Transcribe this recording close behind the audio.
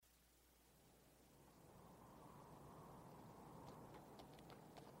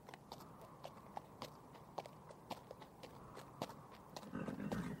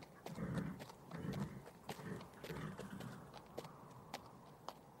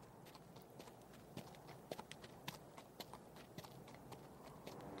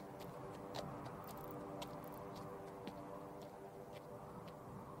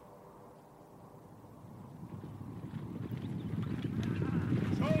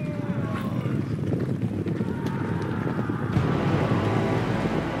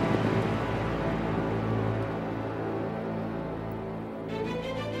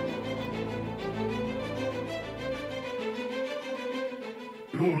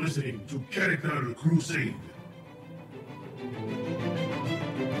listening to Character Crusade.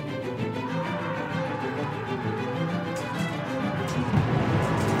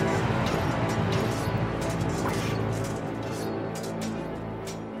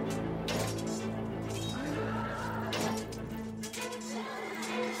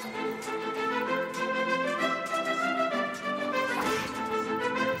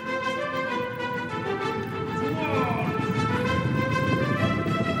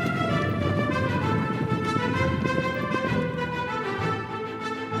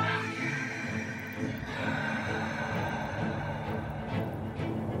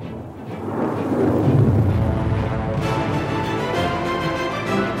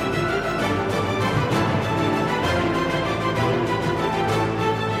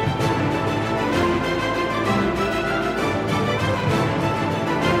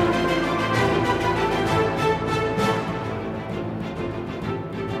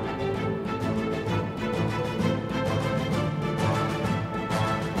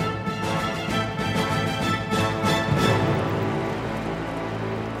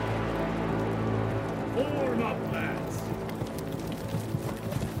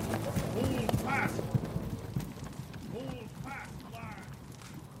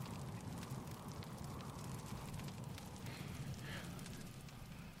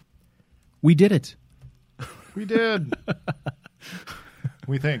 We did it. We did.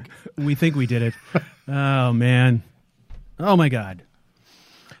 We think. We think we did it. Oh, man. Oh, my God.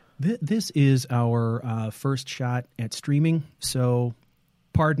 This is our first shot at streaming, so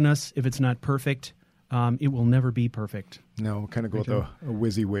pardon us if it's not perfect. It will never be perfect. No, kind of go with a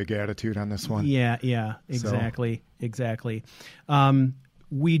WYSIWYG attitude on this one. Yeah, exactly.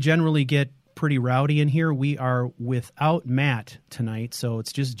 We generally get pretty rowdy in here. We are without Matt tonight, so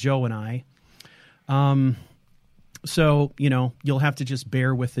it's just Joe and I. So, you'll have to just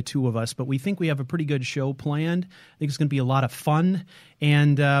bear with the two of us, but we think we have a pretty good show planned. I think it's going to be a lot of fun,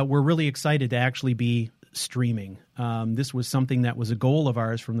 and we're really excited to actually be streaming. This was something that was a goal of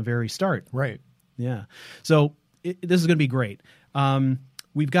ours from the very start. Right. Yeah. So this is going to be great.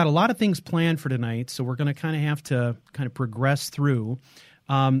 We've got a lot of things planned for tonight, so we're going to kind of have to progress through.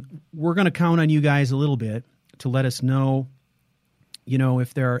 We're going to count on you guys a little bit to let us know,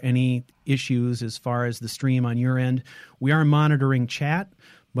 if there are any issues as far as the stream on your end. We are monitoring chat,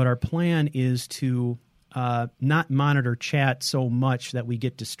 but our plan is to not monitor chat so much that we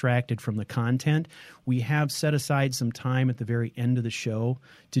get distracted from the content. We have set aside some time at the very end of the show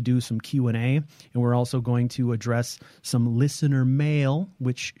to do some Q&A, and we're also going to address some listener mail,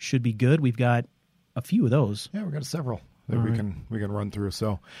 which should be good. We've got a few of those. Yeah, we've got several that we can run through.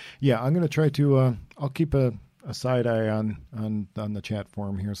 So, yeah, I'm going to try to. I'll keep a side eye on the chat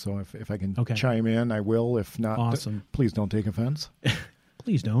forum here. So if I can chime in, I will. If not, awesome. Please don't take offense.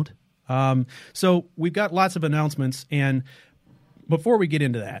 Please don't. So we've got lots of announcements, and before we get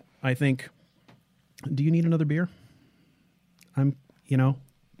into that, I think, do you need another beer?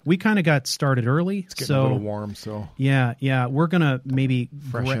 We kind of got started early. It's getting a little warm, so. Yeah. We're going to maybe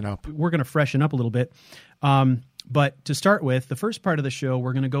freshen up. We're going to freshen up a little bit. But to start with, the first part of the show,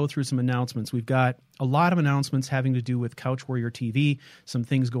 we're going to go through some announcements. We've got a lot of announcements having to do with Couch Warrior TV, some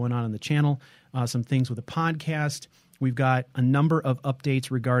things going on the channel, some things with the podcast. We've got a number of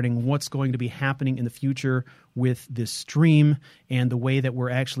updates regarding what's going to be happening in the future with this stream and the way that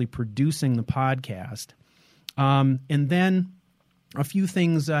we're actually producing the podcast. And then a few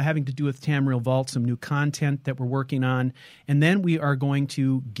things having to do with Tamriel Vault, some new content that we're working on. And then we are going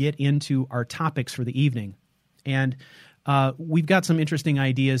to get into our topics for the evening. And we've got some interesting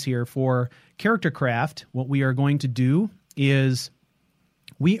ideas here for Character Craft. What we are going to do is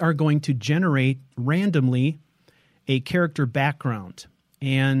we are going to generate randomly a character background.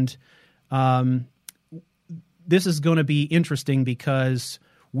 And this is going to be interesting because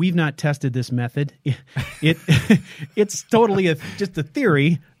we've not tested this method. It's totally just a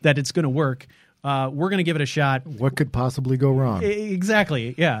theory that it's going to work. We're going to give it a shot. What could possibly go wrong?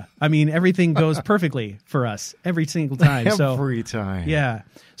 Exactly, yeah. I mean, everything goes perfectly for us every single time. Every time. Yeah.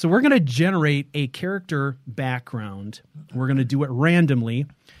 So we're going to generate a character background. We're going to do it randomly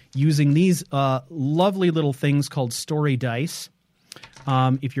using these lovely little things called story dice.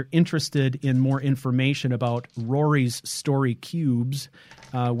 If you're interested in more information about Rory's story cubes,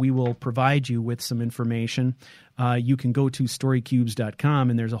 we will provide you with some information. You can go to storycubes.com,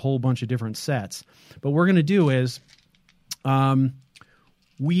 and there's a whole bunch of different sets. But what we're going to do is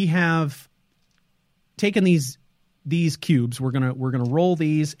we have taken these these cubes. We're gonna roll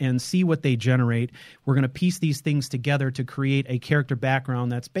these and see what they generate. We're gonna piece these things together to create a character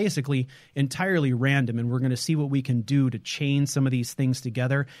background that's basically entirely random, and we're gonna see what we can do to chain some of these things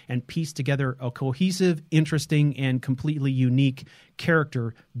together and piece together a cohesive, interesting, and completely unique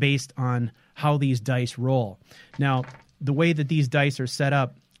character based on how these dice roll. Now, the way that these dice are set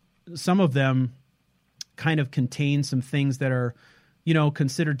up, some of them kind of contain some things that are,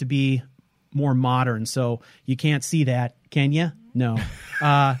 considered to be more modern. So you can't see that, can you? No.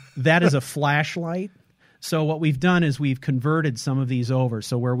 That is a flashlight. So what we've done is we've converted some of these over.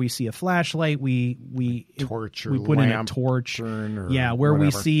 So where we see a flashlight, we torch or we put in a torch. Where whatever. We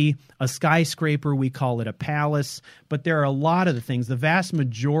see a skyscraper, we call it a palace. But there are a lot of the things. The vast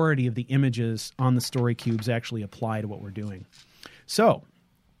majority of the images on the story cubes actually apply to what we're doing. So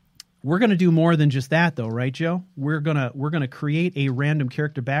we're going to do more than just that, though, right, Joe? We're gonna create a random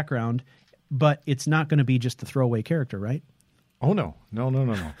character background, but it's not going to be just a throwaway character, right? Oh no.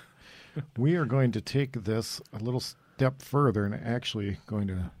 We are going to take this a little step further and actually going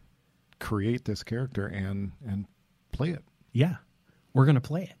to create this character and play it. Yeah, we're going to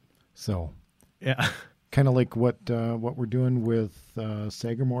play it. So, yeah, kind of like what we're doing with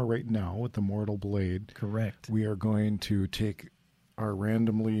Sagamore right now with the Mortal Blade. Correct. We are going to take our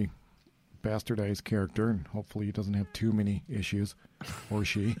randomly bastardized character, and hopefully he doesn't have too many issues, or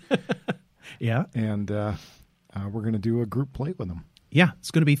she. Yeah. And we're going to do a group play with them. Yeah,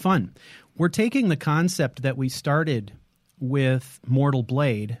 it's going to be fun. We're taking the concept that we started with Mortal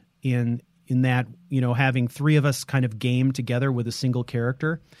Blade in that, having three of us kind of game together with a single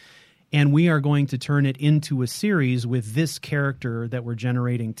character, and we are going to turn it into a series with this character that we're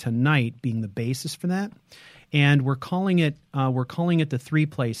generating tonight being the basis for that. And we're calling it the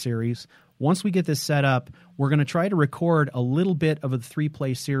 3-play series. Once we get this set up, we're going to try to record a little bit of a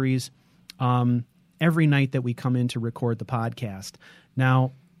 3-play series every night that we come in to record the podcast.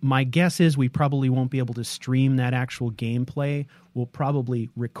 Now, my guess is we probably won't be able to stream that actual gameplay. We'll probably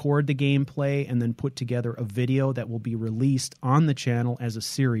record the gameplay and then put together a video that will be released on the channel as a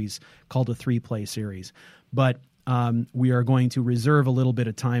series called a 3-play series. But we are going to reserve a little bit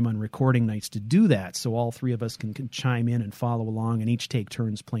of time on recording nights to do that, so all three of us can chime in and follow along and each take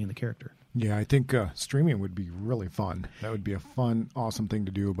turns playing the character. Yeah, I think streaming would be really fun. That would be a fun, awesome thing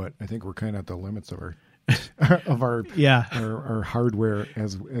to do, but I think we're kind of at the limits of our our hardware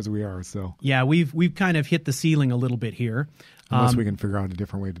as we are. So yeah, we've kind of hit the ceiling a little bit here. Unless we can figure out a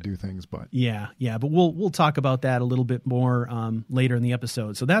different way to do things, but yeah, but we'll talk about that a little bit more later in the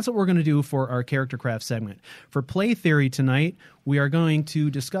episode. So that's what we're going to do for our character craft segment. For play theory tonight, we are going to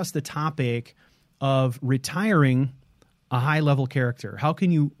discuss the topic of retiring a high-level character. How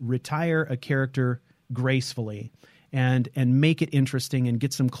can you retire a character gracefully and make it interesting and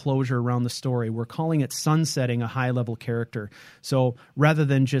get some closure around the story? We're calling it sunsetting a high-level character. So rather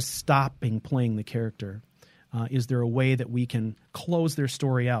than just stopping playing the character, is there a way that we can close their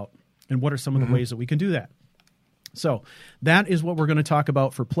story out? And what are some of the ways that we can do that? So that is what we're going to talk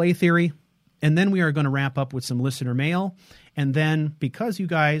about for play theory. And then we are going to wrap up with some listener mail. And then because you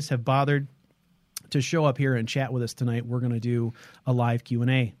guys have bothered to show up here and chat with us tonight, we're going to do a live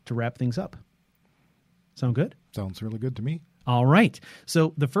Q&A to wrap things up. Sound good? Sounds really good to me. All right.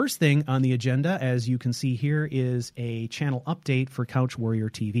 So the first thing on the agenda, as you can see here, is a channel update for Couch Warrior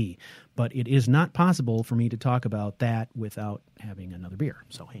TV. But it is not possible for me to talk about that without having another beer.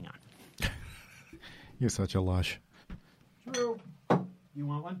 So hang on. You're such a lush. True. You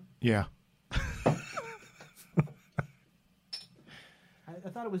want one? Yeah. I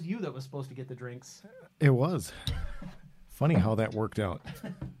thought it was you that was supposed to get the drinks. It was. Funny how that worked out.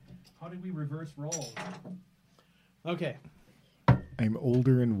 How did we reverse roles? Okay. I'm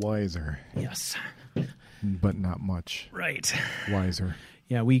older and wiser. Yes. But not much. Right. Wiser.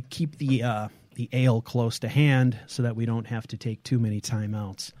 Yeah, we keep the ale close to hand so that we don't have to take too many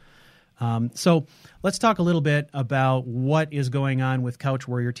timeouts. So let's talk a little bit about what is going on with Couch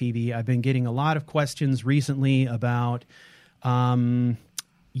Warrior TV. I've been getting a lot of questions recently about,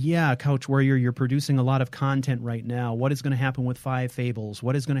 Couch Warrior, you're producing a lot of content right now. What is going to happen with Five Fables?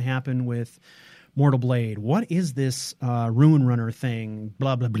 What is going to happen with Mortal Blade? What is this Rune Runner thing?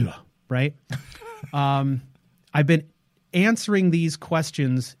 Blah, blah, blah, right? I've been answering these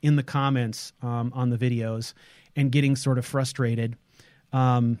questions in the comments on the videos and getting sort of frustrated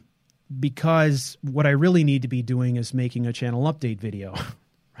because what I really need to be doing is making a channel update video.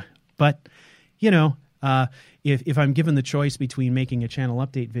 But, if I'm given the choice between making a channel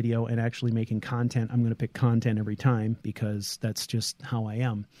update video and actually making content, I'm going to pick content every time because that's just how I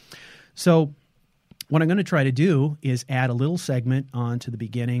am. So what I'm going to try to do is add a little segment onto the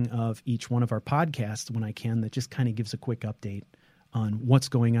beginning of each one of our podcasts when I can that just kind of gives a quick update on what's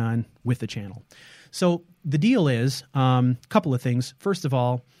going on with the channel. So the deal is a couple of things. First of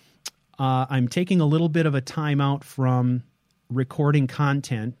all, I'm taking a little bit of a timeout from recording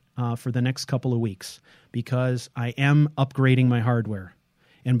content for the next couple of weeks because I am upgrading my hardware.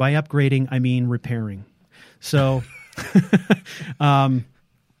 And by upgrading, I mean repairing. So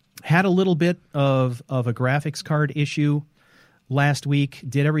had a little bit of a graphics card issue last week,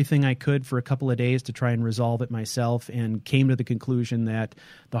 did everything I could for a couple of days to try and resolve it myself, and came to the conclusion that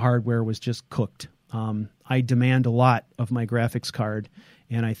the hardware was just cooked. I demand a lot of my graphics card,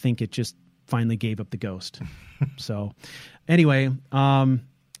 and I think it just finally gave up the ghost. So anyway,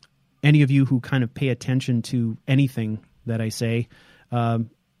 any of you who kind of pay attention to anything that I say,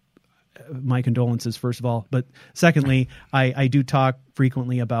 my condolences, first of all. But secondly, I do talk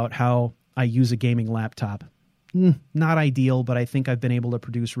frequently about how I use a gaming laptop. Not ideal, but I think I've been able to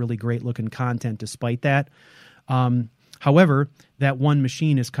produce really great looking content despite that. However, that one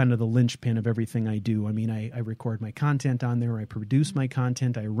machine is kind of the linchpin of everything I do. I mean, I record my content on there, I produce my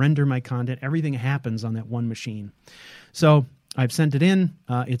content, I render my content. Everything happens on that one machine. So I've sent it in.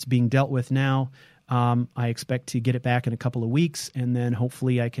 It's being dealt with now. I expect to get it back in a couple of weeks, and then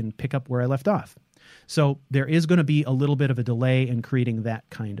hopefully I can pick up where I left off. So there is going to be a little bit of a delay in creating that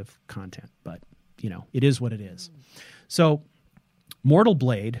kind of content, but it is what it is. So Mortal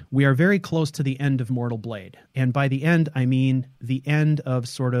Blade, we are very close to the end of Mortal Blade. And by the end, I mean the end of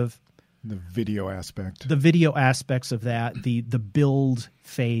sort of the video aspect. The video aspects of that, the build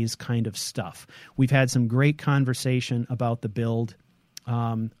phase kind of stuff. We've had some great conversation about the build.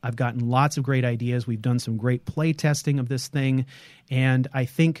 I've gotten lots of great ideas. We've done some great play testing of this thing. And I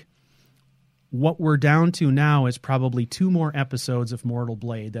think what we're down to now is probably 2 more episodes of Mortal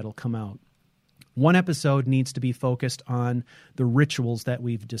Blade that'll come out. One episode needs to be focused on the rituals that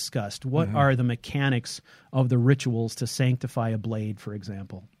we've discussed. What are the mechanics of the rituals to sanctify a blade, for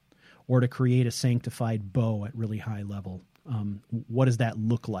example, or to create a sanctified bow at really high level? What does that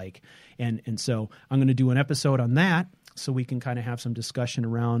look like? And so I'm going to do an episode on that so we can kind of have some discussion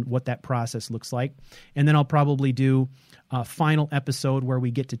around what that process looks like. And then I'll probably do a final episode where we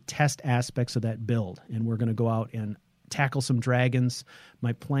get to test aspects of that build. And we're going to go out and tackle some dragons.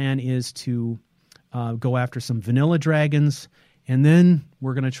 My plan is to go after some vanilla dragons, and then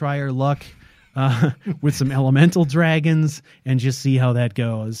we're going to try our luck with some elemental dragons and just see how that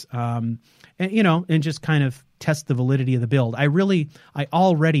goes. And just kind of test the validity of the build. I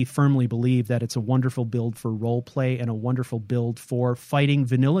already firmly believe that it's a wonderful build for role play and a wonderful build for fighting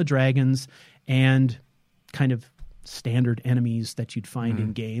vanilla dragons and kind of standard enemies that you'd find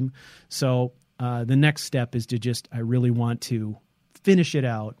in game. So the next step is I really want to finish it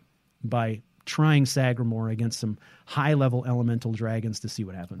out by trying Sagramore against some high-level elemental dragons to see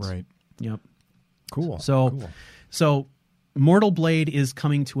what happens. Right. Yep. Cool. So Mortal Blade is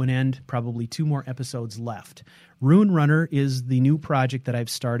coming to an end, probably 2 more episodes left. Rune Runner is the new project that I've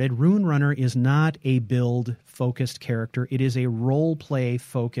started. Rune Runner is not a build-focused character. It is a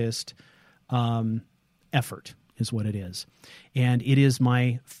role-play-focused effort, is what it is. And it is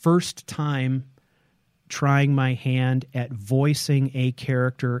my first time trying my hand at voicing a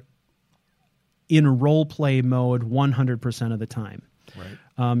character in role-play mode 100% of the time.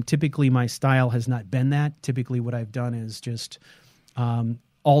 Right. Typically, my style has not been that. Typically, what I've done is just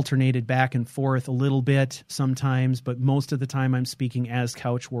alternated back and forth a little bit sometimes, but most of the time I'm speaking as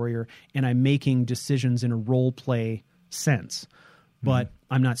Couch Warrior, and I'm making decisions in a role-play sense, but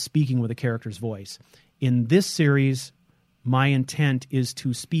I'm not speaking with a character's voice. In this series, my intent is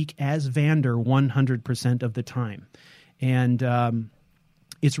to speak as Vander 100% of the time. And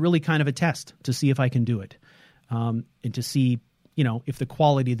it's really kind of a test to see if I can do it, and to see, if the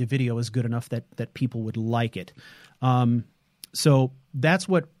quality of the video is good enough that people would like it. So that's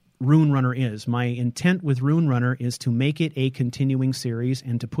what Rune Runner is. My intent with Rune Runner is to make it a continuing series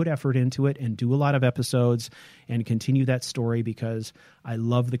and to put effort into it and do a lot of episodes and continue that story because I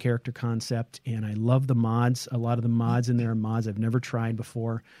love the character concept and I love the mods. A lot of the mods in there are mods I've never tried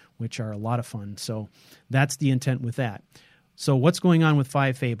before, which are a lot of fun. So that's the intent with that. So what's going on with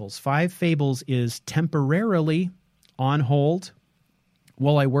Five Fables? Five Fables is temporarily on hold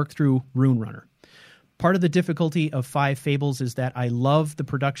while I work through Rune Runner. Part of the difficulty of Five Fables is that I love the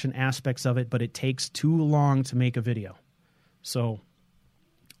production aspects of it, but it takes too long to make a video. So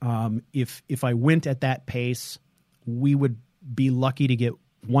if I went at that pace, we would be lucky to get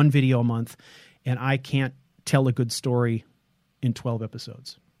 1 video a month, and I can't tell a good story in 12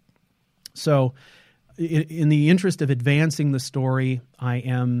 episodes. So in the interest of advancing the story, I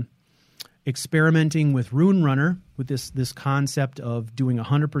am experimenting with Rune Runner, with this concept of doing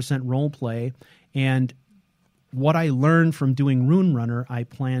 100% role play. And what I learned from doing Rune Runner, I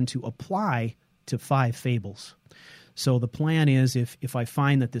plan to apply to 5 Fables. So the plan is if I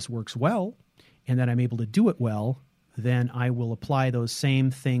find that this works well and that I'm able to do it well, then I will apply those same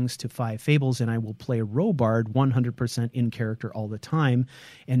things to 5 Fables, and I will play Robard 100% in character all the time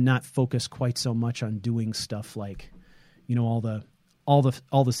and not focus quite so much on doing stuff like, all the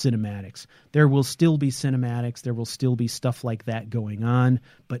cinematics. There will still be cinematics. There will still be stuff like that going on,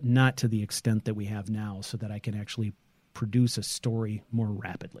 but not to the extent that we have now, so that I can actually produce a story more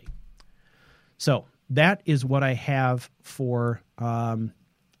rapidly. So that is what I have for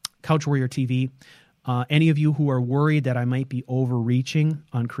Couch Warrior TV. Any of you who are worried that I might be overreaching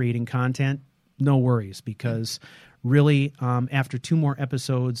on creating content, no worries, because really after 2 more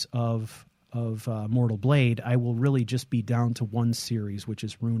episodes of Mortal Blade, I will really just be down to one series, which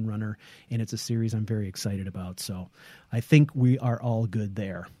is Rune Runner, and it's a series I'm very excited about. So I think we are all good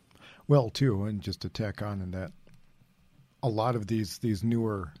there. Well, too, and just to tack on in that, a lot of these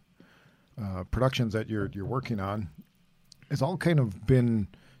newer productions that you're working on has all kind of been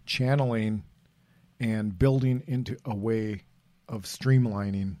channeling and building into a way of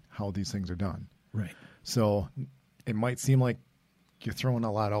streamlining how these things are done. Right. So it might seem like you're throwing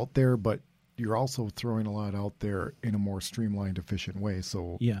a lot out there, but you're also throwing a lot out there in a more streamlined, efficient way.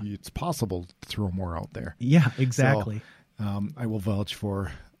 So it's possible to throw more out there. Yeah, exactly. So, I will vouch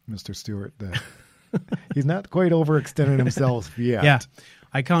for Mr. Stewart that he's not quite overextending himself yet. Yeah.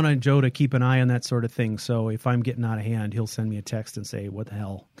 I count on Joe to keep an eye on that sort of thing. So if I'm getting out of hand, he'll send me a text and say, "What the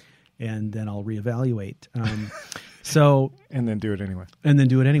hell?" And then I'll reevaluate. And then do it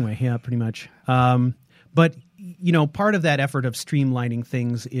anyway. Yeah, pretty much. But, part of that effort of streamlining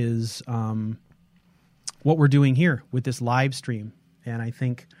things is what we're doing here with this live stream. And I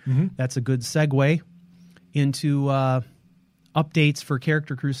think that's a good segue into updates for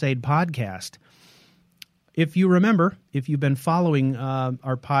Character Crusade podcast. If you remember, if you've been following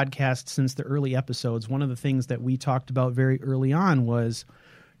our podcast since the early episodes, one of the things that we talked about very early on was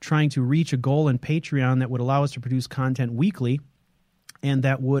trying to reach a goal in Patreon that would allow us to produce content weekly, and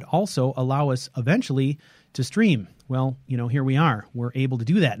that would also allow us eventually to stream. Well, here we are. We're able to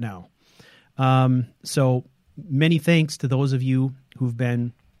do that now. So many thanks to those of you who've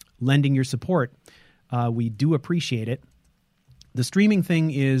been lending your support. We do appreciate it. The streaming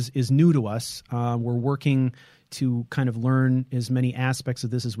thing is new to us. We're working to kind of learn as many aspects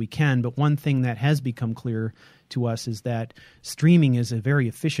of this as we can. But one thing that has become clear to us is that streaming is a very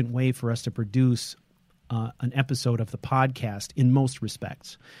efficient way for us to produce an episode of the podcast in most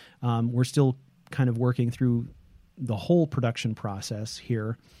respects. We're still kind of working through the whole production process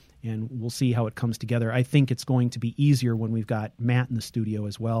here, and we'll see how it comes together. I think it's going to be easier when we've got Matt in the studio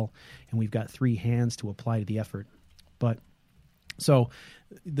as well, and we've got 3 hands to apply to the effort. But so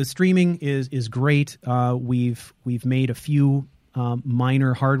the streaming is great. We've made a few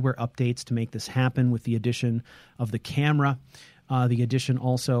minor hardware updates to make this happen with the addition of the camera, the addition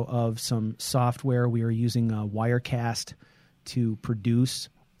also of some software. We are using Wirecast to produce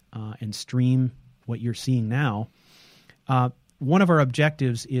and stream what you're seeing now. One of our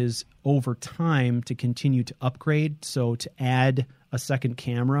objectives is over time to continue to upgrade, so to add a second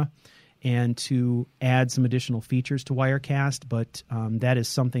camera and to add some additional features to Wirecast, but that is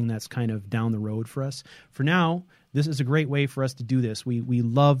something that's kind of down the road for us. For now, this is a great way for us to do this. We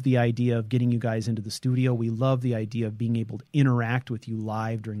love the idea of getting you guys into the studio. We love the idea of being able to interact with you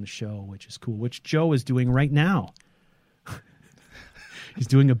live during the show, which is cool, which Joe is doing right now. He's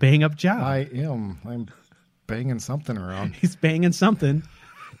doing a bang-up job. I am. I'm banging something around. He's banging something.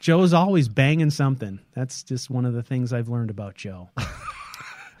 Joe's always banging something. That's just one of the things I've learned about Joe.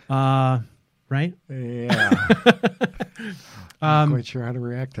 Right? Yeah. I'm quite sure how to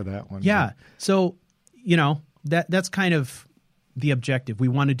react to that one. Yeah. So, that's kind of the objective. We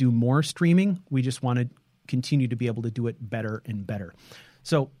want to do more streaming. We just want to continue to be able to do it better and better.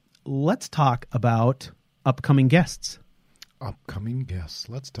 So let's talk about upcoming guests. Upcoming guests.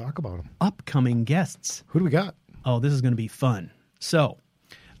 Let's talk about them. Upcoming guests. Who do we got? Oh, this is going to be fun. So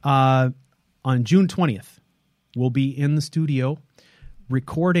on June 20th, we'll be in the studio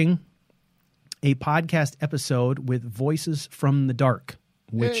recording a podcast episode with Voices from the Dark,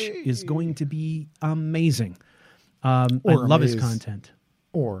 which is going to be amazing. I love his content.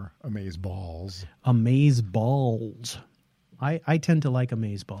 Or Amaze Balls. Amaze Balls. I tend to like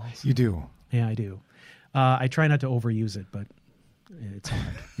Amaze Balls. You do? Yeah, I do. I try not to overuse it, but it's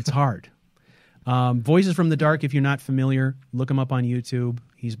hard. It's hard. Voices from the Dark, if you're not familiar, look him up on YouTube.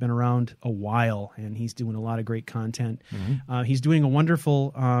 He's been around a while, and he's doing a lot of great content. Mm-hmm. He's doing a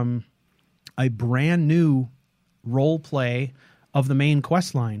wonderful a brand new role play of the main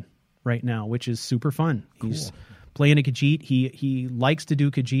quest line right now, which is super fun. Cool. He's playing a Khajiit. He likes to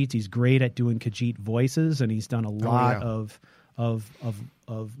do Khajiits. He's great at doing Khajiit voices, and he's done a lot of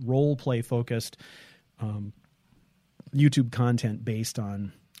role play focused YouTube content based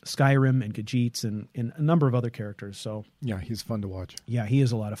on Skyrim and Khajiits and a number of other characters. So yeah, he's fun to watch. Yeah, he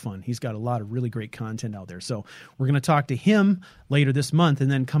is a lot of fun. He's got a lot of really great content out there. So we're going to talk to him later this month,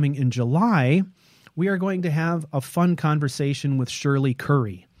 and then coming in July, we are going to have a fun conversation with Shirley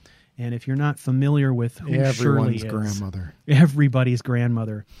Curry. And if you're not familiar with who Shirley is, grandmother, everybody's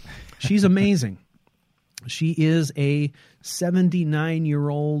grandmother, she's amazing. She is a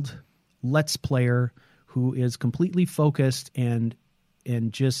 79-year-old Let's Player who is completely focused and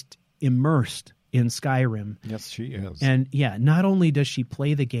just immersed in Skyrim. Yes, she is. And yeah, not only does she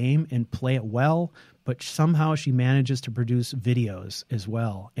play the game and play it well, but somehow she manages to produce videos as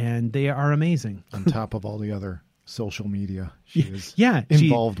well. And they are amazing. On top of all the other social media she is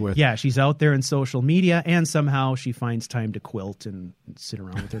involved with. Yeah, she's out there in social media, and somehow she finds time to quilt and sit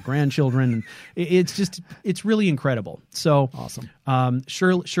around with her grandchildren. It's really incredible. So awesome.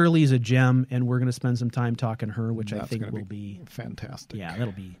 Shirley's a gem, and we're going to spend some time talking to her, which I think will be fantastic. Yeah,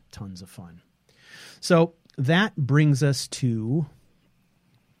 that'll be tons of fun. So that brings us to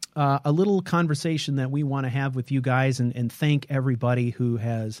a little conversation that we want to have with you guys, and thank everybody who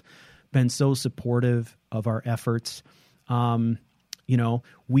has been so supportive of our efforts. We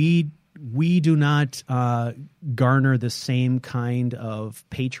do not garner the same kind of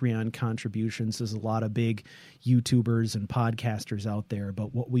Patreon contributions as a lot of big YouTubers and podcasters out there.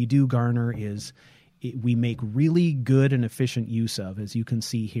 But what we do garner is we make really good and efficient use of, as you can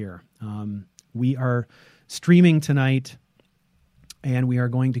see here. We are streaming tonight, and we are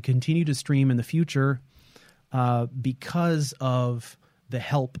going to continue to stream in the future because of the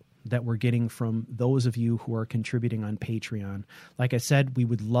help that we're getting from those of you who are contributing on Patreon. Like I said, we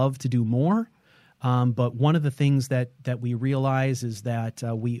would love to do more, but one of the things that we realize is that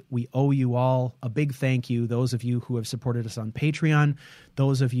we owe you all a big thank you, those of you who have supported us on Patreon,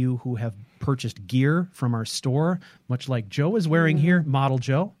 those of you who have purchased gear from our store, much like Joe is wearing here, Model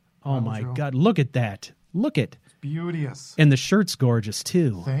Joe. Oh, my God, look at that. Look at. It's beauteous. And the shirt's gorgeous,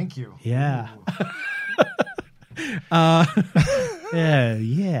 too. Thank you. Yeah.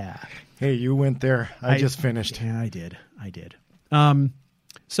 Yeah. Hey, you went there. I just finished. Yeah, I did.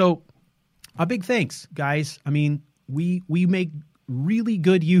 So a big thanks, guys. I mean, we make really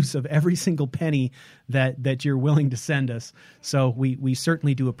good use of every single penny that you're willing to send us. So we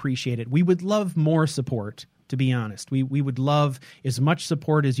certainly do appreciate it. We would love more support, to be honest. We would love as much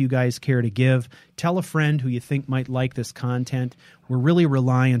support as you guys care to give. Tell a friend who you think might like this content. We're really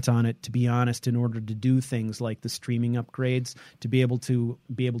reliant on it, to be honest, in order to do things like the streaming upgrades, to be able to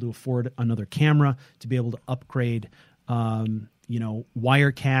afford another camera, to be able to upgrade Wirecast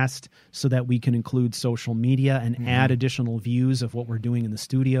so that we can include social media and add additional views of what we're doing in the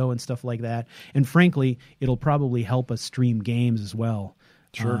studio and stuff like that. And frankly, it'll probably help us stream games as well.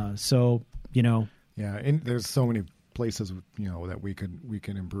 Sure. Yeah, and there's so many places that we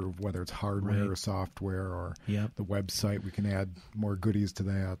can improve, whether it's hardware or software or the website. We can add more goodies to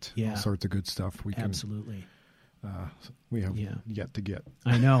that. All sorts of good stuff. We can absolutely. We have yet to get.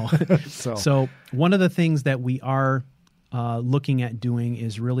 I know. So one of the things that we are looking at doing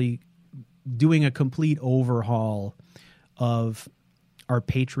is really doing a complete overhaul of our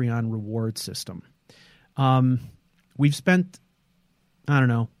Patreon reward system. We've spent, I don't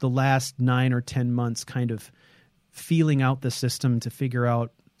know, the last 9 or 10 months kind of feeling out the system to figure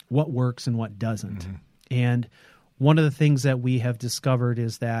out what works and what doesn't. And one of the things that we have discovered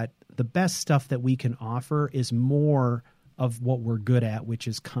is that the best stuff that we can offer is more of what we're good at, which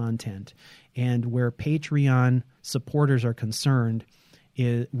is content. And where Patreon supporters are concerned,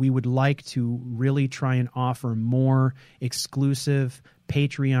 we would like to really try and offer more exclusive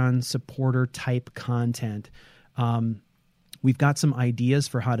Patreon supporter type content. We've got some ideas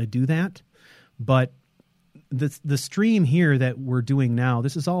for how to do that, but the stream here that we're doing now,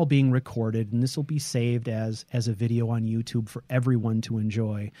 this is all being recorded, and this will be saved as a video on YouTube for everyone to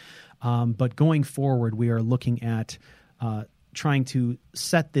enjoy. But going forward, we are looking at trying to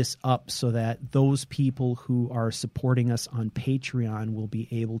set this up so that those people who are supporting us on Patreon will be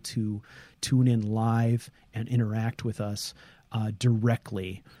able to tune in live and interact with us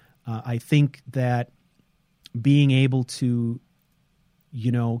directly. I think that being able to,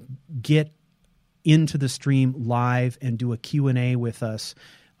 get into the stream live and do a Q&A with us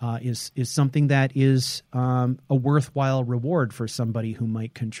is something that is a worthwhile reward for somebody who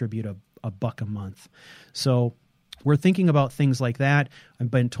might contribute $1 a month. So we're thinking about things like that.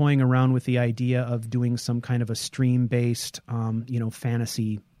 I've been toying around with the idea of doing some kind of a stream-based,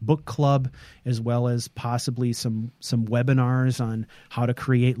 fantasy book club, as well as possibly some webinars on how to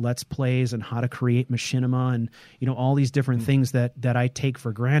create Let's Plays and how to create machinima and, all these different things that I take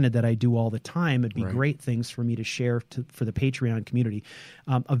for granted that I do all the time. It'd be great things for me to share for the Patreon community.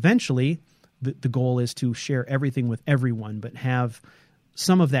 Eventually, the goal is to share everything with everyone, but have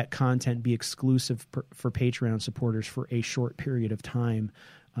some of that content be exclusive for Patreon supporters for a short period of time,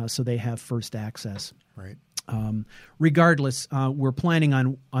 so they have first access. Right. Regardless, we're planning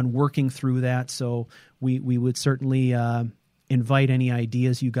on working through that, so we would certainly invite any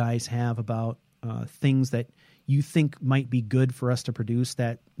ideas you guys have about things that you think might be good for us to produce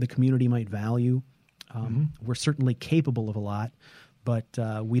that the community might value. We're certainly capable of a lot, but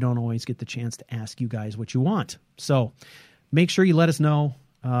we don't always get the chance to ask you guys what you want. So make sure you let us know.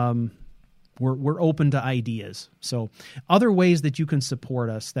 We're open to ideas. So other ways that you can support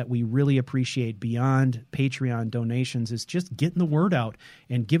us that we really appreciate beyond Patreon donations is just getting the word out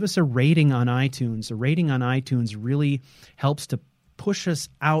and give us a rating on iTunes. A rating on iTunes really helps to push us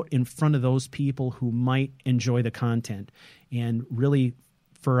out in front of those people who might enjoy the content. And really,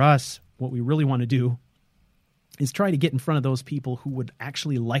 for us, what we really want to do is try to get in front of those people who would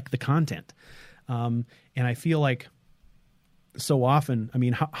actually like the content. And I feel like so often,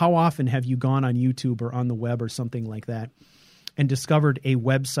 how often have you gone on YouTube or on the web or something like that and discovered a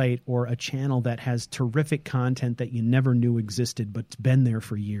website or a channel that has terrific content that you never knew existed but's been there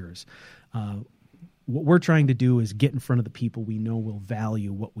for years? What we're trying to do is get in front of the people we know will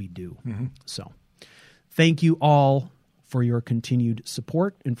value what we do. So thank you all for your continued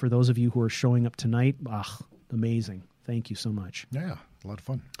support. And for those of you who are showing up tonight, amazing. Thank you so much. Yeah, a lot of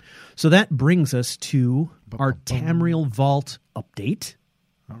fun. So that brings us to our Tamriel Vault update.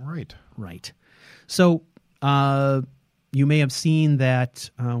 All right. Right. So you may have seen that,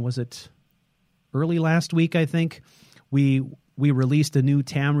 was it early last week, I think, we released a new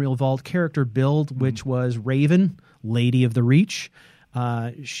Tamriel Vault character build, which was Raven, Lady of the Reach.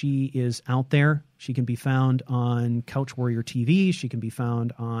 She is out there. She can be found on Couch Warrior TV. She can be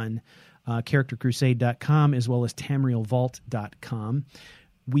found on CharacterCrusade.com as well as TamrielVault.com.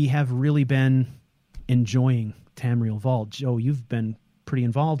 We have really been enjoying Tamriel Vault. Joe, you've been pretty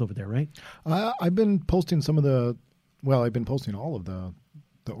involved over there, right? I've been posting I've been posting all of the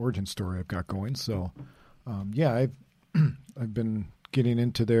origin story I've got going. So, I've been getting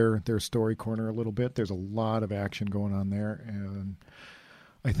into their story corner a little bit. There's a lot of action going on there, and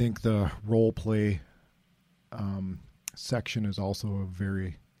I think the role play section is also a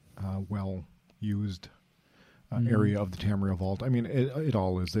very well used area of the Tamriel Vault. It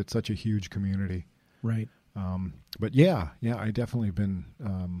all is. It's such a huge community, right? But I definitely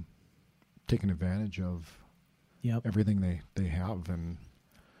been taking advantage of everything they have, and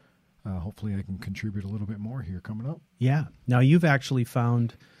hopefully I can contribute a little bit more here coming up. Yeah. Now you've actually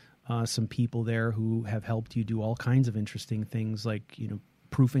found some people there who have helped you do all kinds of interesting things, like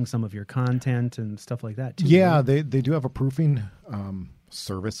proofing some of your content and stuff like that too. Yeah, right? They do have a proofing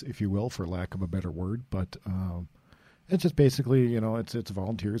service, if you will, for lack of a better word, but it's just basically it's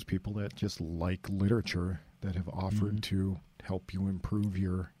volunteers, people that just like literature that have offered to help you improve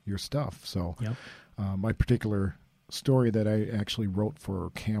your stuff. So my particular story that I actually wrote for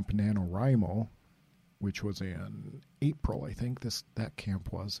Camp NaNoWriMo, which was in April, I think that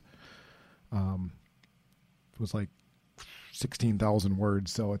camp was like 16,000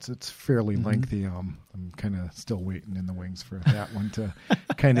 words, so it's fairly lengthy. I'm kind of still waiting in the wings for that one to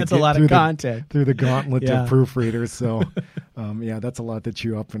kind of get a lot of content through the gauntlet of proofreaders. So that's a lot to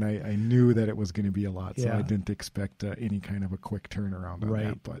chew up, and I knew that it was going to be a lot, so I didn't expect any kind of a quick turnaround on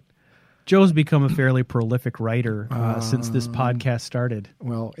that. But Joe's become a fairly prolific writer since this podcast started.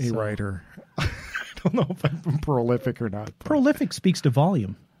 Well, writer. I don't know if I'm prolific or not. But. Prolific speaks to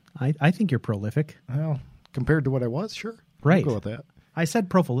volume. I think you're prolific. Well, compared to what I was, sure. Right. I'll go with that. I said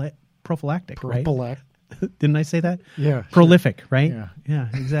prophylactic, right? Didn't I say that? Yeah. Prolific, sure. Right? Yeah,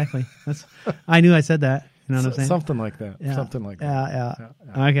 exactly. I knew I said that. You know what I'm saying? Something like that. Yeah. Something like that.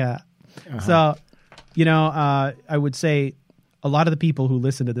 Yeah. Okay. Uh-huh. So, I would say a lot of the people who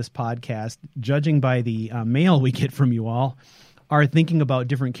listen to this podcast, judging by the mail we get from you all, are thinking about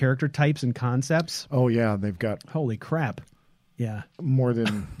different character types and concepts. Oh, yeah. They've got... Holy crap. Yeah. More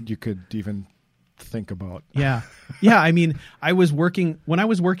than you could even think about. Yeah. When I was working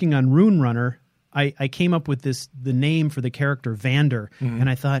on Rune Runner, I came up with the name for the character Vander, and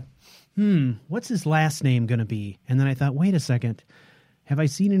I thought, what's his last name going to be? And then I thought, wait a second, have I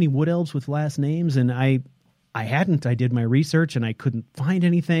seen any wood elves with last names? And I hadn't. I did my research and I couldn't find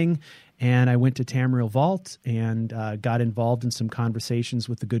anything. And I went to Tamriel Vault and got involved in some conversations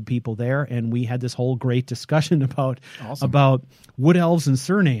with the good people there. And we had this whole great discussion about wood elves and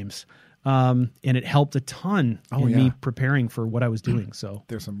surnames. And it helped a ton in me preparing for what I was doing. So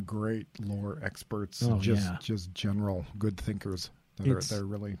there's some great lore experts and just general good thinkers that are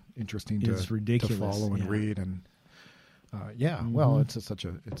really interesting to follow and read. And well, it's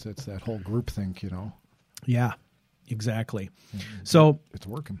it's that whole group think, Yeah, exactly. So it's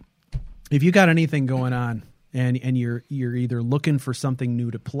working. If you got anything going on and you're either looking for something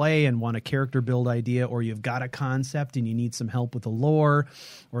new to play and want a character build idea, or you've got a concept and you need some help with the lore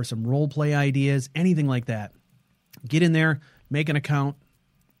or some role play ideas, anything like that, get in there, make an account,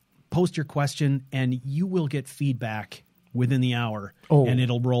 post your question, and you will get feedback within the hour, and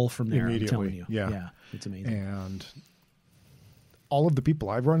it'll roll from there. I'm telling you. Yeah, it's amazing. And all of the people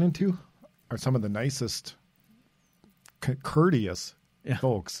I've run into are some of the nicest, courteous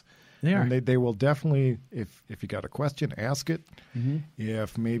folks. They are. And they will definitely, if you got a question, ask it. Mm-hmm.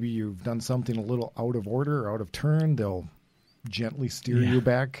 If maybe you've done something a little out of order or out of turn, they'll gently steer you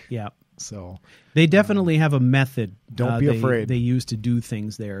back. Yeah. So they definitely have a method. Don't be afraid. They use to do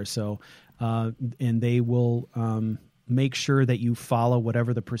things there. So, and they will make sure that you follow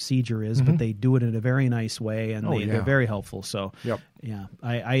whatever the procedure is, but they do it in a very nice way, and they're very helpful. So,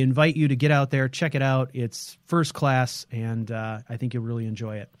 I invite you to get out there, check it out. It's first class, and I think you'll really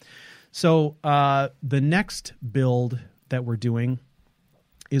enjoy it. So the next build that we're doing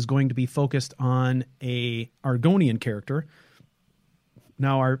is going to be focused on a Argonian character.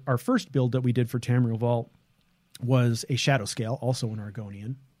 Now, our first build that we did for Tamriel Vault was a shadow scale, also an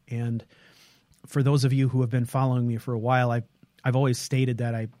Argonian. And for those of you who have been following me for a while, I've always stated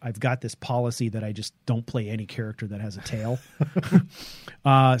that I've got this policy that I just don't play any character that has a tail.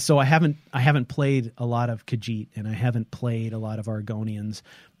 So I haven't played a lot of Khajiit, and I haven't played a lot of Argonians,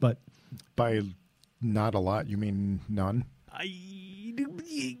 but by not a lot, you mean none?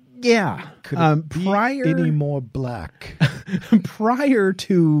 Yeah. Could it be any more black? Prior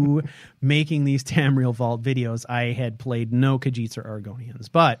to making these Tamriel Vault videos, I had played no Khajiits or Argonians.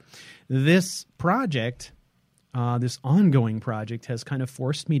 But this project, this ongoing project, has kind of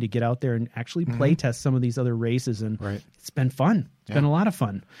forced me to get out there and actually play test some of these other races. And it's been fun. It's been a lot of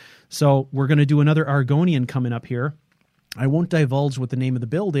fun. So we're going to do another Argonian coming up here. I won't divulge what the name of the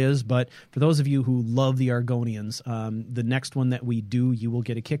build is, but for those of you who love the Argonians, the next one that we do, you will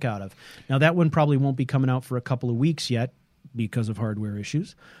get a kick out of. Now, that one probably won't be coming out for a couple of weeks yet because of hardware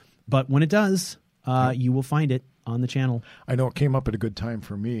issues. But when it does, you will find it on the channel. I know it came up at a good time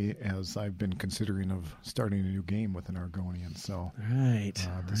for me, as I've been considering of starting a new game with an Argonian. So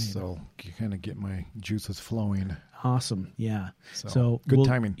this will kind of get my juices flowing. Awesome. Yeah. So good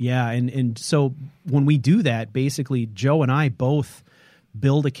timing. Yeah. And so when we do that, basically Joe and I both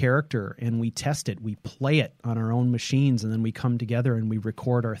build a character and we test it. We play it on our own machines, and then we come together and we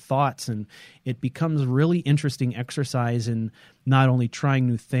record our thoughts, and it becomes a really interesting exercise in not only trying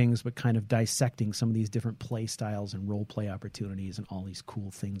new things, but kind of dissecting some of these different play styles and role play opportunities and all these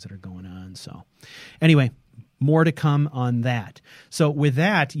cool things that are going on. So anyway, more to come on that. So with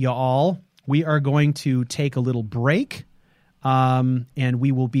that, y'all, we are going to take a little break. And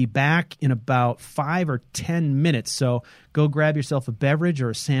we will be back in about 5 or 10 minutes. So go grab yourself a beverage or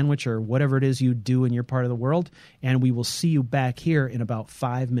a sandwich or whatever it is you do in your part of the world, and we will see you back here in about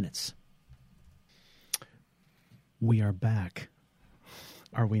 5 minutes. We are back.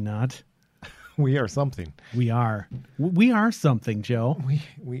 Are we not? We are something. We are. We are something, Joe.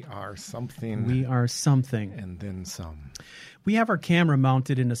 We are something. We are something. And then some. We have our camera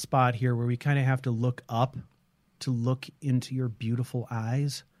mounted in a spot here where we kind of have to look up to look into your beautiful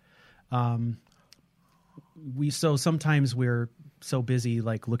eyes. So sometimes we're so busy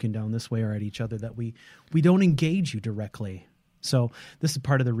like looking down this way or at each other that we don't engage you directly. So this is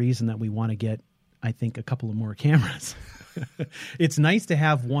part of the reason that we want to get, I think, a couple of more cameras. It's nice to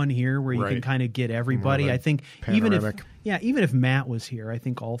have one here where you can kind of get everybody. I think panoramic. even if Matt was here, I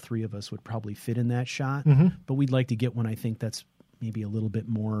think all three of us would probably fit in that shot. But we'd like to get one, I think, that's maybe a little bit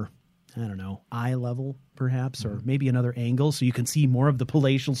more, I don't know, eye level perhaps, or maybe another angle so you can see more of the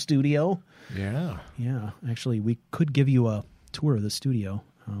palatial studio. Yeah. Yeah. Actually, we could give you a tour of the studio,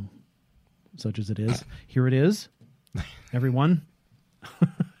 such as it is. Here it is, everyone.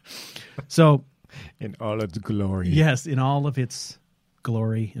 So, in all its glory. Yes, in all of its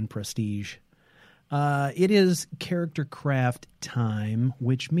glory and prestige. It is character craft time,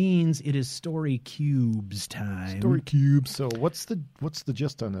 which means it is Story Cubes time. Story Cubes. So what's the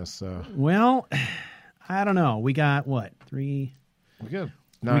gist on this? Well, I don't know. We got what? 3? We got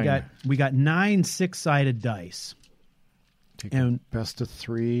 9. We got 9 6-sided dice. And best of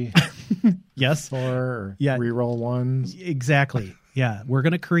 3, yes, 4, or yeah, reroll ones. Exactly. Yeah, we're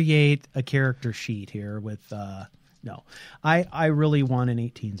going to create a character sheet here with. No, I really want an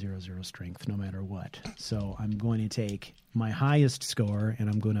 1800 strength no matter what. So I'm going to take my highest score and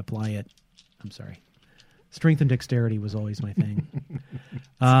I'm going to apply it. I'm sorry. Strength and dexterity was always my thing.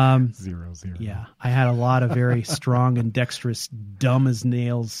 0, 0. Yeah, I had a lot of very strong and dexterous, dumb as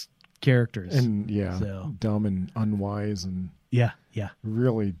nails characters. And so. dumb and unwise and yeah,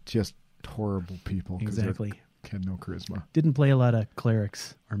 really just horrible people. Exactly. They had no charisma. Didn't play a lot of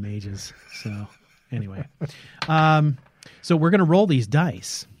clerics or mages. So anyway, so we're going to roll these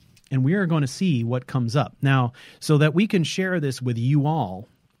dice and we are going to see what comes up. Now, so that we can share this with you all,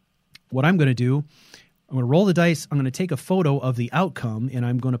 what I'm going to do, I'm going to roll the dice. I'm going to take a photo of the outcome and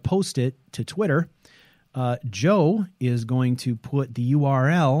I'm going to post it to Twitter. Joe is going to put the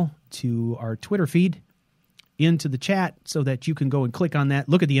URL to our Twitter feed into the chat so that you can go and click on that,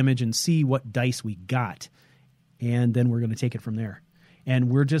 look at the image and see what dice we got. And then we're going to take it from there. And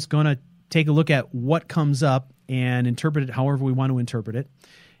we're just going to take a look at what comes up and interpret it however we want to interpret it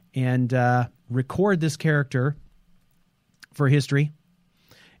and record this character for history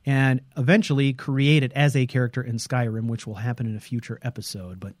and eventually create it as a character in Skyrim, which will happen in a future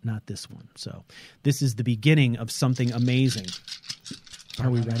episode, but not this one. So this is the beginning of something amazing. Are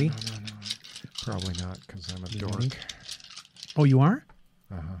we ready? No. Probably not, because I'm a dork. Ready? Oh, you are?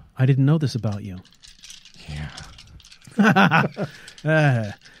 Uh-huh. I didn't know this about you. Yeah.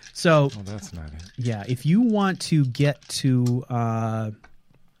 So, well, that's not it. Yeah, if you want to get to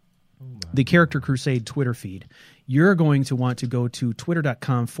the Character Crusade Twitter feed, you're going to want to go to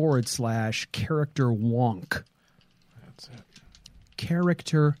twitter.com/character wonk. That's it.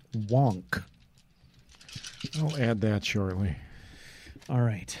 Character wonk. I'll add that shortly. All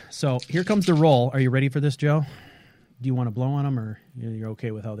right. So here comes the roll. Are you ready for this, Joe? Do you want to blow on them or you're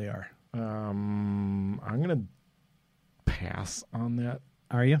okay with how they are? I'm going to pass on that.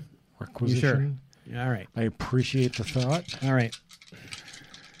 Are you? Requisition. You sure? All right. I appreciate the thought. All right.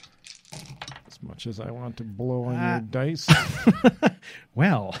 As much as I want to blow on your dice.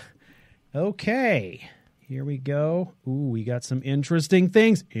 Well, okay. Here we go. Ooh, we got some interesting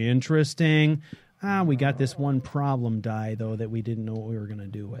things. Interesting. We got this one problem die, though, that we didn't know what we were going to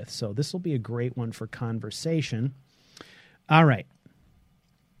do with. So this will be a great one for conversation. All right.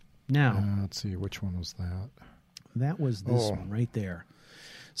 Now. Let's see. Which one was that? That was this one right there.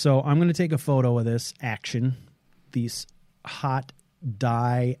 So I'm going to take a photo of this action, this hot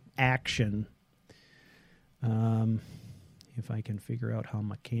die action. If I can figure out how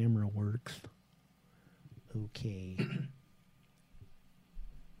my camera works. Okay.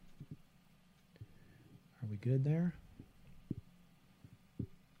 Are we good there?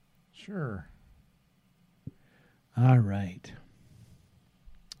 Sure. All right.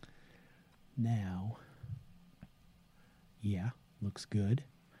 Now, yeah, looks good.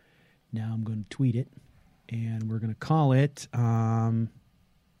 Now I'm going to tweet it, and we're going to call it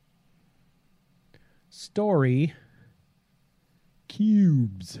Story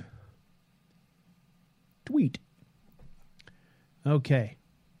Cubes. Tweet. Okay.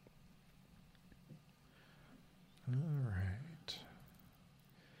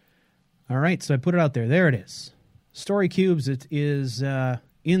 All right, so I put it out there. There it is. Story Cubes. It is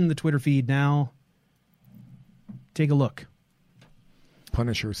in the Twitter feed now. Take a look.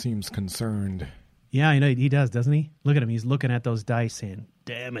 Punisher seems concerned. Yeah, I know he does, doesn't he? Look at him. He's looking at those dice saying,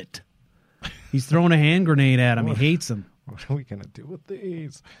 damn it. He's throwing a hand grenade at him. He hates them. What are we going to do with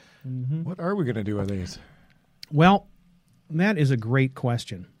these? Mm-hmm. What are we going to do with these? Well, that is a great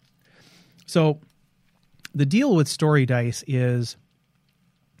question. So the deal with story dice is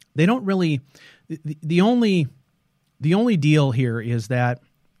they don't really the only deal here is that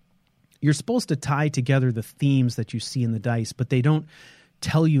you're supposed to tie together the themes that you see in the dice, but they don't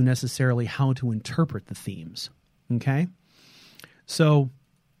tell you necessarily how to interpret the themes. Okay? So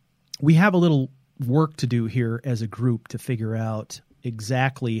we have a little work to do here as a group to figure out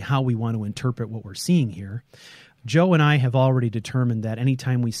exactly how we want to interpret what we're seeing here. Joe and I have already determined that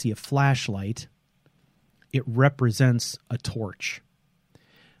anytime we see a flashlight, it represents a torch.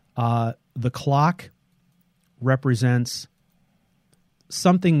 The clock represents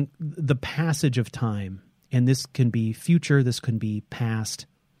something, the passage of time, and this can be future, this can be past.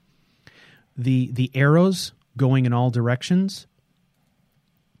 The arrows going in all directions,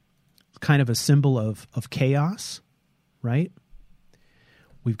 kind of a symbol of chaos, right?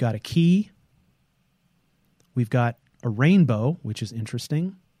 We've got a key. We've got a rainbow, which is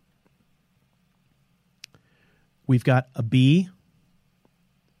interesting. We've got a bee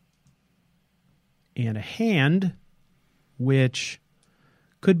and a hand, which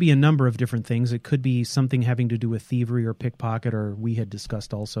could be a number of different things. It could be something having to do with thievery or pickpocket, or we had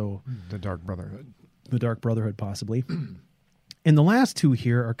discussed also The Dark Brotherhood. the Dark Brotherhood, possibly. And the last two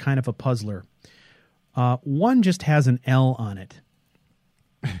here are kind of a puzzler. One just has an L on it.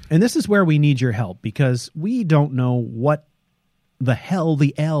 And this is where we need your help, because we don't know what the hell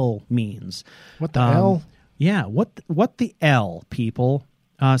the L means. What the L? Yeah, what the L, people?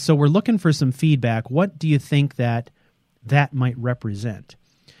 So we're looking for some feedback. What do you think that might represent?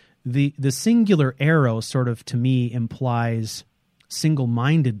 The singular arrow sort of, to me, implies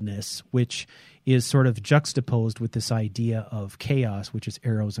single-mindedness, which is sort of juxtaposed with this idea of chaos, which is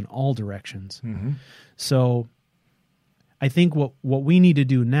arrows in all directions. Mm-hmm. So I think what we need to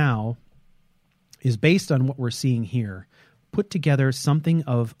do now is, based on what we're seeing here, put together something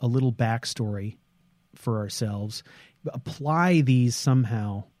of a little backstory for ourselves, apply these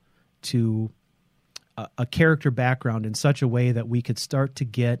somehow to a character background in such a way that we could start to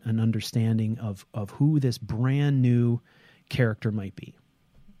get an understanding of who this brand new character might be.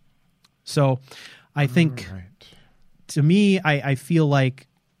 So I think, to me, I feel like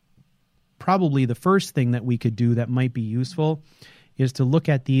probably the first thing that we could do that might be useful is to look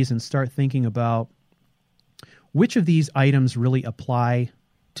at these and start thinking about which of these items really apply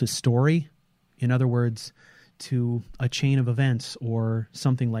to story. In other words, to a chain of events or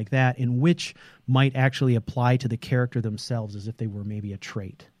something like that, in which might actually apply to the character themselves as if they were maybe a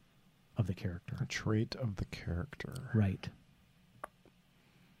trait of the character. A trait of the character. Right.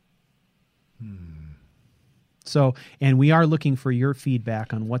 So, and we are looking for your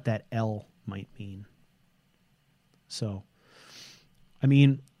feedback on what that L might mean. So, I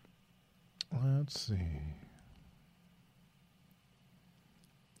mean, let's see.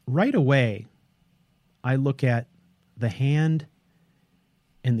 Right away, I look at the hand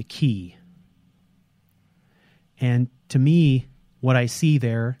and the key. And to me, what I see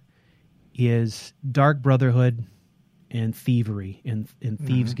there is Dark Brotherhood and thievery in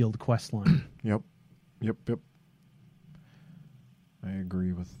Thieves Guild questline. Yep. I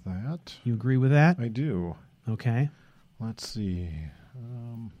agree with that. You agree with that? I do. Okay. Let's see.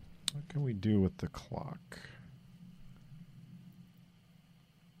 What can we do with the clock?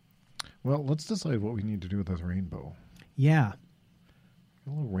 Well, let's decide what we need to do with this rainbow. Yeah. A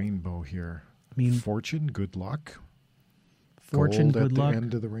little rainbow here. I mean, fortune, good luck. Fortune, Gold good luck. At the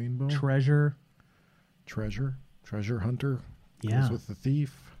end of the rainbow. Treasure hunter. Yeah. Goes with the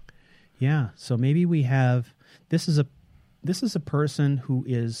thief. Yeah. So maybe we have this is a person who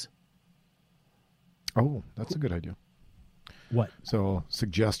is. Oh, that's a good idea. What? So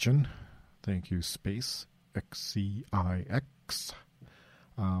suggestion. Thank you. Space XCIX.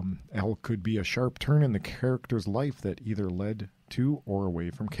 L could be a sharp turn in the character's life that either led to or away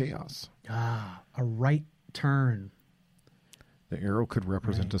from chaos. Ah, a right turn. The arrow could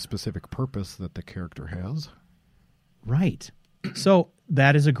represent a specific purpose that the character has. Right. So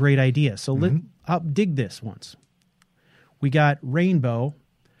that is a great idea. So I'll dig this once. We got rainbow.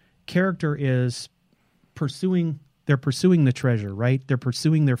 Character is they're pursuing the treasure, right? They're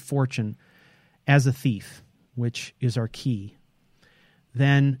pursuing their fortune as a thief, which is our key.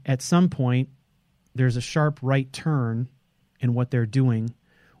 Then at some point, there's a sharp right turn in what they're doing,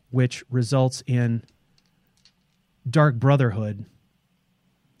 which results in Dark Brotherhood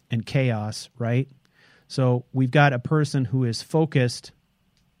and chaos, right? So we've got a person who is focused,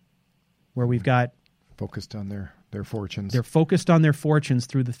 where we've got... Focused on their fortunes. They're focused on their fortunes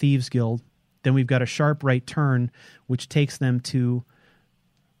through the Thieves Guild. Then we've got a sharp right turn, which takes them to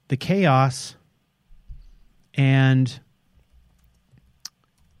the chaos and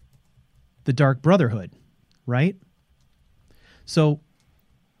the Dark Brotherhood, right? So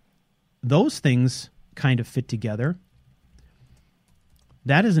those things kind of fit together.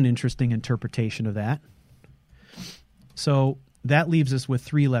 That is an interesting interpretation of that. So that leaves us with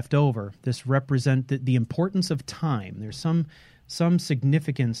 3 left over. This represents the importance of time. There's some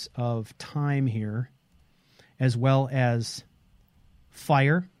significance of time here, as well as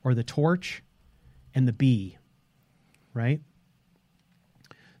fire or the torch and the bee, right?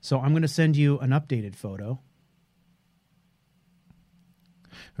 So I'm going to send you an updated photo.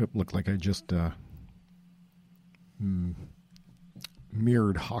 It looked like I just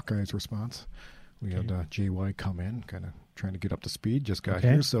mirrored Hawkeye's response. We had JY come in, kind of trying to get up to speed, just got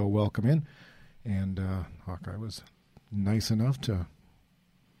here, so welcome in. And Hawkeye was nice enough to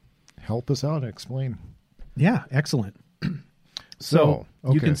help us out and explain. Yeah, excellent. So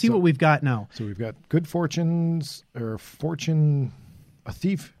you can see what we've got now. So we've got good fortunes, or fortune, a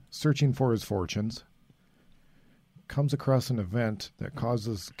thief searching for his fortunes, comes across an event that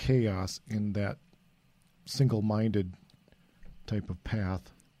causes chaos in that single-minded type of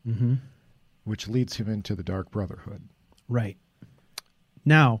path, Mm-hmm. which leads him into the Dark Brotherhood. Right.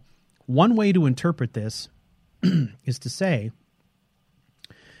 Now, one way to interpret this is to say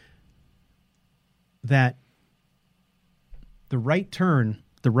that the right turn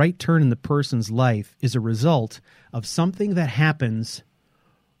in the person's life is a result of something that happens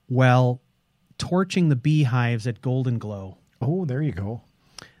while torching the beehives at Golden Glow. Oh, there you go.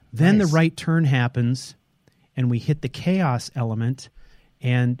 Then Nice. the right turn happens, and we hit the chaos element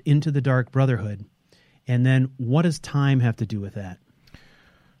and into the Dark Brotherhood. And then what does time have to do with that?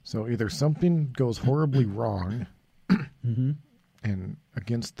 So either something goes horribly wrong Mm-hmm. and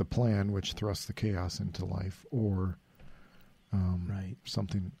against the plan, which thrusts the chaos into life, or Right.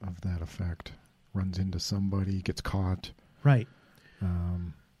 something of that effect. Runs into somebody, gets caught. Right.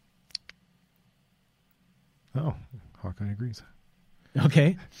 Oh, Hawkeye agrees.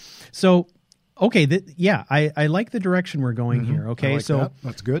 Okay. So, okay. I like the direction we're going here. Okay. I like So that.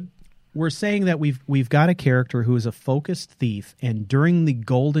 That's good. we're saying that we've got a character who is a focused thief, and during the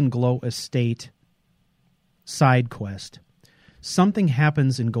Golden Glow Estate side quest, something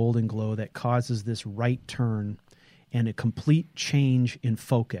happens in Golden Glow that causes this right turn and a complete change in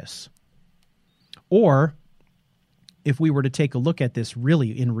focus. Or, if we were to take a look at this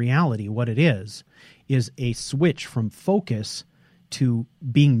really in reality, what it is a switch from focus to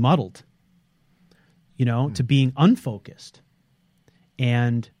being muddled, to being unfocused.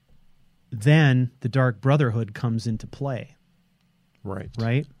 And then the Dark Brotherhood comes into play,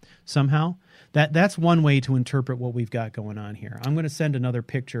 right? Somehow. That's one way to interpret what we've got going on here. I'm going to send another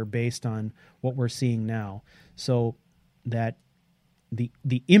picture based on what we're seeing now, so that the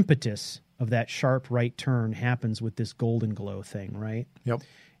impetus of that sharp right turn happens with this Golden Glow thing, right? Yep.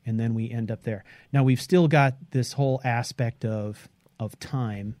 And then we end up there. Now, we've still got this whole aspect of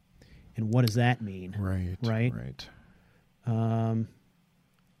time, and what does that mean? Right. Hang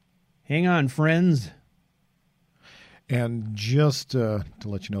on, friends. And just to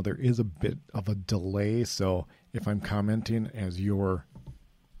let you know, there is a bit of a delay. So if I'm commenting as you're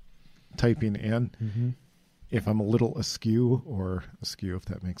typing in, if I'm a little askew, if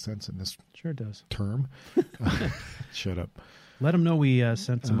that makes sense in this Sure does. term, shut up. Let them know we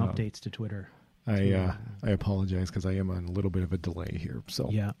sent some updates to Twitter. I apologize because I am on a little bit of a delay here. So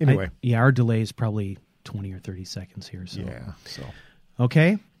Yeah. anyway, our delay is probably 20 or 30 seconds here. So yeah. So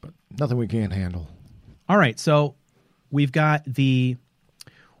okay. but nothing we can't handle. All right. So we've got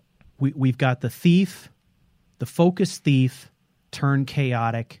we've got the thief, the focused thief, turned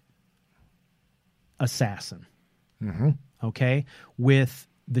chaotic assassin. Mm-hmm. Okay, with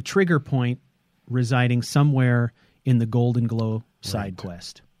the trigger point residing somewhere in the Golden Glow side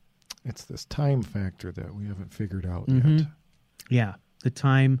quest. It's this time factor that we haven't figured out Mm-hmm. yet. Yeah, the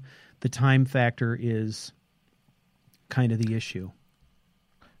time factor is kind of the issue.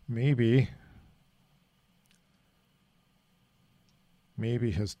 Maybe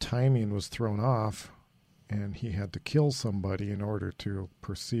his timing was thrown off and he had to kill somebody in order to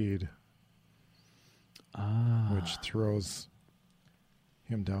proceed, which throws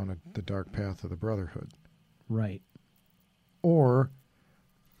him down the dark path of the Brotherhood. Right. Or,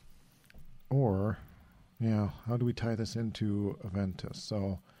 how do we tie this into Aventus?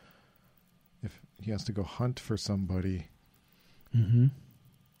 So if he has to go hunt for somebody,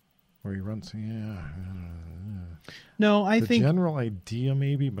 or he runs, No, I the think general idea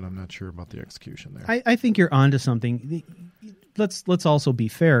maybe, but I'm not sure about the execution there. I think you're onto something. Let's also be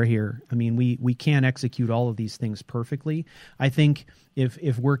fair here. I mean, we can't execute all of these things perfectly. I think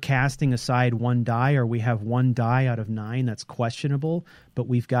if we're casting aside one die, or we have one die out of 9, that's questionable. But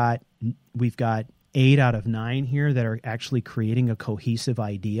we've got 8 out of 9 here that are actually creating a cohesive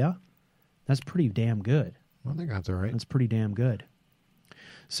idea. That's pretty damn good. I think that's all right. That's pretty damn good.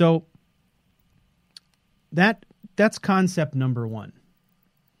 So that's concept number 1.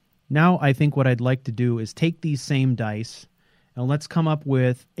 Now I think what I'd like to do is take these same dice and let's come up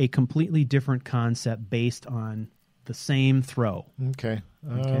with a completely different concept based on the same throw. Okay.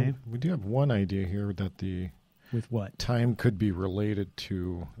 Okay. We do have one idea here that With what? time could be related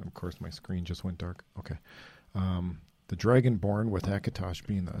to, of course, my screen just went dark. Okay. The Dragonborn with Akatosh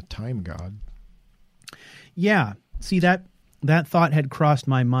being a time god. Yeah. See, that thought had crossed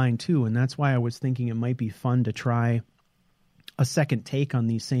my mind too, and that's why I was thinking it might be fun to try a second take on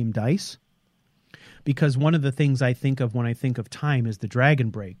these same dice. Because one of the things I think of when I think of time is the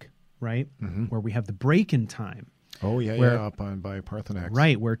dragon break, right? Mm-hmm. Where we have the break in time. Oh, yeah, up by Parthenax.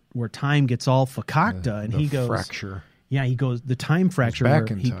 Right, where time gets all fakakta, and the he goes... fracture. Yeah, he goes... The time fracture...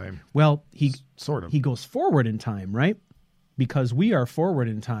 Back in time. Well, Sort of. he goes forward in time, right? Because we are forward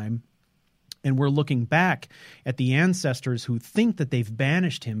in time, And we're looking back at the ancestors who think that they've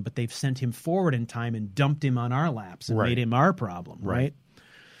banished him, but they've sent him forward in time and dumped him on our laps and made him our problem, right?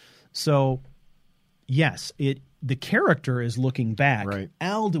 So, yes, the character is looking back. Right.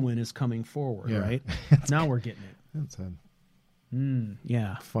 Alduin is coming forward, right? Now we're getting it. That's a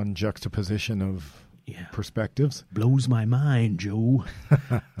fun juxtaposition of perspectives. Blows my mind, Joe.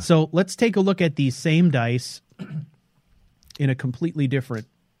 So let's take a look at these same dice in a completely different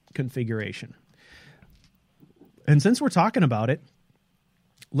configuration. And since we're talking about it,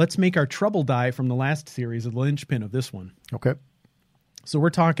 let's make our trouble die from the last series of the linchpin of this one. Okay. So we're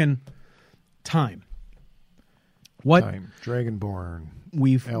talking time. What time? Dragonborn.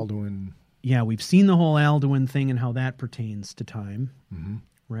 Alduin. Yeah, we've seen the whole Alduin thing and how that pertains to time,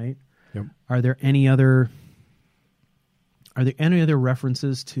 right? Yep. Are there any other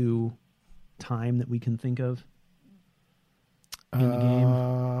references to time that we can think of in the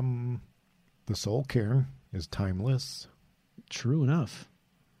game? The Soul Cairn is timeless. True enough.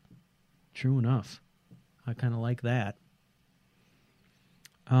 I kind of like that.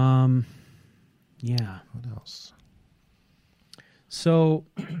 Yeah. What else? So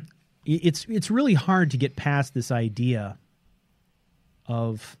it's really hard to get past this idea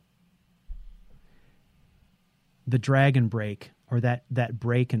of the dragon break, or that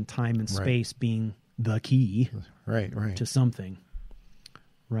break in time and space being the key to something,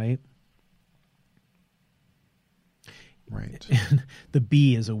 right? Right. And the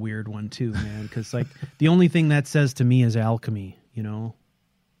B is a weird one too, man, because like the only thing that says to me is alchemy, or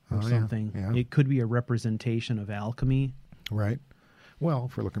something. Yeah. It could be a representation of alchemy. Right. Well,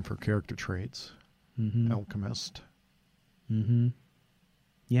 if we're looking for character traits, alchemist.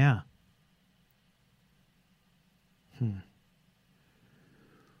 Yeah.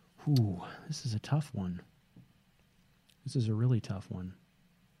 Ooh, this is a tough one. This is a really tough one.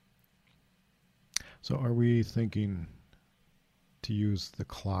 So are we thinking to use the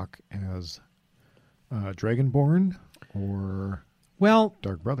clock as Dragonborn or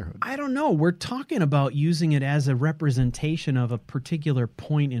Dark Brotherhood? I don't know. We're talking about using it as a representation of a particular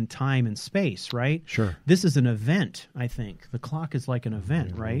point in time and space, right? Sure. This is an event, I think. The clock is like an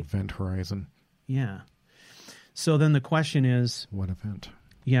event, right? Event horizon. Yeah. So then the question is... What event?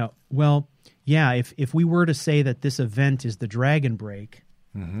 Yeah, well, yeah, if we were to say that this event is the dragon break,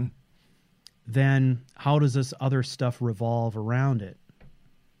 then how does this other stuff revolve around it?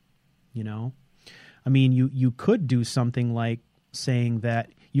 I mean, you could do something like saying that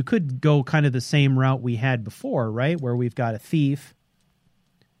you could go kind of the same route we had before, right? Where we've got a thief.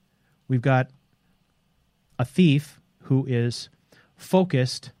 We've got a thief who is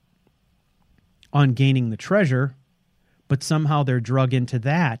focused on gaining the treasure, but somehow they're drug into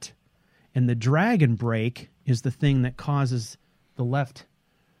that, and the dragon break is the thing that causes the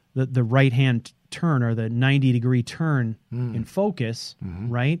right-hand turn, or the 90-degree turn in focus,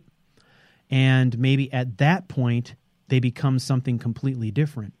 right? And maybe at that point, they become something completely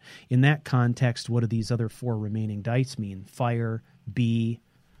different. In that context, what do these other 4 remaining dice mean? Fire, bee,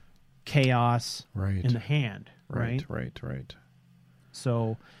 chaos, and the hand, right? Right.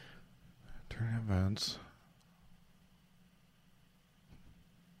 So... turn events...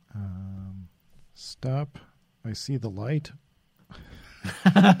 stop. I see the light.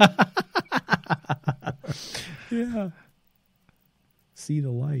 Yeah. See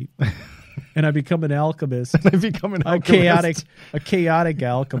the light. And I become an alchemist. A chaotic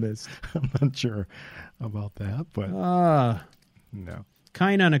alchemist. I'm not sure about that, but no.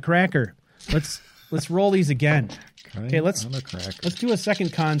 Kind on a cracker. Let's roll these again. Okay, let's do a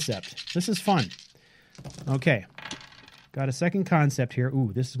second concept. This is fun. Okay. Got a second concept here.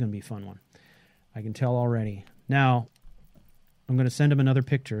 Ooh, this is going to be a fun one. I can tell already. Now, I'm going to send him another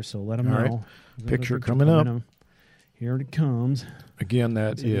picture, so let him know. Right. Picture coming up. Here it comes. Again,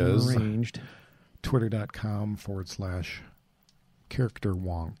 that is arranged. Twitter.com/character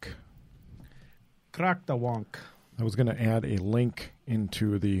wonk. Crack the wonk. I was going to add a link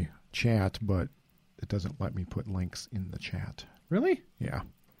into the chat, but it doesn't let me put links in the chat. Really? Yeah.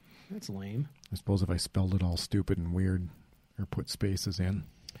 That's lame. I suppose if I spelled it all stupid and weird or put spaces in.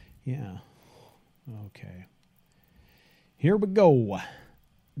 Yeah. Okay. Here we go.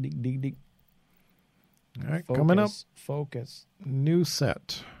 Dig, dig, dig. All right, coming up. Focus. New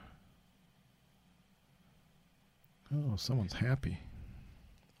set. Oh, someone's happy.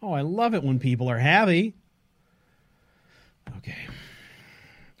 Oh, I love it when people are happy. Okay.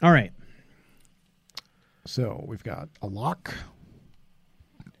 All right. So we've got a lock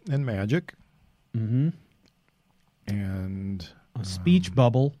and magic. And a speech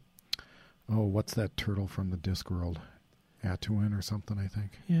bubble. Oh, what's that turtle from the Discworld? Atuin or something, I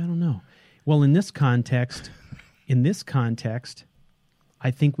think. Yeah, I don't know. Well, in this context,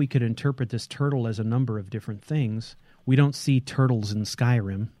 I think we could interpret this turtle as a number of different things. We don't see turtles in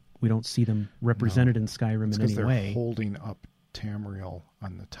Skyrim. We don't see them represented in Skyrim It's in any they're way. holding up Tamriel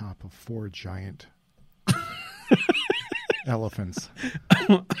on the top of 4 giant elephants.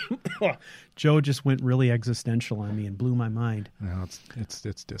 Joe just went really existential on me and blew my mind. No, it's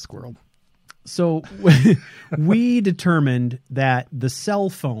Discworld. So we determined that the cell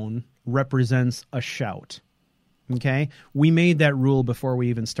phone represents a shout. Okay? We made that rule before we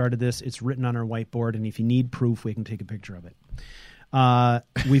even started this. It's written on our whiteboard, and if you need proof, we can take a picture of it.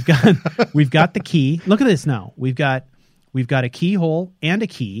 We've got the key. Look at this now. We've got a keyhole and a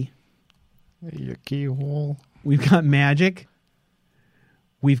key. Your keyhole. We've got magic.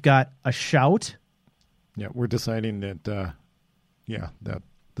 We've got a shout. Yeah, we're deciding that that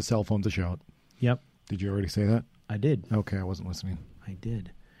the cell phone's a shout. Yep. Did you already say that? I did. Okay, I wasn't listening. I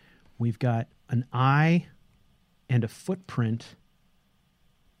did. We've got an eye and a footprint.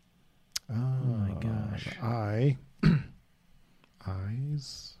 Oh my gosh.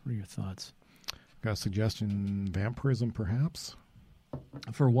 Eyes. What are your thoughts? Got a suggestion, vampirism perhaps?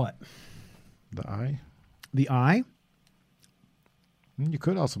 For what? The eye? The eye? You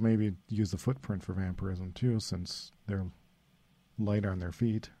could also maybe use the footprint for vampirism too, since they're light on their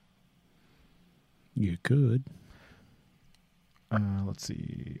feet. You could. Let's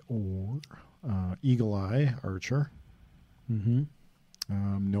see. Or eagle eye, archer. Mm-hmm.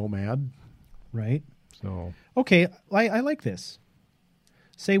 Nomad. Right. So. Okay, I like this.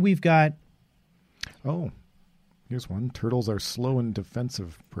 Say we've got... Oh, here's one. Turtles are slow and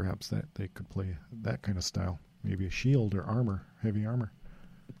defensive. Perhaps that they could play that kind of style. Maybe a shield or armor, heavy armor.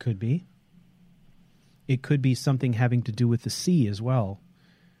 Could be. It could be something having to do with the sea as well.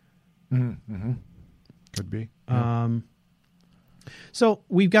 Mm-hmm. Could be. Yeah. So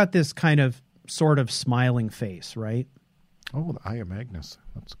we've got this kind of sort of smiling face, right? Oh, the Eye of Magnus.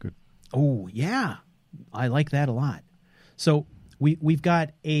 That's good. Oh, yeah. I like that a lot. So we've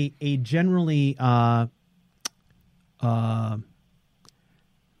got a generally a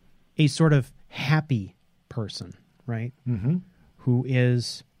sort of happy person, right? Mm-hmm. Who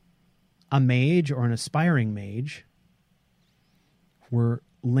is a mage or an aspiring mage. We're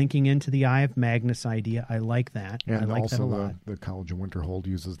linking into the Eye of Magnus idea. I like that. And I like that a also lot. the College of Winterhold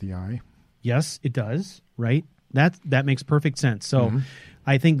uses the eye. Yes, it does, right? That makes perfect sense. So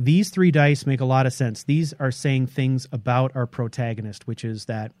I think these 3 dice make a lot of sense. These are saying things about our protagonist, which is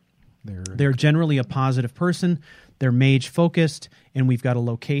that they're generally a positive person, they're mage-focused, and we've got a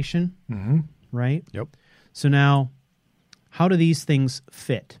location, right? Yep. So now, how do these things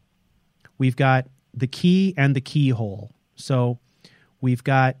fit? We've got the key and the keyhole. So we've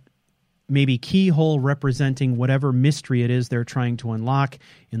got maybe keyhole representing whatever mystery it is they're trying to unlock,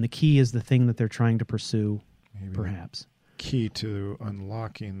 and the key is the thing that they're trying to pursue, Maybe perhaps. Key to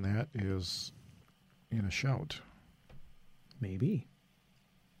unlocking that is in a shout. Maybe.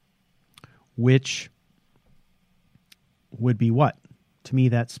 Which would be what? To me,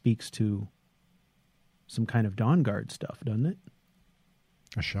 that speaks to some kind of Dawn Guard stuff, doesn't it?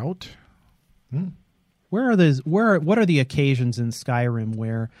 A shout? What are the occasions in Skyrim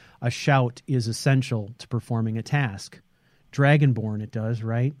where a shout is essential to performing a task? Dragonborn, it does,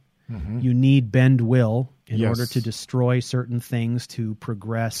 right? Mm-hmm. You need bend will in order to destroy certain things to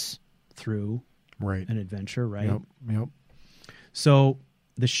progress through an adventure, right? Yep. So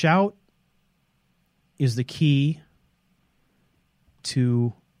the shout is the key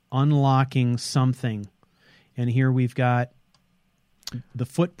to unlocking something. And here we've got the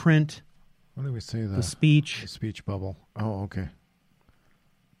footprint. What do we say? The speech. The speech bubble. Oh, okay.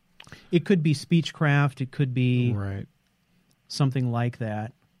 It could be speechcraft. It could be something like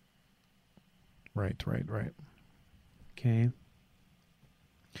that. Right. Okay.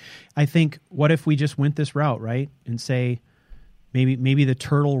 I think, what if we just went this route, right? And say, maybe the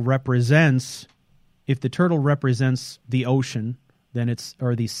turtle represents, if the turtle represents the ocean, then it's,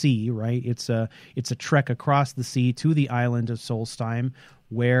 or the sea, right? It's a trek across the sea to the island of Solstheim,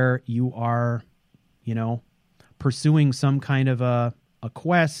 where you are, pursuing some kind of a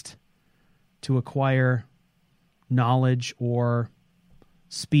quest to acquire knowledge or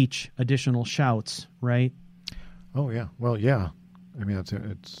speech, additional shouts, right? Oh, yeah. Well, yeah. I mean,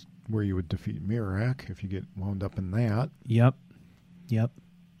 it's where you would defeat Mirak if you get wound up in that. Yep.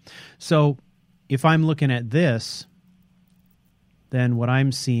 So if I'm looking at this, then what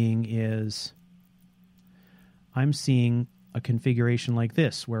I'm seeing is a configuration like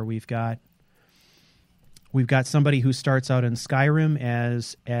this, where we've got somebody who starts out in Skyrim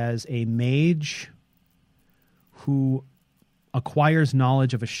as a mage who acquires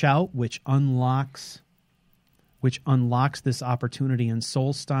knowledge of a shout, which unlocks this opportunity in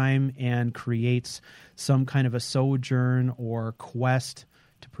Solstheim and creates some kind of a sojourn or quest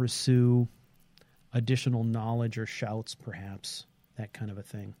to pursue additional knowledge or shouts, perhaps. That kind of a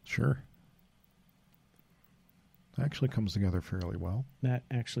thing. Sure. Actually comes together fairly well. That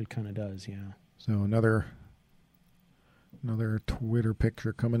actually kind of does, yeah. So another Twitter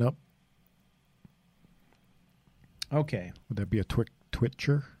picture coming up. Okay. Would that be a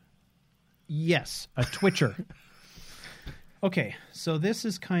Twitcher? Yes, a Twitcher. Okay, so this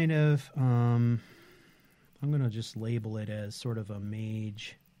is kind of, I'm going to just label it as sort of a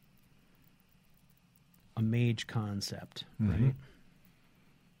mage concept, right?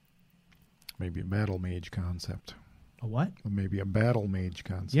 Maybe a battle mage concept. A what? Or maybe a battle mage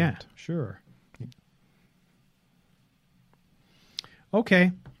concept. Yeah, sure.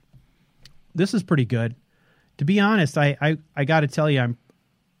 Okay. This is pretty good. To be honest, I got to tell you,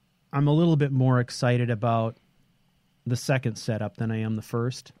 I'm a little bit more excited about the second setup than I am the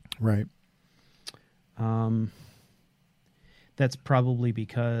first. Right. That's probably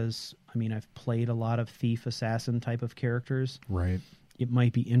because, I've played a lot of thief assassin type of characters. Right. It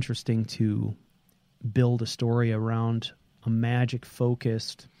might be interesting to build a story around a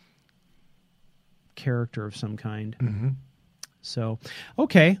magic-focused character of some kind. Mm-hmm. So,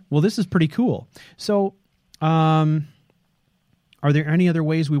 okay. Well, this is pretty cool. So, are there any other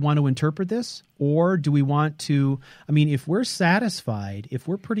ways we want to interpret this? Or do we want to, if we're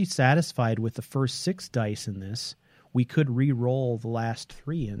pretty satisfied with the first 6 dice in this, we could re-roll the last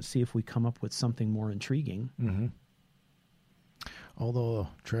 3 and see if we come up with something more intriguing. Mm-hmm. Although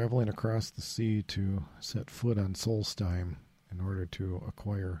traveling across the sea to set foot on Solstheim in order to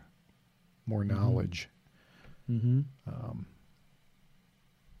acquire more knowledge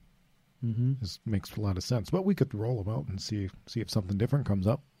this makes a lot of sense. But we could roll them out and see if something different comes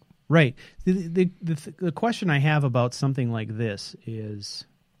up. Right. The question I have about something like this is,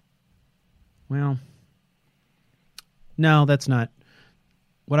 well, no, that's not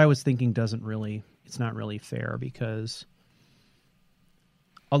what I was thinking. It's not really fair because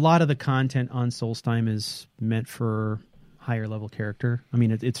a lot of the content on Solstheim is meant for higher level character.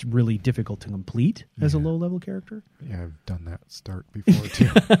 It's really difficult to complete as a low level character. Yeah, I've done that start before too.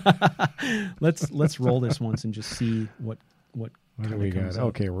 Let's roll this once and just see what do we got?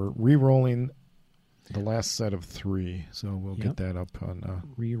 Okay, we're re-rolling the last set of 3, so we'll get that up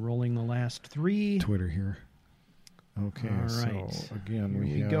on re-rolling the last 3 Twitter here. Okay, all right. So again,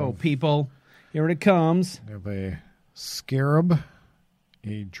 here we go, people. Here it comes. We have a scarab,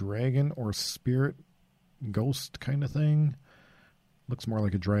 a dragon or spirit ghost kind of thing. Looks more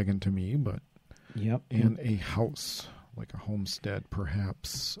like a dragon to me, but and a house, like a homestead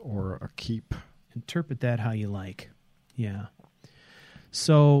perhaps, or a keep. Interpret that how you like. Yeah.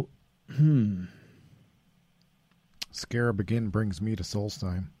 So, Scarab again brings me to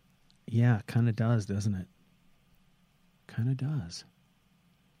Solstheim. Yeah, kind of does, doesn't it? Kind of does.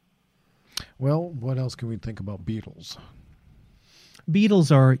 Well, what else can we think about beetles?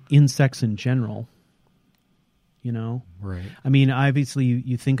 Beetles are insects in general. Right. Obviously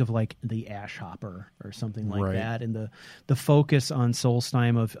you think of like the ash hopper or something like that, and the focus on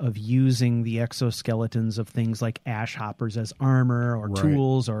Solstheim of using the exoskeletons of things like ash hoppers as armor or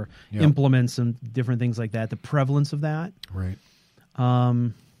tools or implements and different things like that. The prevalence of that. Right.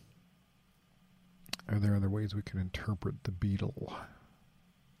 Are there other ways we can interpret the beetle?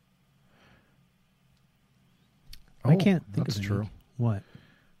 I can't think of that's any. true. What?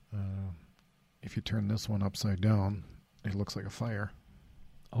 If you turn this one upside down, it looks like a fire.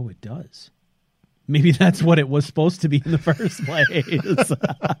 Oh, it does. Maybe that's what it was supposed to be in the first place.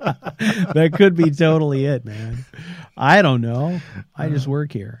 That could be totally it, man. I don't know. I just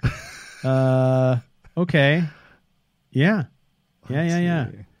work here. Okay. Yeah. Yeah.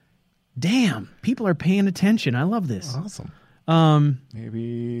 Damn. People are paying attention. I love this. Awesome.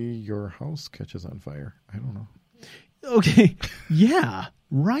 Maybe your house catches on fire. I don't know. Okay. Yeah.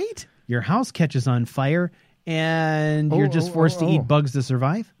 Right? Your house catches on fire and you're just forced to eat bugs to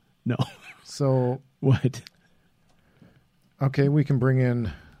survive? No. So what? Okay, we can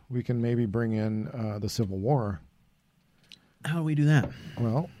maybe bring in the Civil War. How do we do that?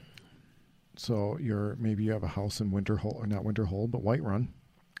 Well, so maybe you have a house in Winterhold, or not Winterhold, but Whiterun,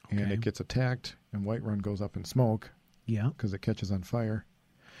 and it gets attacked, and Whiterun goes up in smoke. Yeah, because it catches on fire.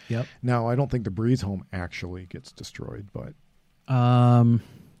 Yep. Now, I don't think the Breeze home actually gets destroyed, but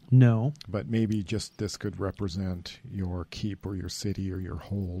no. But maybe just this could represent your keep or your city or your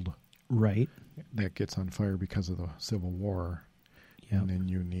hold. Right. That gets on fire because of the Civil War. Yep. And then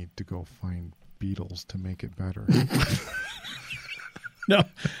you need to go find beetles to make it better. No,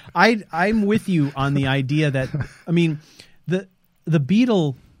 I'm with you on the idea that, I mean, the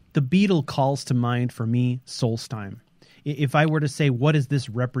beetle calls to mind for me Solstheim. If I were to say, what is this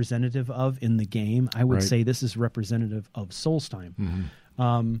representative of in the game, I would say this is representative of Solstheim.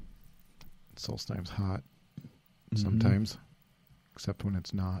 Mm-hmm. Solstheim's hot sometimes, except when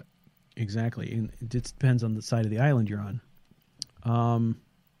it's not. Exactly. And it just depends on the side of the island you're on.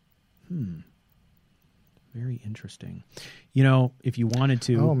 Very interesting. You know, if you wanted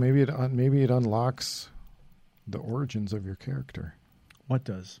to... Oh, maybe it unlocks the origins of your character. What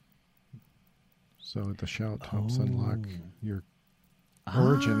does? So the shout helps unlock your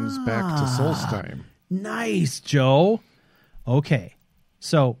origins back to Solstheim. Nice, Joe. Okay.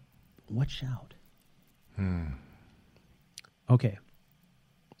 So, what shout? Okay.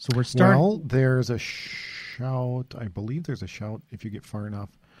 So we're starting... Well, there's a shout. I believe there's a shout if you get far enough.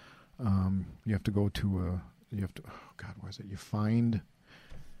 You have to go to what is it? You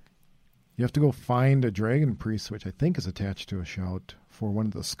have to go find a dragon priest, which I think is attached to a shout for one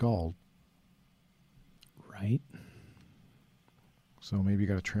of the skull. Right. So maybe you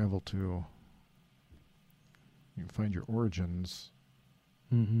got to travel to. You can find your origins,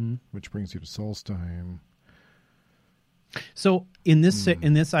 which brings you to Solstheim. So in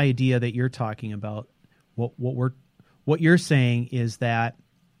this idea that you're talking about, what you're saying is that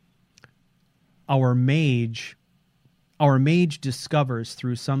our mage discovers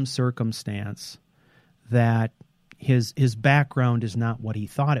through some circumstance that his background is not what he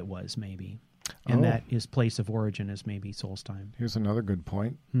thought it was, maybe, and that his place of origin is maybe Solstheim. Here's another good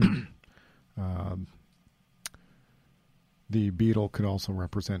point. The beetle could also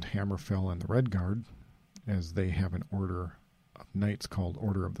represent Hammerfell and the Redguard, as they have an order of knights called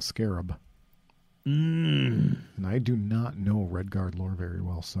Order of the Scarab. And I do not know Redguard lore very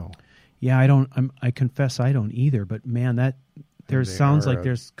well, so... Yeah, I confess I don't either. But man, sounds like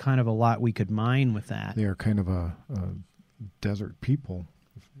there's kind of a lot we could mine with that. They are kind of a desert people.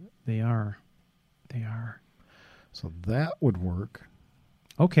 They are. So that would work.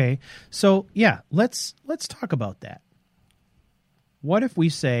 Okay, so yeah, let's talk about that. What if we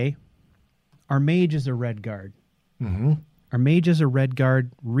say our mage is a Redguard? Mm-hmm. Our mage is a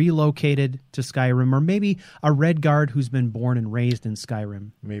Redguard relocated to Skyrim, or maybe a Redguard who's been born and raised in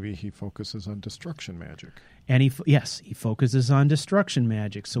Skyrim. Maybe he focuses on destruction magic. And he focuses on destruction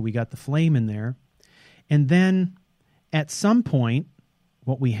magic. So we got the flame in there. And then at some point,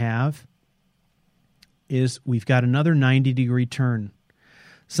 what we have is we've got another 90-degree turn.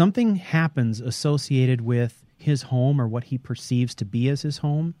 Something happens associated with his home, or what he perceives to be as his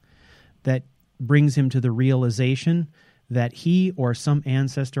home, that brings him to the realization that he or some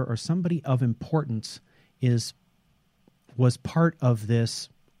ancestor or somebody of importance was part of this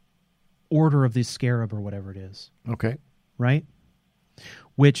order of the scarab, or whatever it is. Okay. Right?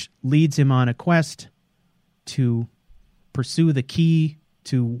 Which leads him on a quest to pursue the key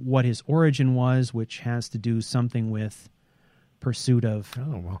to what his origin was, which has to do something with pursuit of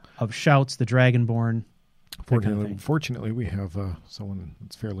Shouts, the Dragonborn. Fortunately, we have someone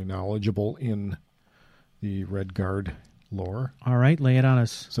that's fairly knowledgeable in the Redguard lore. All right, lay it on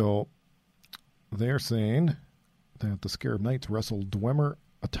us. So they're saying that the Scarab Knights wrestled Dwemer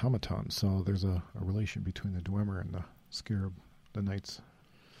automatons. So there's a relation between the Dwemer and the Scarab, the Knights.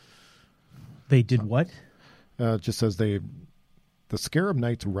 They did what? It just says the Scarab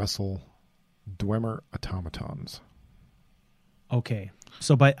Knights wrestle Dwemer automatons. Okay.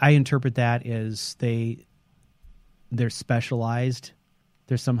 So I interpret that as they're specialized.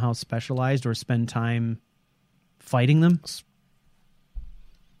 They're somehow specialized, or spend time fighting them?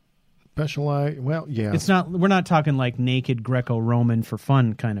 Specialized? Well, yeah. We're not talking like naked Greco-Roman for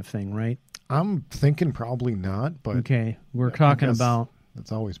fun kind of thing, right? I'm thinking probably not, but... Okay, we're talking about...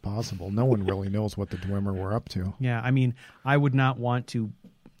 That's always possible. No one really knows what the Dwemer were up to. Yeah, I mean, I would not want to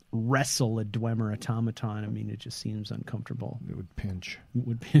wrestle a Dwemer automaton. I mean, it just seems uncomfortable. It would pinch.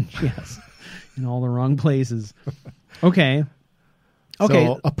 Yes. In all the wrong places. Okay.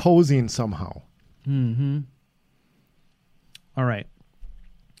 So, opposing somehow. Mm-hmm. All right.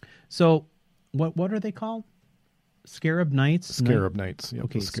 So, what are they called? Scarab Knights? Scarab Knights. Yep,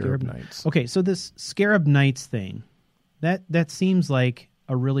 okay, Scarab Knights. Okay, so this Scarab Knights thing, that seems like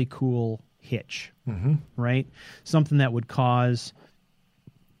a really cool hitch, right? Something that would cause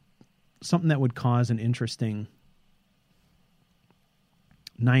an interesting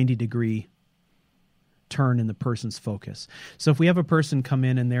 90-degree turn in the person's focus. So if we have a person come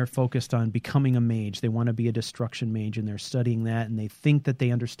in and they're focused on becoming a mage, they want to be a destruction mage, and they're studying that, and they think that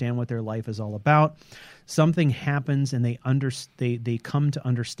they understand what their life is all about. Something happens, and they come to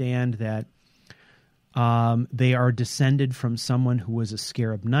understand that They are descended from someone who was a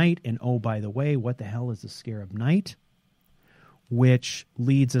scarab knight. And oh, by the way, what the hell is a scarab knight? Which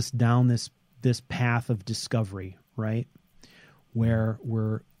leads us down this path of discovery, right? Where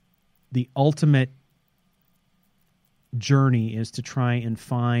the ultimate journey is to try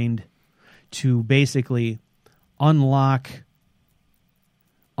and to basically unlock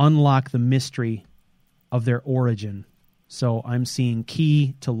the mystery of their origin. So I'm seeing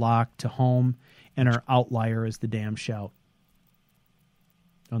key to lock to home, and our outlier is the damn shout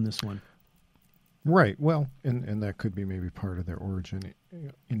on this one. Right. Well, and that could be maybe part of their origin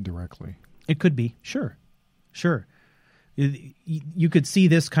indirectly. It could be. Sure. You could see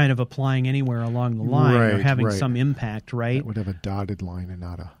this kind of applying anywhere along the line or having some impact, right? It would have a dotted line and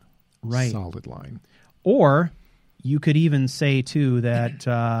not a solid line. Or you could even say, too,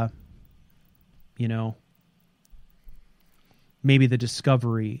 that, maybe the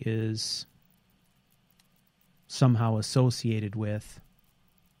discovery is somehow associated with,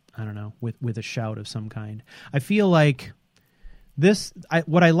 I don't know, with a shout of some kind. I feel like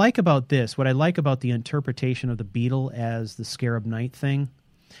what I like about the interpretation of the beetle as the Scarab Knight thing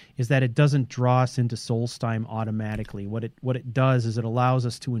is that it doesn't draw us into Solstheim automatically. What it does is it allows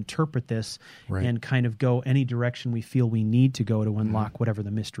us to interpret this and kind of go any direction we feel we need to go to unlock whatever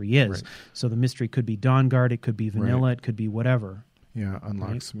the mystery is. Right. So the mystery could be Dawnguard, it could be vanilla, it could be whatever. Yeah,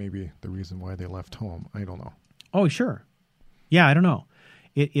 unlocks maybe the reason why they left home. I don't know. Oh, sure. Yeah, I don't know.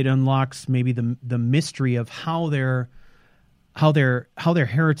 It unlocks maybe the mystery of how their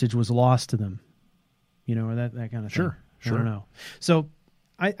heritage was lost to them, or that kind of thing. Sure. I don't know. So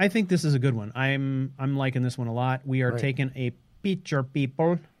I think this is a good one. I'm liking this one a lot. We are taking a picture,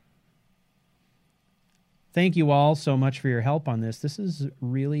 people. Thank you all so much for your help on this. This is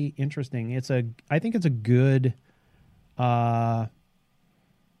really interesting. I think it's a good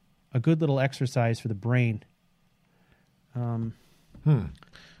little exercise for the brain.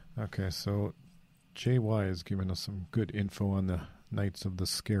 Okay, so JY has given us some good info on the Knights of the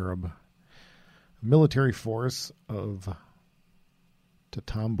Scarab. A military force of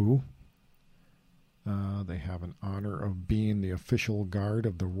Tatambu. They have an honor of being the official guard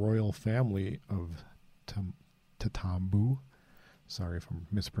of the royal family of Tatambu. Sorry if I'm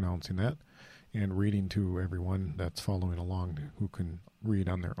mispronouncing that. And reading to everyone that's following along who can read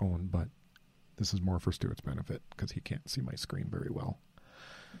on their own, but this is more for Stuart's benefit because he can't see my screen very well.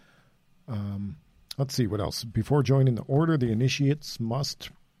 Let's see, what else? Before joining the order, the initiates must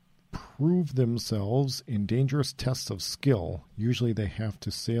prove themselves in dangerous tests of skill. Usually they have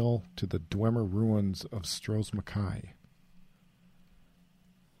to sail to the Dwemer ruins of Stros Mackay.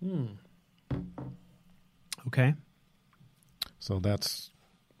 Okay. So that's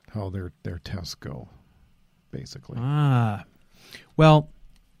how their tests go, basically. Well,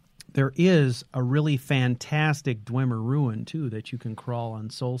 there is a really fantastic Dwemer ruin, too, that you can crawl on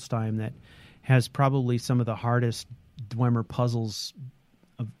Solstheim that has probably some of the hardest Dwemer puzzles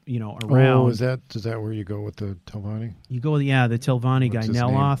around. Oh, is that where you go with the Telvanni? You go with, the Telvanni guy,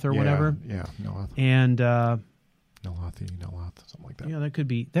 Neloth or whatever. Yeah, Neloth. And Neloth, something like that. Yeah,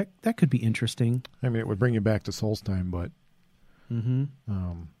 that could be interesting. I mean, it would bring you back to Solstheim, but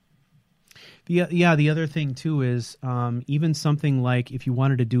the other thing too is even something like if you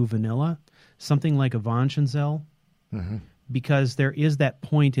wanted to do vanilla, something like Avanchenzel, because there is that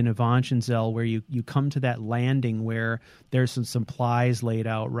point in Avanchenzel where you come to that landing where there's some supplies laid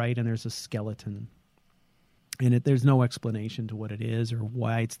out, right, and there's a skeleton, and there's no explanation to what it is or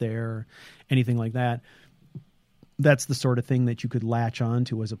why it's there or anything like that. That's the sort of thing that you could latch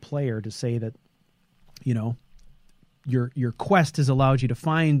onto as a player to say that, your quest has allowed you to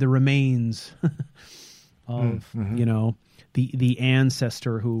find the remains of the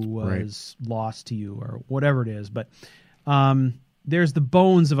ancestor who was lost to you or whatever it is. But there's the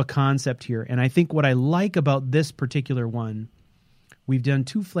bones of a concept here, and I think what I like about this particular one, we've done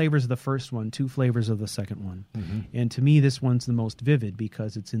 2 flavors of the first one, 2 flavors of the second one, and to me this one's the most vivid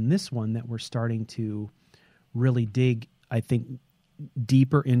because it's in this one that we're starting to really dig, I think,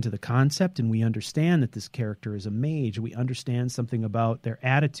 deeper into the concept, and we understand that this character is a mage. We understand something about their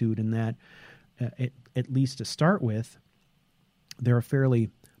attitude, and that, at least to start with, they're a fairly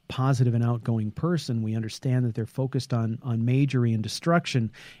positive and outgoing person. We understand that they're focused on magery and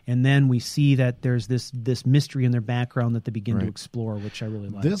destruction, and then we see that there's this mystery in their background that they begin to explore, which I really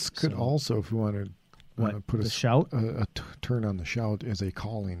like. This could also, if you want to put shout? a turn on the shout, as a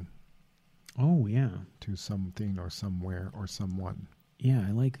calling. Oh, yeah. To something or somewhere or someone. Yeah,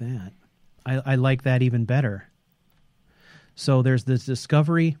 I like that. I like that even better. So there's this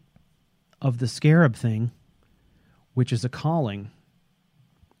discovery of the scarab thing, which is a calling,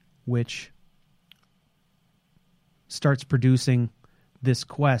 which starts producing this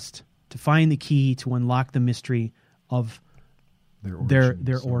quest to find the key to unlock the mystery of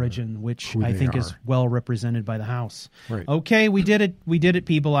their origin, which I think is well represented by the house. Right. Okay, we did it. We did it,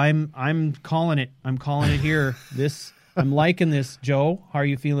 people. I'm calling it. I'm calling it here. I'm liking this. Joe, how are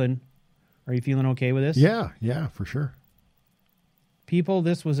you feeling? Are you feeling okay with this? Yeah, for sure. People,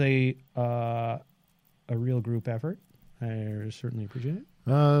 this was a real group effort. I certainly appreciate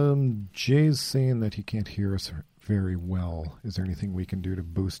it. Jay's saying that he can't hear us very well. Is there anything we can do to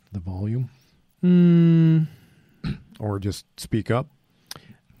boost the volume? Or just speak up?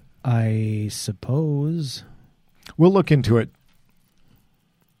 I suppose. We'll look into it.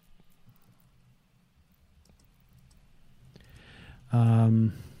 Our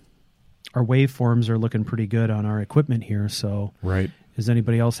waveforms are looking pretty good on our equipment here, so right. Is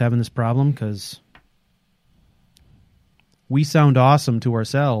anybody else having this problem? Because we sound awesome to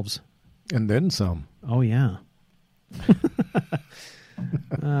ourselves. And then some. Oh, yeah.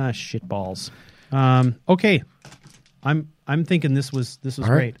 Shitballs. Okay. I'm thinking this was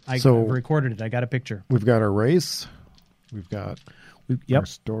great. I've recorded it. I got a picture. We've got our race. We've got our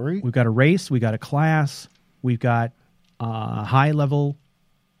story. We've got a race. We've got a class. We've got a high-level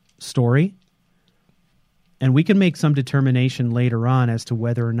story. And we can make some determination later on as to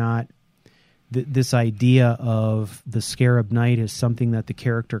whether or not this idea of the Scarab Knight is something that the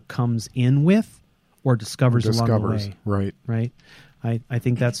character comes in with or discovers along the way. Right. I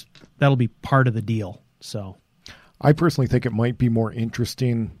think that'll be part of the deal. So, I personally think it might be more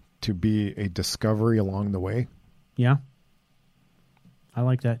interesting to be a discovery along the way. Yeah. I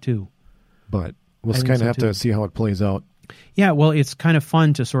like that too. But we'll kind of have to see how it plays out. Yeah, well, it's kind of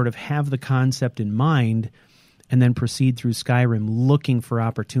fun to sort of have the concept in mind and then proceed through Skyrim looking for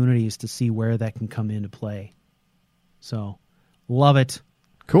opportunities to see where that can come into play. So, love it.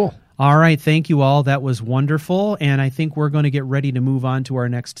 Cool. All right, thank you all. That was wonderful, and I think we're going to get ready to move on to our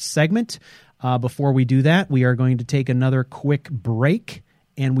next segment. Before we do that, we are going to take another quick break,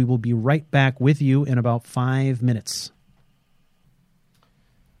 and we will be right back with you in about 5 minutes.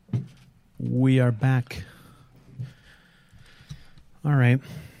 We are back. All right.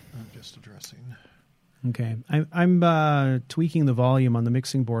 I'm just addressing. Okay. I'm tweaking the volume on the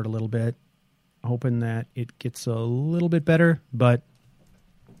mixing board a little bit, hoping that it gets a little bit better, but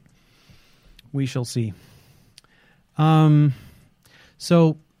we shall see.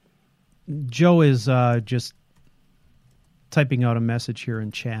 So Joe is just typing out a message here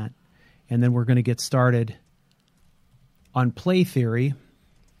in chat, and then we're going to get started on play theory.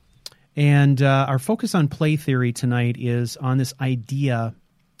 And our focus on play theory tonight is on this idea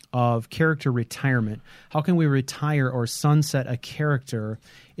of character retirement. How can we retire or sunset a character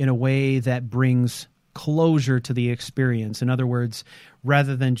in a way that brings closure to the experience? In other words,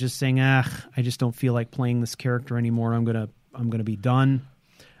 rather than just saying, I just don't feel like playing this character anymore, I'm gonna be done.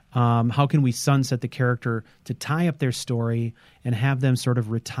 How can we sunset the character to tie up their story and have them sort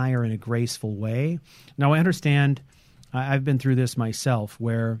of retire in a graceful way? Now, I understand, I've been through this myself,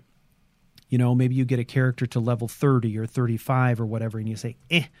 where maybe you get a character to level 30 or 35 or whatever, and you say,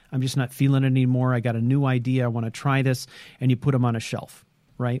 I'm just not feeling it anymore. I got a new idea. I want to try this. And you put them on a shelf,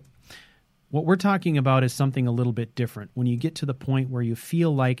 right? What we're talking about is something a little bit different. When you get to the point where you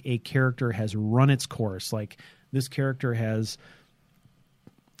feel like a character has run its course, like this character has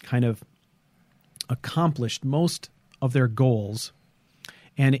kind of accomplished most of their goals,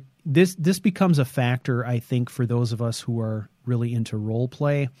 and this becomes a factor, I think, for those of us who are really into role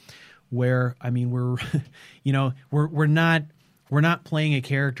play, where we're not playing a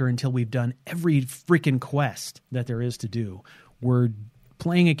character until we've done every freaking quest that there is to do. We're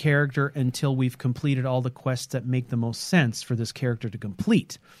playing a character until we've completed all the quests that make the most sense for this character to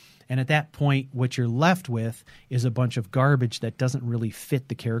complete. And at that point, what you're left with is a bunch of garbage that doesn't really fit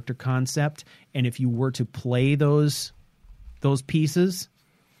the character concept. And if you were to play those pieces,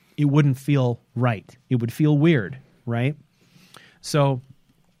 it wouldn't feel right. It would feel weird, right? So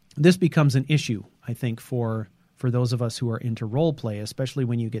this becomes an issue, I think, for those of us who are into role play, especially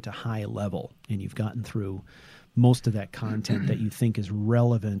when you get to high level and you've gotten through most of that content that you think is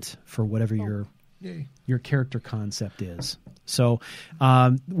relevant for whatever your character concept is. So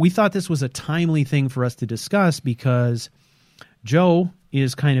we thought this was a timely thing for us to discuss because Joe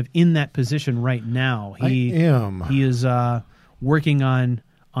is kind of in that position right now. He is working on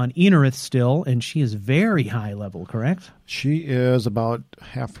Enerith still, and she is very high level, correct? She is about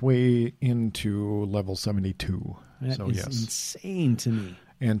halfway into level 72. That is insane to me.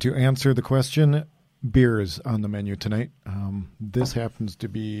 And to answer the question, beers on the menu tonight. This happens to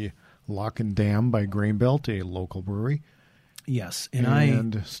be Lock and Dam by Grainbelt, a local brewery. Yes.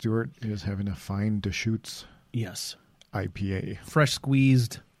 And Stuart is having a fine Deschutes Yes. IPA. Fresh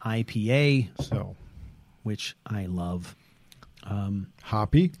squeezed IPA, So which I love.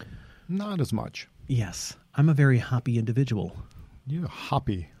 hoppy, not as much. Yes. I'm a very hoppy individual. Yeah,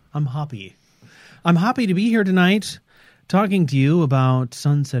 hoppy. I'm happy. I'm happy to be here tonight talking to you about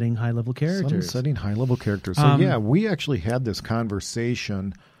sunsetting high-level characters. Sunsetting high-level characters. So, yeah, we actually had this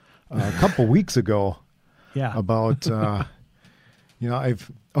conversation a couple weeks ago about,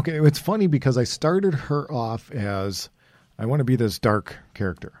 it's funny because I started her off as, I want to be this dark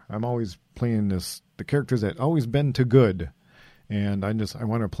character. I'm always playing the characters that always been to good. And I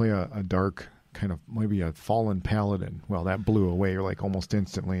want to play a dark kind of maybe a fallen paladin. Well, that blew away like almost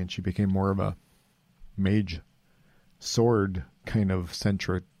instantly, and she became more of a mage sword kind of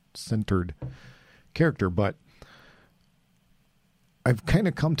centered character. But I've kind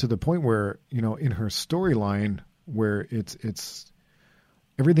of come to the point where, in her storyline where it's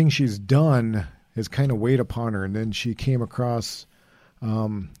everything she's done has kind of weighed upon her. And then she came across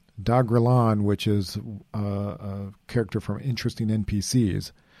Dagrilan, which is a character from Interesting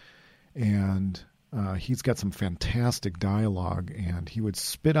NPCs. And he's got some fantastic dialogue, and he would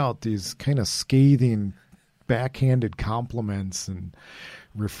spit out these kind of scathing, backhanded compliments and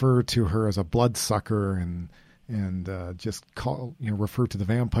refer to her as a bloodsucker and just refer to the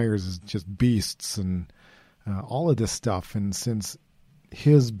vampires as just beasts and all of this stuff. And since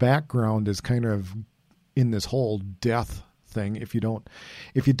his background is kind of in this whole death thing, if you don't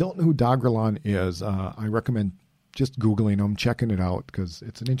know who Dagrilan is, I recommend just Googling him, checking it out, because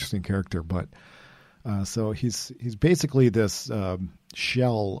it's an interesting character. But so he's basically this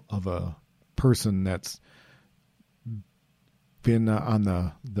shell of a person that's been on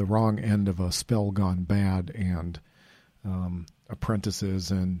the wrong end of a spell gone bad, and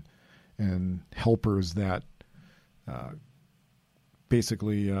apprentices and helpers that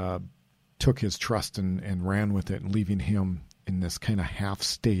basically took his trust and ran with it, and leaving him in this kind of half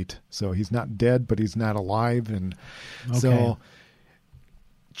state. So he's not dead, but he's not alive. And so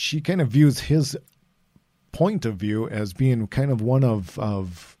she kind of views his point of view as being kind of one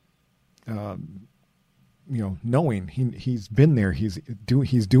of knowing he's been there. He's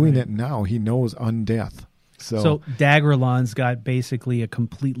doing it now. He knows undeath. So Dagrilan's got basically a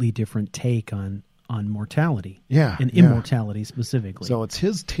completely different take on mortality. And immortality specifically. So it's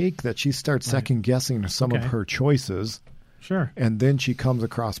his take that she starts second guessing some of her choices. Sure. And then she comes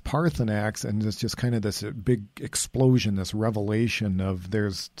across Parthenax, and it's just kind of this big explosion, this revelation of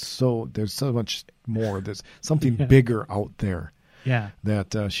there's so much more. There's something bigger out there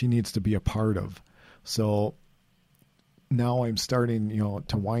that she needs to be a part of. So now I'm starting,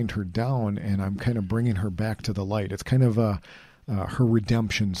 to wind her down, and I'm kind of bringing her back to the light. It's kind of her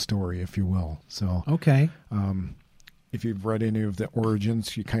redemption story, if you will. So if you've read any of the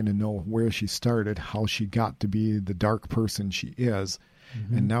origins, you kind of know where she started, how she got to be the dark person she is,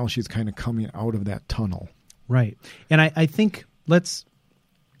 and now she's kind of coming out of that tunnel. Right. And I think let's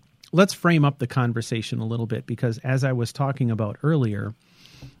frame up the conversation a little bit, because as I was talking about earlier,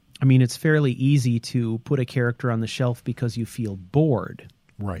 I mean, it's fairly easy to put a character on the shelf because you feel bored.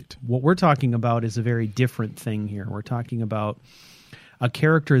 Right. What we're talking about is a very different thing here. We're talking about a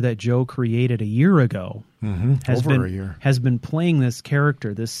character that Joe created a year ago, has been playing this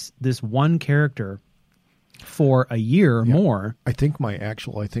character, this one character, for a year or more. I think my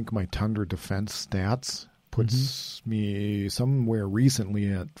Tundra Defense stats puts me somewhere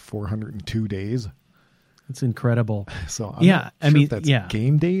recently at 402 days. That's incredible. So I'm not sure if that's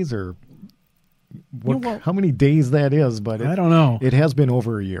game days or how many days that is, but I don't know. It has been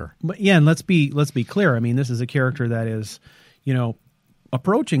over a year. But and let's be clear. I mean, this is a character that is,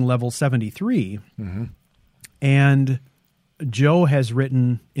 approaching level 73, and Joe has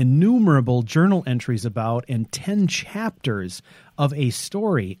written innumerable journal entries about and 10 chapters of a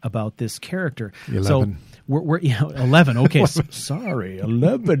story about this character. 11. So we're 11. Okay, sorry,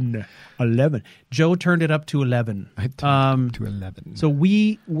 11. Joe turned it up to 11. I turned it to 11. So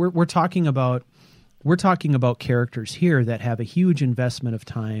we're talking about characters here that have a huge investment of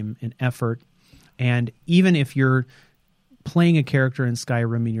time and effort, and even if you're playing a character in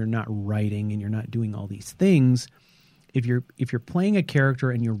Skyrim and you're not writing and you're not doing all these things, if you're playing a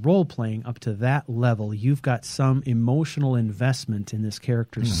character and you're role playing up to that level, you've got some emotional investment in this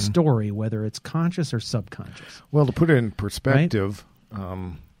character's story, whether it's conscious or subconscious. Well, to put it in perspective,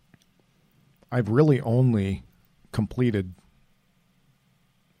 I've really only completed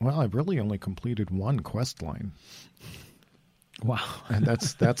one quest line. Wow. And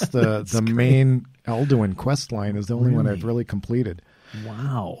that's the main Elduin quest line is the only one I've really completed.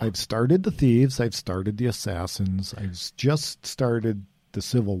 Wow. I've started the thieves, I've started the assassins, I've just started the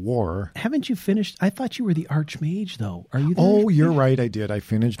Civil War. Haven't you finished? I thought you were the Archmage, though. Are you? Oh, you're right. I did. I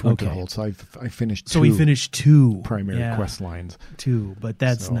finished Winterhold, so I finished. So he finished 2 primary quest lines. 2, but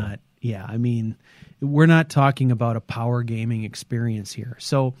that's not. Yeah, I mean, we're not talking about a power gaming experience here.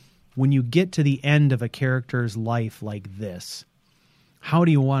 So when you get to the end of a character's life like this, how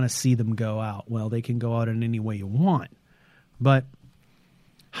do you want to see them go out? Well, they can go out in any way you want, but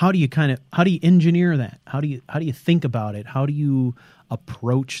how do you engineer that? How do you think about it? How do you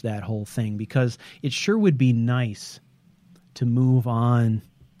approach that whole thing? Because it sure would be nice to move on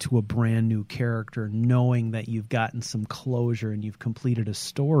to a brand new character knowing that you've gotten some closure and you've completed a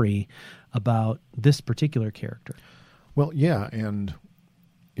story about this particular character. Well, yeah, and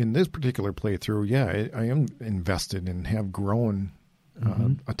in this particular playthrough, yeah, I am invested and have grown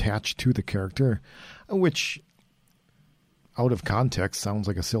attached to the character, which out of context sounds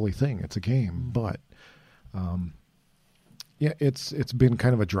like a silly thing. It's a game, but yeah, it's been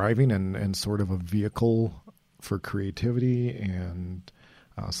kind of a driving and sort of a vehicle for creativity and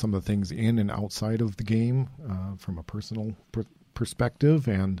some of the things in and outside of the game from a personal perspective.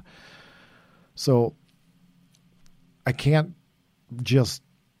 And so I can't just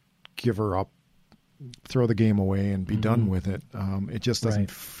give her up, throw the game away and be done with it. It just doesn't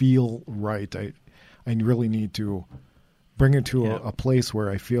feel right. I really need to bring her to a place where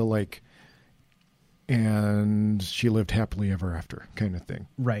I feel like, and she lived happily ever after kind of thing.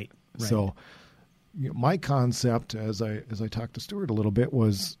 Right. So my concept, as I talked to Stuart a little bit,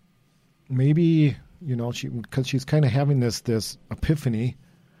 was maybe, because she's kind of having this epiphany,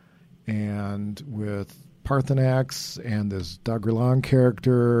 and with Parthenax and this Dagrilan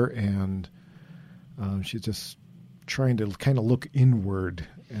character, and she's just trying to kind of look inward,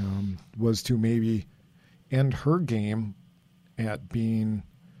 was to maybe end her game at being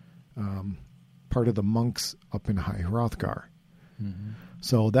part of the monks up in High Hrothgar.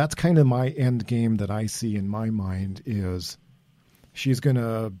 So that's kind of my end game that I see in my mind, is she's going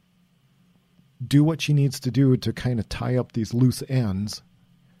to do what she needs to do to kind of tie up these loose ends,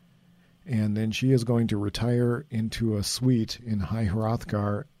 and then she is going to retire into a suite in High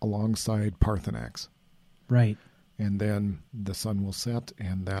Hrothgar alongside Parthenax. Right. And then the sun will set,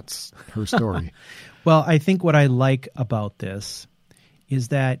 and that's her story. Well, I think what I like about this is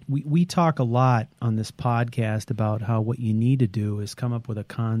that we talk a lot on this podcast about how what you need to do is come up with a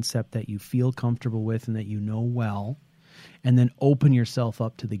concept that you feel comfortable with and that you know well, and then open yourself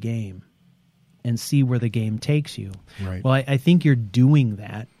up to the game and see where the game takes you. Right. Well, I think you're doing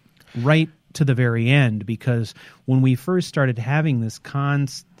that right to the very end, because when we first started having this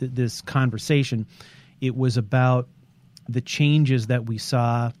conversation, it was about the changes that we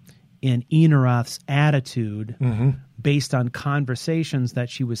saw in Eneroth's attitude based on conversations that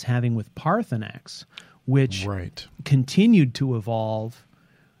she was having with Parthenax, which continued to evolve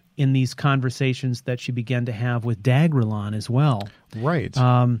in these conversations that she began to have with Dagrilan as well. Right.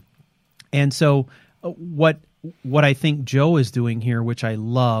 And so what I think Joe is doing here, which I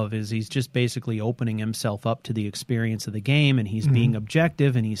love, is he's just basically opening himself up to the experience of the game, and he's being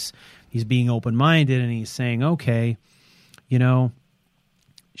objective, and he's being open-minded, and he's saying, okay,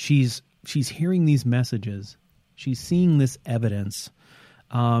 she's hearing these messages, she's seeing this evidence.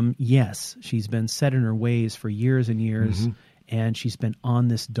 Yes, she's been set in her ways for years and years, and she's been on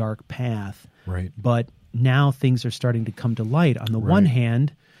this dark path. Right. But now things are starting to come to light. On the one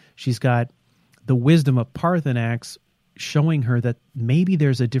hand, she's got the wisdom of Parthenax showing her that maybe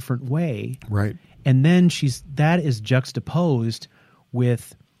there's a different way. Right. And then that is juxtaposed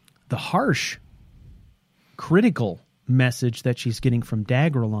with the harsh, critical message that she's getting from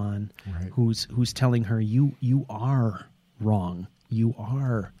Dagrilan, who's telling her, you are wrong. You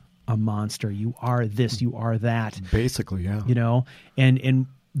are a monster. You are this. You are that. Basically, yeah. And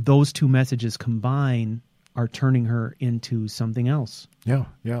those two messages combined are turning her into something else. Yeah,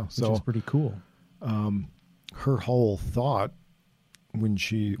 yeah. Which is pretty cool. Her whole thought when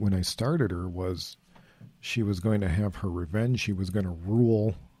I started her was she was going to have her revenge. She was going to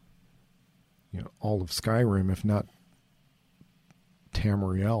rule, all of Skyrim, if not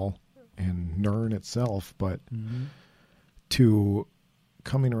Tamriel and Nirn itself, but to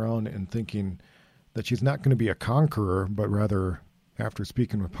coming around and thinking that she's not going to be a conqueror, but rather, after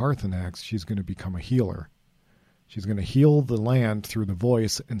speaking with Parthenax, she's going to become a healer. She's going to heal the land through the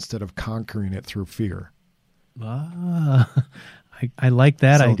voice instead of conquering it through fear. I like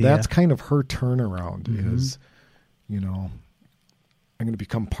that idea. So that's kind of her turnaround is, I'm going to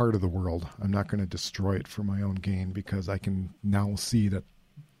become part of the world. I'm not going to destroy it for my own gain, because I can now see that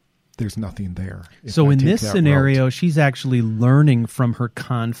there's nothing there. So in this scenario, she's actually learning from her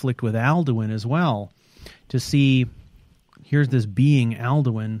conflict with Alduin as well, to see here's this being,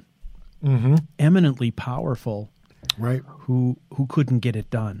 Alduin, eminently powerful, Right. who couldn't get it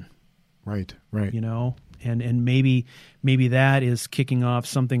done. Right. Right. You know, and maybe that is kicking off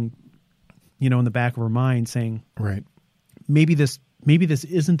something, you know, in the back of her mind, saying, Right. maybe this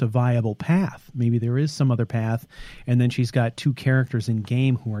isn't a viable path. Maybe there is some other path, and then she's got two characters in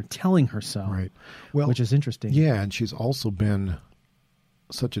game who are telling her so. Right. Well, which is interesting. Yeah, and she's also been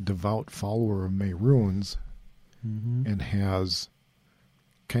such a devout follower of Mehrunes, and has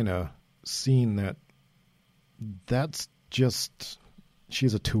kind of seen that that's just,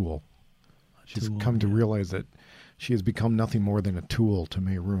 she's a tool. She's come to realize that she has become nothing more than a tool to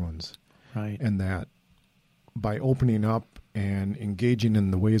Mehrunes. Right. And that by opening up and engaging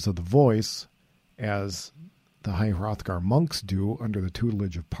in the ways of the voice, as the High Hrothgar monks do under the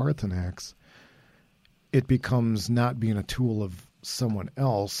tutelage of Parthenax, it becomes not being a tool of someone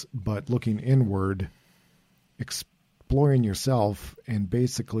else, but looking inward, exploring yourself, and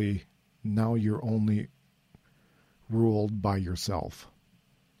basically now you're only ruled by yourself.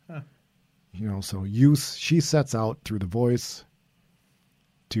 You know, so she sets out through the voice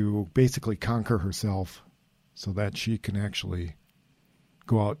to basically conquer herself so that she can actually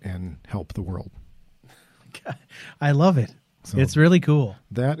go out and help the world. God, I love it. So it's really cool.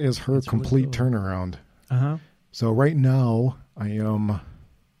 That is her complete really cool. turnaround. Uh-huh. So right now I am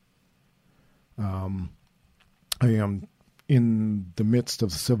in the midst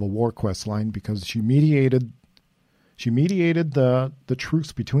of the Civil War quest line because she mediated the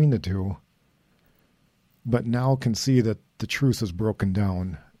truce between the two, but now can see that the truce is broken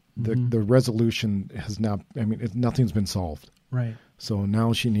down. The resolution has not, nothing's been solved. Right. So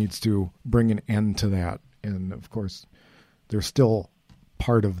now she needs to bring an end to that. And of course, they're still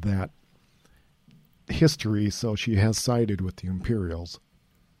part of that history, so she has sided with the Imperials.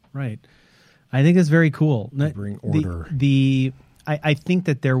 Right. I think it's very cool. Bring order. I think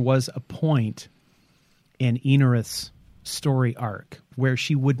that there was a point in Enorith's story arc where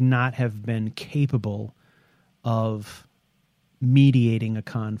she would not have been capable of mediating a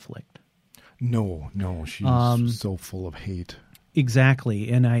conflict. No, she's so full of hate.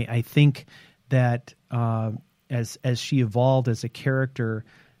 Exactly. And I think that as she evolved as a character,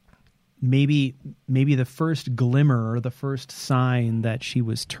 maybe the first glimmer or the first sign that she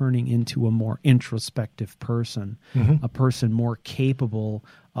was turning into a more introspective person, a person more capable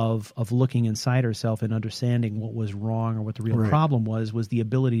of looking inside herself and understanding what was wrong or what the real problem was the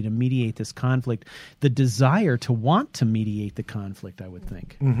ability to mediate this conflict, the desire to want to mediate the conflict, I would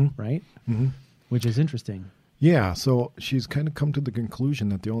think, right? Which is interesting. Yeah, so she's kind of come to the conclusion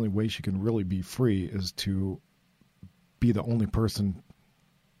that the only way she can really be free is to be the only person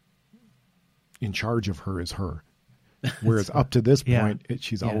in charge of her is her. Whereas up to this point,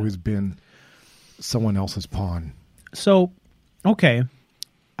 she's always been someone else's pawn. So, okay,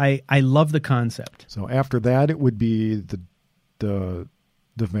 I love the concept. So after that, it would be the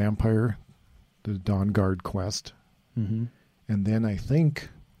vampire, the Dawn Guard quest. And then I think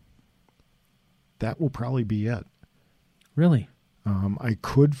that will probably be it. Really? I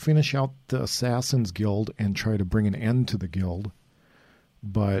could finish out the Assassin's Guild and try to bring an end to the guild.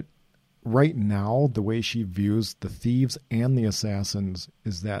 But right now, the way she views the thieves and the assassins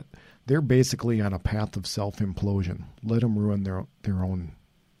is that they're basically on a path of self-implosion. Let them ruin their own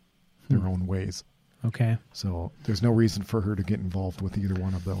ways. Okay. So there's no reason for her to get involved with either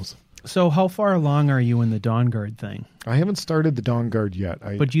one of those. So how far along are you in the Dawn Guard thing? I haven't started the Dawn Guard yet.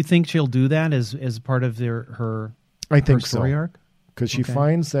 But do you think she'll do that as part of her story arc? Because she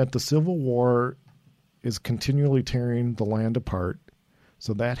finds that the Civil War is continually tearing the land apart,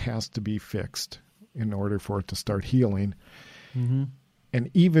 so that has to be fixed in order for it to start healing. And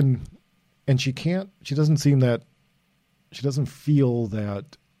she doesn't feel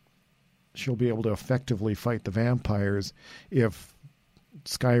that she'll be able to effectively fight the vampires if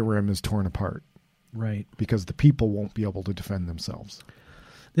Skyrim is torn apart. Right. Because the people won't be able to defend themselves.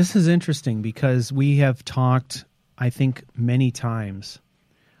 This is interesting because we have talked, I think, many times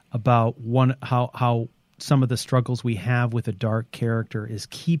about how some of the struggles we have with a dark character is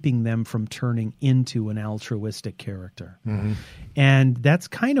keeping them from turning into an altruistic character. And that's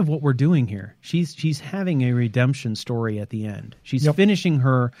kind of what we're doing here. She's having a redemption story at the end. She's finishing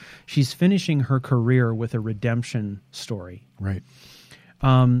her career with a redemption story. Right.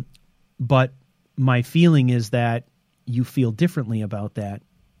 But my feeling is that you feel differently about that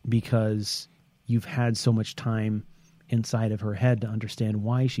because you've had so much time inside of her head to understand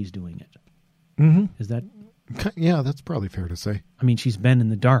why she's doing it. Is that? Yeah, that's probably fair to say. I mean, she's been in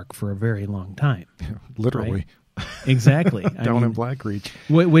the dark for a very long time. Yeah, literally. exactly. Down in Blackreach.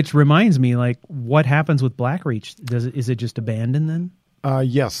 Which reminds me, like, what happens with Blackreach? Is it just abandoned then?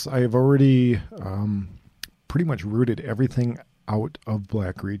 Yes, I've already pretty much rooted everything out of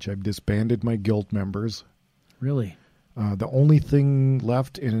Blackreach. I've disbanded my guild members. Really? The only thing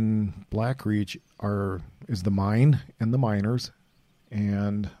left in Blackreach is the mine and the miners.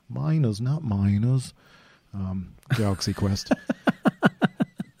 And miners, not miners. Galaxy Quest.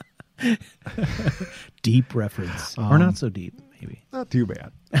 Deep reference. Or not so deep, maybe. Not too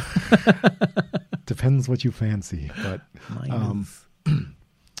bad. Depends what you fancy. But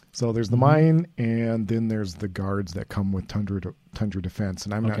so there's the mine, and then there's the guards that come with Tundra Defense.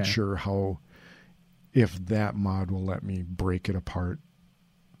 And I'm not sure if that mod will let me break it apart.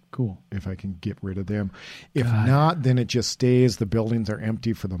 Cool. If I can get rid of them. If not, then it just stays. The buildings are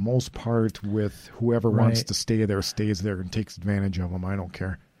empty for the most part, with whoever wants to stay there stays there and takes advantage of them. I don't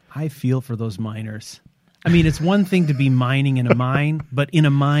care. I feel for those miners. I mean, it's one thing to be mining in a mine, but in a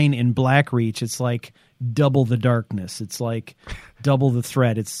mine in Blackreach, it's like double the darkness. It's like double the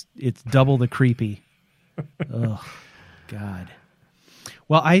threat. It's double the creepy. Oh, God.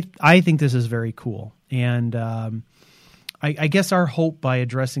 Well, I think this is very cool. And I guess our hope by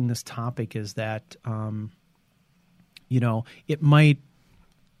addressing this topic is that, it might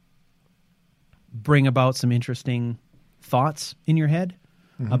bring about some interesting thoughts in your head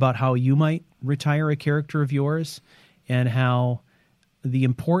about how you might retire a character of yours, and how the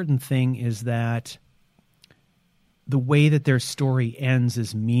important thing is that the way that their story ends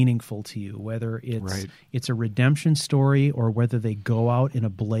is meaningful to you, whether it's a redemption story or whether they go out in a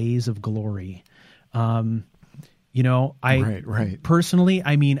blaze of glory. Personally,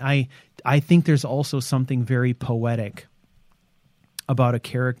 I mean, I think there's also something very poetic about a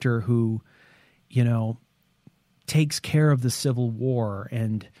character who, takes care of the Civil War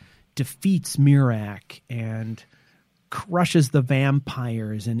and defeats Mirak and crushes the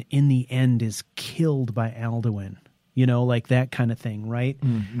vampires and in the end is killed by Alduin, like that kind of thing, right?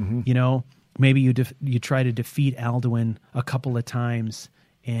 Mm-hmm. Maybe you try to defeat Alduin a couple of times,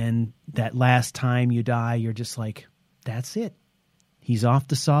 and that last time you die, you're just like, that's it. He's off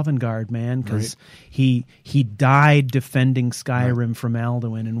to Sovngarde, man, because he died defending Skyrim from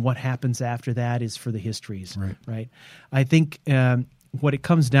Alduin, and what happens after that is for the histories, right? I think what it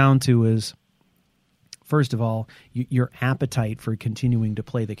comes down to is, first of all, your appetite for continuing to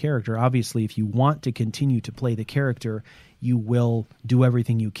play the character. Obviously, if you want to continue to play the character, you will do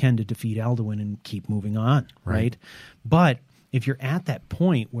everything you can to defeat Alduin and keep moving on, right? But if you're at that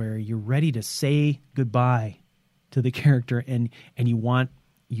point where you're ready to say goodbye to the character and you want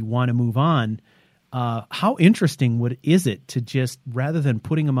to move on, how interesting is it to just, rather than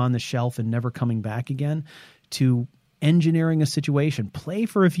putting them on the shelf and never coming back again, to engineering a situation, play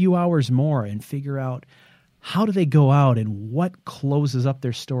for a few hours more and figure out how do they go out and what closes up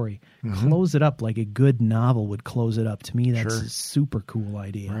their story. Close it up like a good novel would close it up. To me, that's a super cool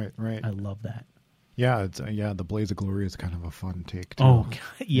idea. Right. I love that. Yeah, the Blaze of Glory is kind of a fun take too. Oh,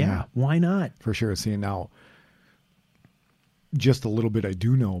 yeah. Why not? For sure. See, now, just a little bit I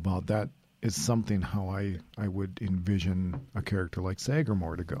do know about that is something how I would envision a character like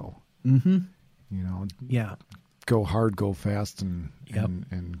Sagramore to go. Mm-hmm. Go hard, go fast, and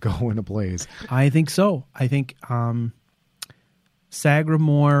go in a blaze. I think so. I think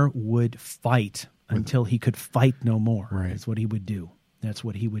Sagramore would fight until he could fight no more. Right. That's what he would do.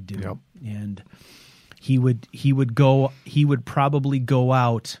 Yep. And he would probably go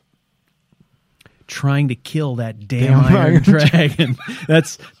out trying to kill that damn iron dragon.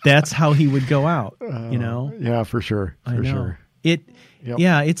 That's how he would go out, Yeah, for sure. Sure.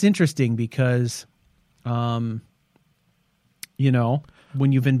 It's interesting because when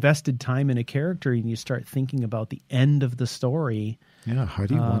you've invested time in a character and you start thinking about the end of the story. Yeah, how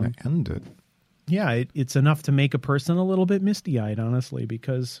do you want to end it? Yeah, it's enough to make a person a little bit misty-eyed, honestly,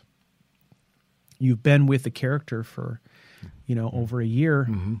 because you've been with the character for, over a year.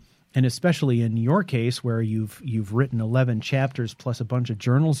 Mm-hmm. And especially in your case, where you've written 11 chapters plus a bunch of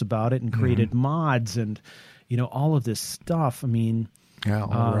journals about it and created mods and, all of this stuff. I mean,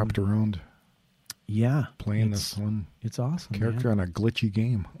 all wrapped around. Yeah, playing this one. It's awesome. Character on a glitchy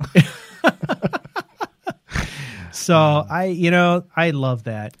game. So I love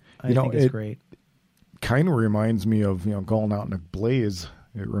that. I think it's great. Kind of reminds me of going out in a blaze.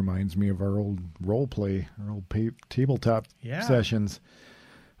 It reminds me of our old role play, our old tabletop sessions.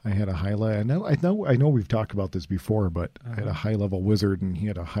 I had a high level. I know we've talked about this before, but I had a high level wizard and he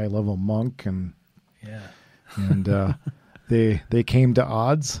had a high level monk, and they came to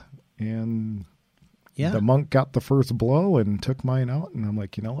odds, and the monk got the first blow and took mine out, and I'm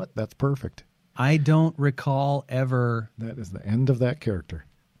like, you know what? That's perfect. I don't recall ever That is the end of that character.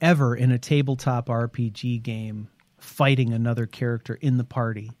 ever in a tabletop RPG game fighting another character in the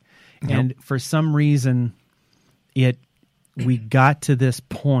party. Yep. And for some reason we got to this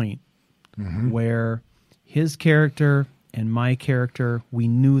point where his character and my character, we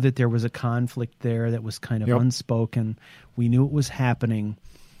knew that there was a conflict there that was kind of unspoken. We knew it was happening.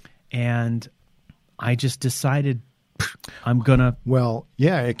 And I just decided I'm going to... Well,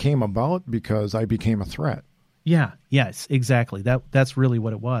 yeah, it came about because I became a threat. Yeah, yes, exactly. That's really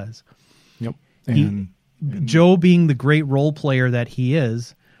what it was. Yep. And Joe, being the great role player that he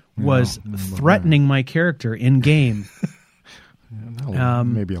is, was threatening my character in game.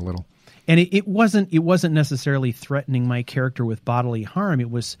 Maybe a little. And it wasn't necessarily threatening my character with bodily harm. It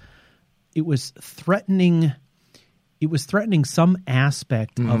was threatening some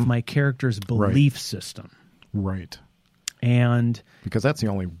aspect of my character's belief system. Right. And because that's the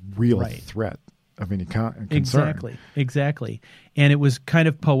only real threat of any concern. Exactly. And it was kind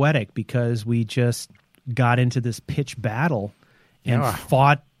of poetic because we just got into this pitch battle and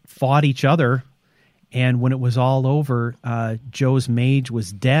fought each other. And when it was all over, Joe's mage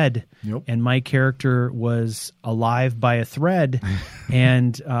was dead, and my character was alive by a thread,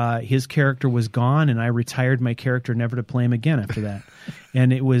 and his character was gone, and I retired my character never to play him again after that.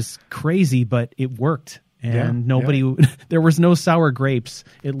 And it was crazy, but it worked. And there was no sour grapes,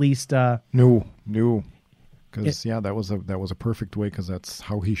 at least. No. Because, that was a perfect way, because that's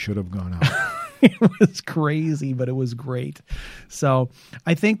how he should have gone out. It was crazy, but it was great. So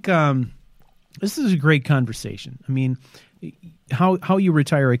I think... this is a great conversation. I mean, how you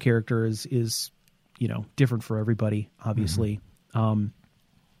retire a character is different for everybody, obviously.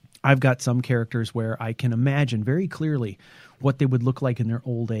 I've got some characters where I can imagine very clearly what they would look like in their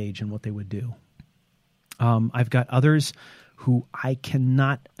old age and what they would do. I've got others who I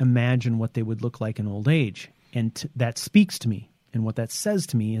cannot imagine what they would look like in old age. And that speaks to me. And what that says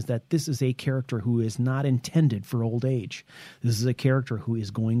to me is that this is a character who is not intended for old age. This is a character who is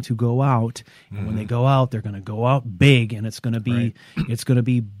going to go out, and when they go out, they're going to go out big, and it's going to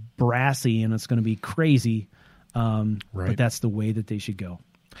be brassy, and it's going to be crazy. But that's the way that they should go.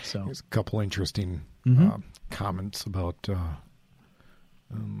 So there's a couple interesting comments about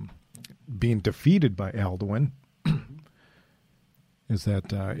being defeated by Alduin. Is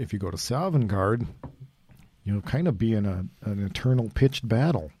that if you go to Sovngarde, you'll kind of be in an eternal pitched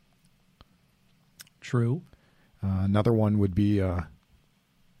battle. True. Another one would be from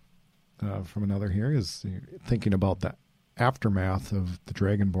another here is thinking about the aftermath of the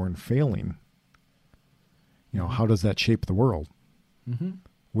Dragonborn failing. How does that shape the world?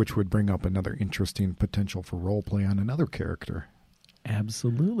 Which would bring up another interesting potential for role play on another character.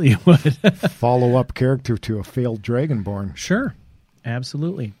 Absolutely would. Follow-up character to a failed Dragonborn. Sure.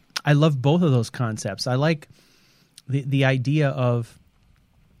 Absolutely. I love both of those concepts. I like the idea of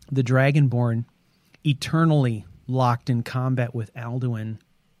the Dragonborn eternally locked in combat with Alduin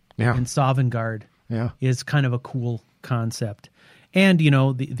and Sovngarde is kind of a cool concept. And,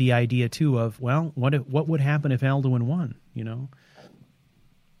 the idea, too, of, well, what would happen if Alduin won,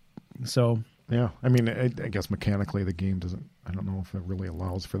 So... Yeah, I mean, I guess mechanically the game doesn't... I don't know if it really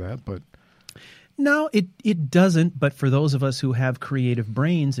allows for that, but... No, it doesn't, but for those of us who have creative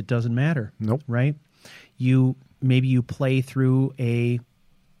brains, it doesn't matter. Nope. Right? Maybe you play through a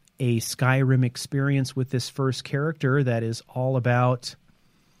Skyrim experience with this first character that is all about,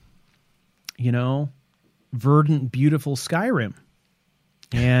 verdant, beautiful Skyrim.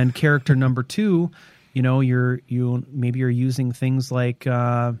 And character number 2, you're using things like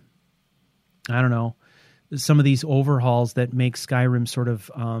I don't know, some of these overhauls that make Skyrim sort of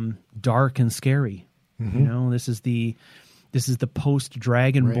dark and scary. This is the post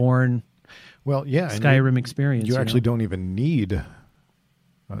Dragonborn Skyrim experience. You actually don't even need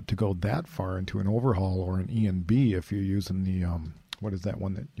to go that far into an overhaul or an E&B if you're using the what is that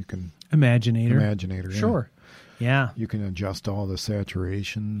one that you can Imaginator. Sure. Yeah. You can adjust all the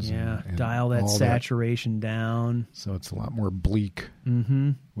saturations. Yeah. And dial that saturation down. So it's a lot more bleak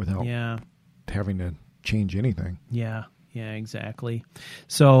without having to change anything. Yeah, exactly.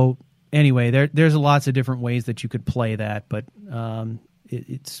 So anyway, there's lots of different ways that you could play that, but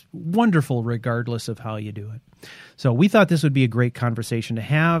it's wonderful regardless of how you do it. So we thought this would be a great conversation to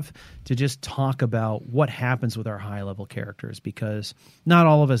have, to just talk about what happens with our high-level characters, because not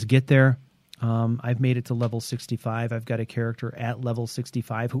all of us get there. I've made it to level 65. I've got a character at level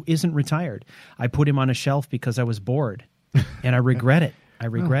 65 who isn't retired. I put him on a shelf because I was bored, and I regret it. I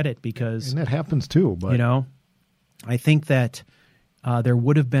regret it because... And that happens too. But I think that there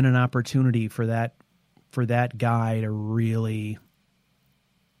would have been an opportunity for that guy to really,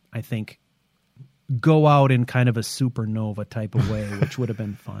 I think, go out in kind of a supernova type of way, which would have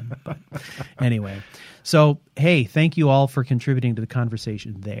been fun. But anyway, so hey, thank you all for contributing to the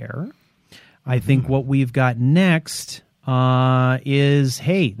conversation there. I think what we've got next is,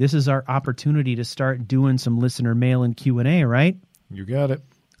 hey, this is our opportunity to start doing some listener mail and Q&A, right? You got it.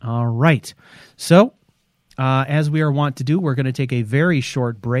 All right. So as we are wont to do, we're going to take a very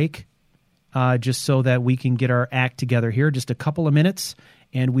short break just so that we can get our act together here, just a couple of minutes,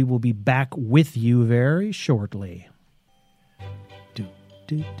 and we will be back with you very shortly. Do,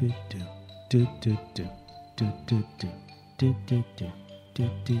 do, do, do, do, do, do, do, do, do, do, do, do,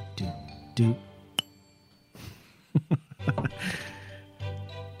 do, do, do.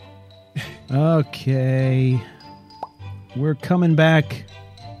 Okay. We're coming back.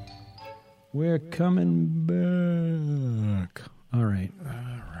 We're coming back. All right.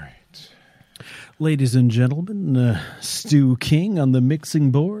 Ladies and gentlemen, Stu King on the mixing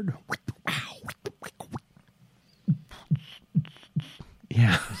board.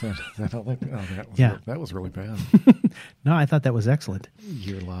 Yeah. Is that how that was really bad. No, I thought that was excellent.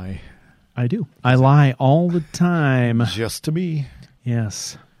 You lie. I do. I lie all the time. Just to me.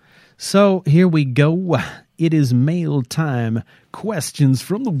 Yes. So here we go. It is mail time. Questions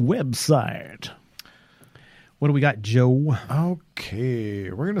from the website. What do we got, Joe?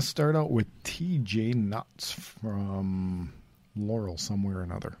 Okay. We're going to start out with TJ Nuts from Laurel somewhere or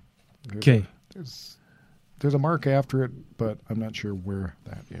another. Okay. There's a mark after it, but I'm not sure where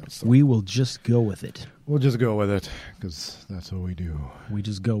that is. So we will just go with it. We'll just go with it because that's what we do. We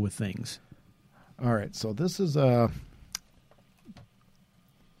just go with things. All right. So this is kind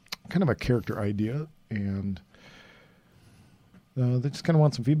of a character idea, and they just kind of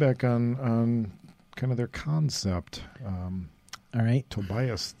want some feedback on kind of their concept. All right.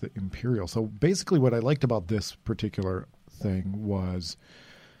 Tobias the Imperial. So basically what I liked about this particular thing was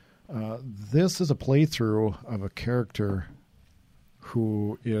this is a playthrough of a character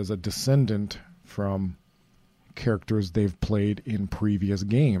who is a descendant from characters they've played in previous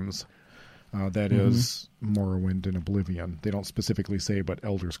games. That is Morrowind and Oblivion. They don't specifically say, but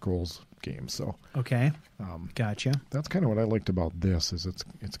Elder Scrolls games. So okay, gotcha. That's kind of what I liked about this. Is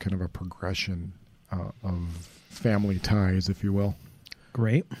it's kind of a progression of family ties, if you will.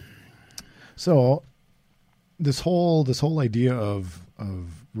 Great. So this whole idea of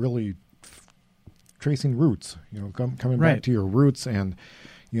really tracing roots, coming back to your roots, and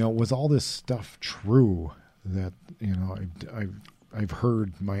was all this stuff true that I've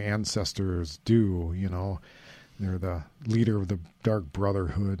heard my ancestors do. They're the leader of the Dark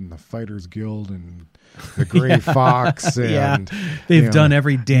Brotherhood and the Fighters Guild and the Gray Fox. And, they've done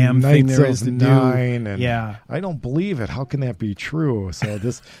every damn thing there is to do. And I don't believe it. How can that be true? So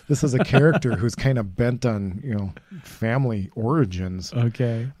this is a character who's kind of bent on, family origins.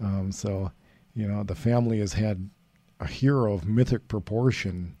 Okay. So, the family has had a hero of mythic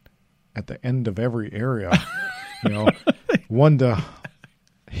proportion at the end of every area. One to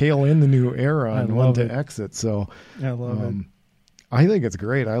hail in the new era and one to exit. So I love it. I think it's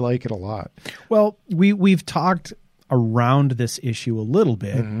great. I like it a lot. Well, we've talked around this issue a little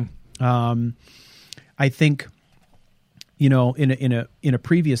bit. I think, in a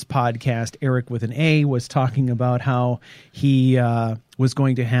previous podcast, Eric with an A was talking about how he was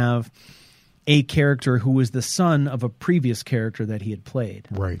going to have a character who was the son of a previous character that he had played.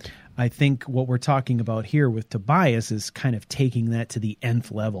 Right. I think what we're talking about here with Tobias is kind of taking that to the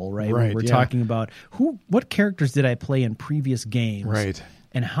nth level, right? Right. We're talking about what characters did I play in previous games, right?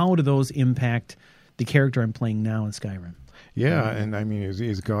 And how do those impact the character I'm playing now in Skyrim? Yeah, and I mean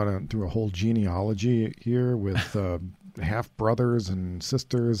he's gone through a whole genealogy here with half brothers and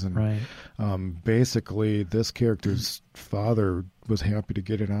sisters, and basically this character's father was happy to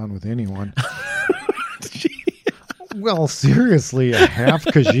get it on with anyone. Well, seriously, a half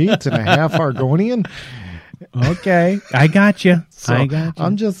Khajiit and a half Argonian? Okay, I got you. I got you.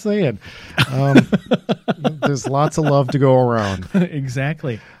 I'm just saying. There's lots of love to go around.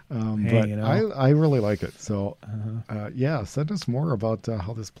 Exactly. But I really like it. So, send us more about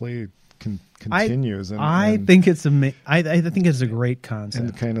how this play continues. I think it's I think it's a great concept.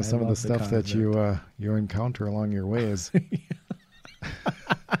 And kind of some of the stuff that you encounter along your ways.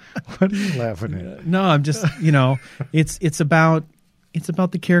 What are you laughing at? No, I'm just it's about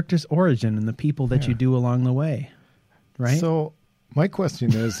the character's origin and the people that you do along the way, right? So my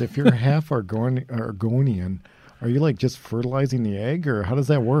question is, if you're half Argonian, are you like just fertilizing the egg, or how does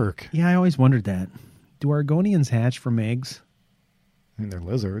that work? Yeah, I always wondered that. Do Argonians hatch from eggs? I mean, they're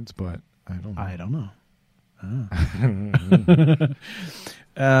lizards, but I don't know.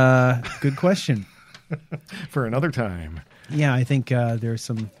 Good question. For another time. Yeah, I think there's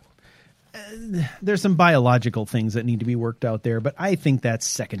some there's some biological things that need to be worked out there, but I think that's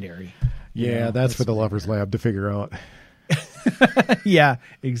secondary. Yeah, that's for the Lover's Lab to figure out. Yeah,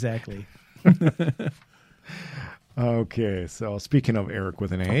 exactly. Okay, so speaking of Eric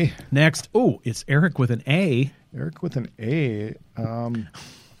with an A. Next, it's Eric with an A. Eric with an A.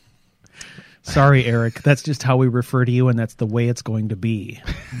 Sorry, Eric. That's just how we refer to you, and that's the way it's going to be.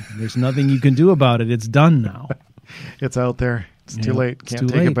 There's nothing you can do about it. It's done now. It's out there. It's too late. Can't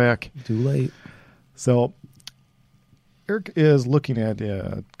take late. it back. Too late. So Eric is looking at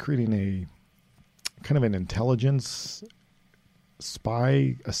creating a kind of an intelligence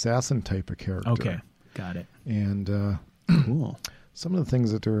spy assassin type of character. Okay, got it. And Cool. some of the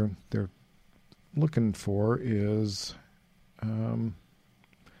things that they're looking for is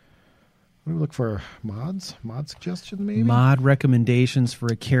what do we look for? Mod suggestion, maybe? Mod recommendations for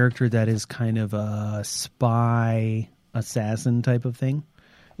a character that is kind of a spy assassin type of thing.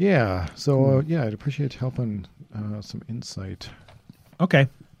 Yeah. So, I'd appreciate helping some insight Okay.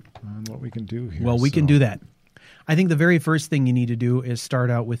 on what we can do here. Well, we can do that. I think the very first thing you need to do is start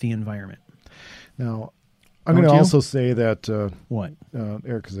out with the environment. Now, I'm going to also say that What?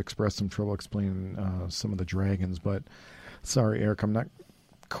 Eric has expressed some trouble explaining some of the dragons, but sorry, Eric, I'm not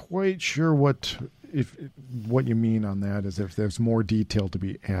quite sure what you mean on that, is if there's more detail to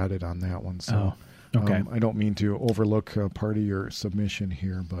be added on that one. So okay. I don't mean to overlook part of your submission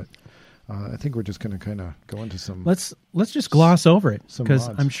here, but I think we're just going to kind of go into some. Let's just gloss over it, some because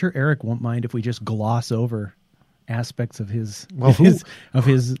mods. I'm sure Eric won't mind if we just gloss over aspects of his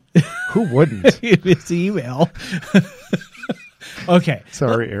Who wouldn't? his email. Okay.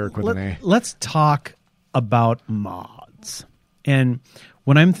 Sorry, Eric with an A. Let's talk about mods. And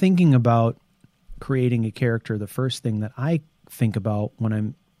when I'm thinking about creating a character, the first thing that I think about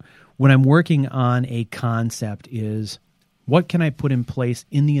when I'm working on a concept is, what can I put in place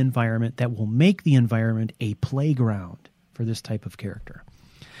in the environment that will make the environment a playground for this type of character?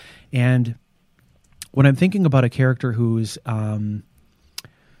 And when I'm thinking about a character who's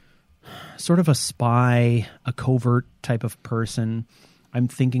sort of a spy, a covert type of person, I'm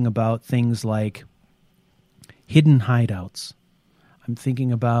thinking about things like hidden hideouts. I'm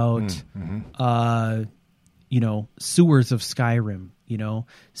thinking about, sewers of Skyrim,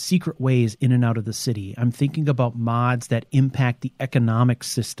 secret ways in and out of the city. I'm thinking about mods that impact the economic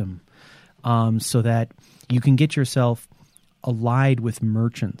system, so that you can get yourself allied with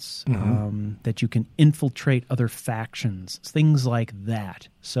merchants, that you can infiltrate other factions, things like that.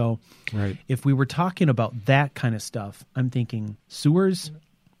 So if we were talking about that kind of stuff, I'm thinking sewers.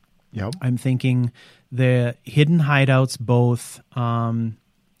 Yep. I'm thinking the hidden hideouts, both,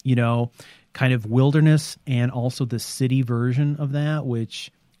 kind of wilderness and also the city version of that,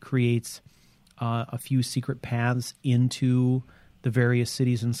 which creates a few secret paths into the various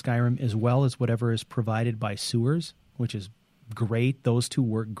cities in Skyrim, as well as whatever is provided by sewers, which is great. Those two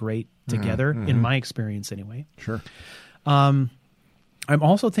work great together, in my experience anyway. Sure. I'm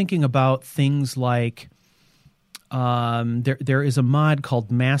also thinking about things like there is a mod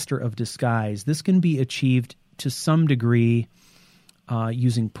called Master of Disguise. This can be achieved to some degree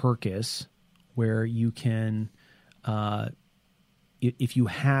using Purkis, where you can, if you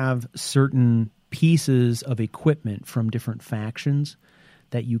have certain pieces of equipment from different factions,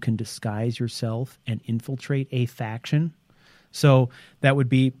 that you can disguise yourself and infiltrate a faction. So that would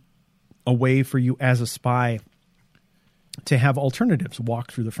be a way for you as a spy to have alternatives,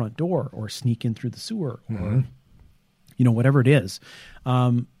 walk through the front door or sneak in through the sewer or, whatever it is.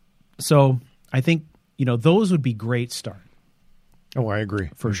 So I think, those would be great start. Oh, I agree.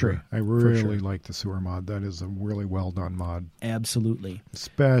 For sure. I really like the sewer mod. That is a really well done mod. Absolutely.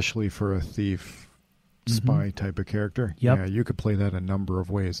 Especially for a thief spy type of character. Yep. Yeah, you could play that a number of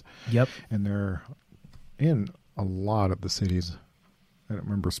ways. Yep. And they're in a lot of the cities. I don't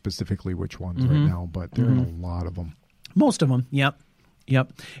remember specifically which ones right now, but there are a lot of them. Most of them. Yep.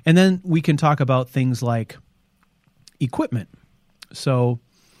 And then we can talk about things like equipment. So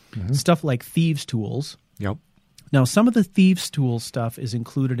stuff like thieves' tools. Yep. Now, some of the thieves' tool stuff is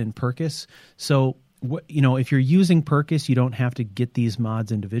included in Purkis. So, if you're using Purkis, you don't have to get these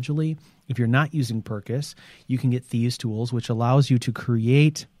mods individually. If you're not using Purkis, you can get thieves' tools, which allows you to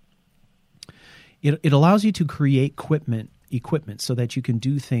create. It allows you to create equipment so that you can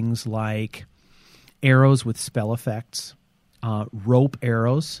do things like arrows with spell effects, rope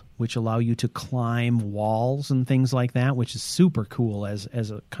arrows, which allow you to climb walls and things like that, which is super cool as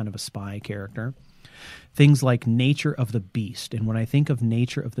a kind of a spy character. Things like Nature of the Beast. And when I think of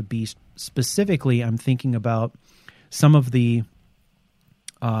Nature of the Beast, specifically, I'm thinking about some of the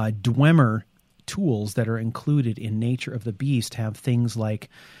Dwemer tools that are included in Nature of the Beast have things like,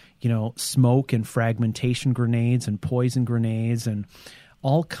 smoke and fragmentation grenades and poison grenades and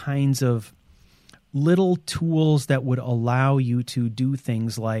all kinds of little tools that would allow you to do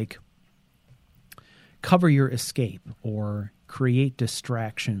things like cover your escape or create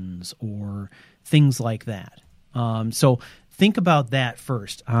distractions or things like that. So think about that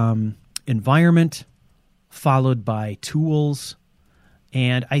first. Environment followed by tools.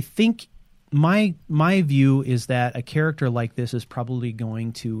 And I think my view is that a character like this is probably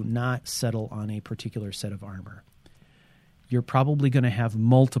going to not settle on a particular set of armor. You're probably going to have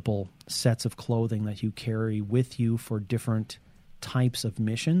multiple sets of clothing that you carry with you for different types of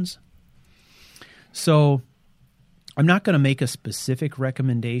missions. So I'm not going to make a specific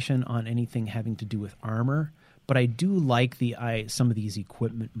recommendation on anything having to do with armor, but I do like some of these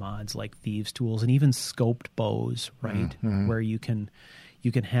equipment mods like Thieves' Tools and even scoped bows, right? Mm-hmm. Where you can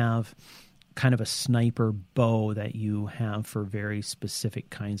have kind of a sniper bow that you have for very specific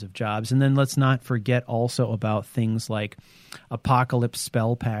kinds of jobs. And then let's not forget also about things like Apocalypse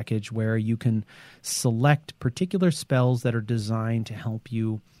Spell Package, where you can select particular spells that are designed to help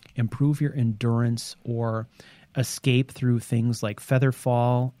you improve your endurance or escape through things like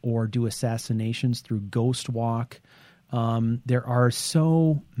Featherfall or do assassinations through Ghost Walk. There are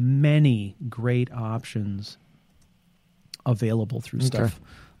so many great options available through stuff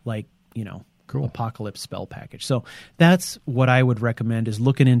like, cool. Apocalypse Spell Package. So that's what I would recommend, is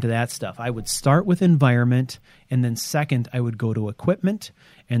looking into that stuff. I would start with environment, and then second, I would go to equipment,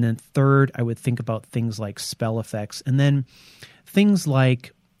 and then third, I would think about things like spell effects, and then things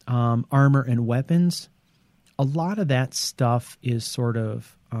like armor and weapons. A lot of that stuff is sort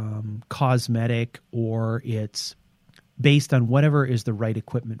of cosmetic, or it's based on whatever is the right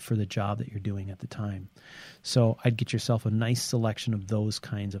equipment for the job that you're doing at the time. So I'd get yourself a nice selection of those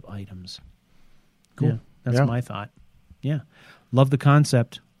kinds of items. Cool. Yeah, that's my thought. Yeah. Love the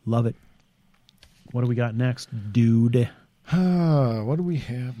concept. Love it. What do we got next, dude? What do we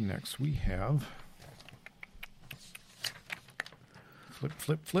have next? We have...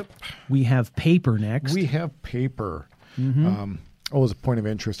 Flip. We have paper next. We have paper. Mm-hmm. As a point of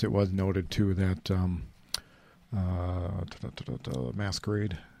interest, it was noted, too, that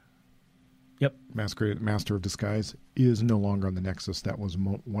Masquerade. Yep. Masquerade, Master of Disguise, is no longer on the Nexus. That was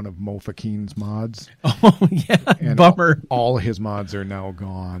one of Mo Fakeen's mods. Oh, yeah. And bummer. All his mods are now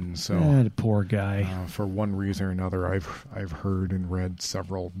gone. So poor guy. For one reason or another, I've heard and read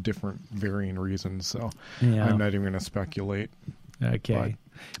several different varying reasons. So I'm not even going to speculate. Okay.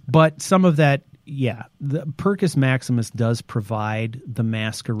 But some of that, the Percus Maximus does provide the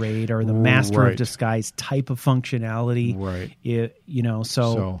Masquerade or the Master of Disguise type of functionality. Right.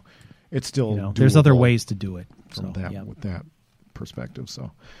 So it's still there's other ways to do it. From with that perspective. So,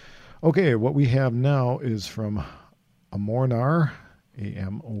 okay, what we have now is from Amornar,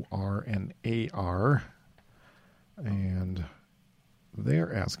 Amornar, and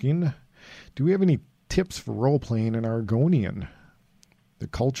they're asking, do we have any tips for role-playing in Argonian? The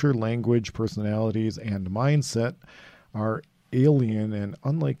culture, language, personalities, and mindset are alien and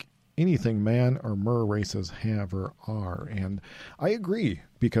unlike anything man or mer races have or are. And I agree,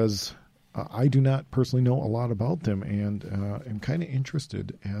 because I do not personally know a lot about them, and am kind of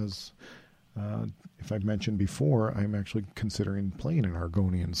interested, as if I've mentioned before, I'm actually considering playing an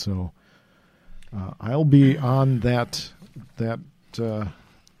Argonian. So I'll be on that that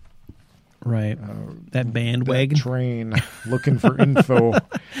bandwagon train looking for info.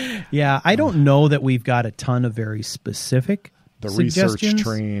 Yeah, I don't know that we've got a ton of very specific research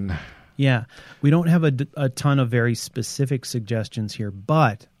train. Yeah, we don't have a ton of very specific suggestions here,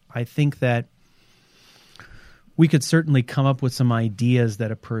 but I think that we could certainly come up with some ideas that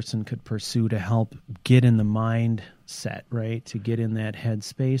a person could pursue to help get in the mindset, right? To get in that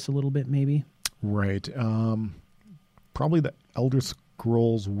headspace a little bit, maybe. Right. Probably the Elder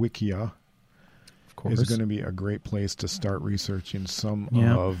Scrolls Wikia is going to be a great place to start researching some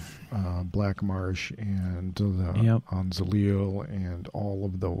of Black Marsh and the Anzalil and all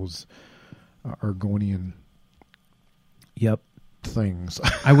of those Argonian things.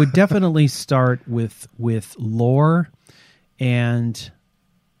 I would definitely start with lore and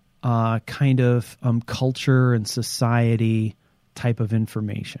kind of culture and society type of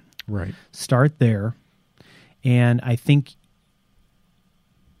information. Right. Start there. And I think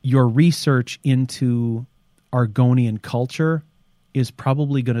your research into Argonian culture is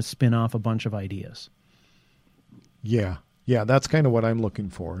probably going to spin off a bunch of ideas. Yeah, that's kind of what I'm looking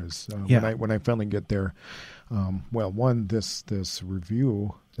for. Is when I finally get there. This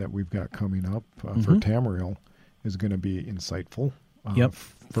review that we've got coming up for Tamriel is going to be insightful. Yep,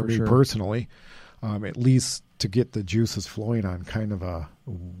 for me personally, at least to get the juices flowing on kind of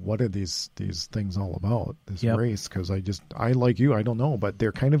what are these things all about, this Yep. race, because I like you, I don't know, but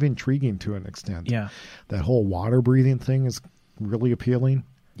they're kind of intriguing to an extent. Yeah. That whole water breathing thing is really appealing.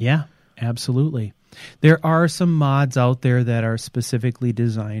 Yeah, absolutely. There are some mods out there that are specifically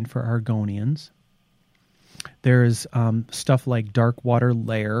designed for Argonians. There's stuff like Darkwater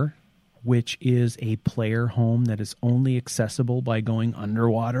Lair, which is a player home that is only accessible by going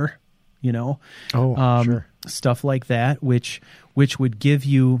underwater, you know. Sure. Stuff like that, which would give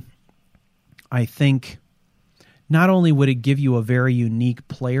you, I think, not only would it give you a very unique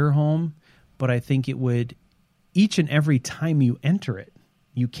player home, but I think it would, each and every time you enter it,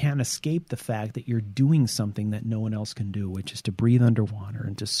 you can't escape the fact that you're doing something that no one else can do, which is to breathe underwater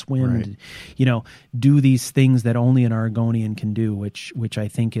and to swim, Right. and, you know, do these things that only an Argonian can do, which I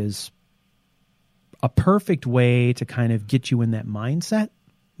think is a perfect way to kind of get you in that mindset,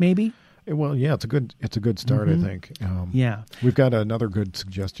 maybe. Well, yeah, it's a good start, I think. Yeah. We've got another good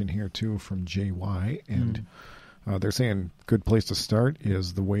suggestion here too from JY, and they're saying good place to start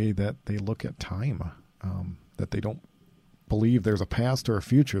is the way that they look at time, that they don't believe there's a past or a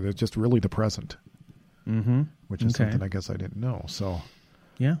future. There's just really the present, which is something I guess I didn't know. So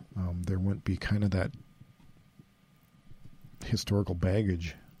Yeah. there wouldn't be kind of that historical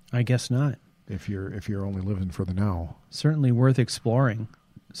baggage I guess not. if you're only living for the now. Certainly worth exploring.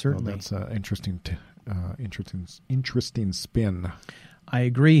 Certainly. Well, that's interesting spin. I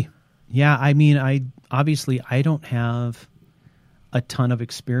agree. Yeah, I mean, I don't have a ton of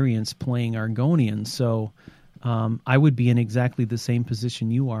experience playing Argonian, so I would be in exactly the same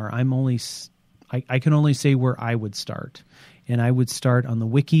position you are. I can only say where I would start, and I would start on the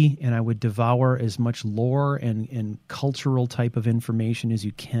wiki, and I would devour as much lore and cultural type of information as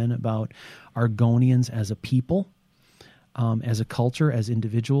you can about Argonians as a people, as a culture, as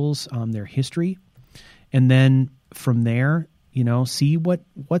individuals, their history, and then from there, you know, see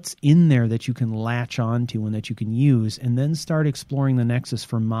what's in there that you can latch onto and that you can use, and then start exploring the Nexus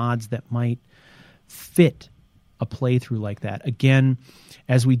for mods that might fit a playthrough like that. Again,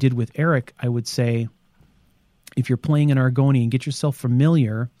 as we did with Eric, I would say if you're playing an Argonian, get yourself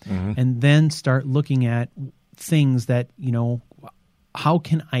familiar and then start looking at things that, you know, how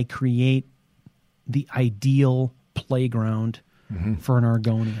can I create the ideal playground for an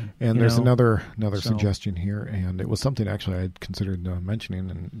Argonian? And there's another suggestion here, and it was something actually I'd considered mentioning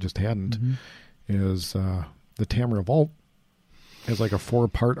and just hadn't, is the Tamriel Vault is like a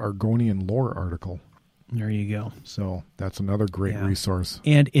 4-part Argonian lore article. There you go. So that's another great resource.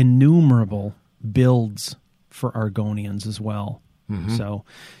 And innumerable builds for Argonians as well. So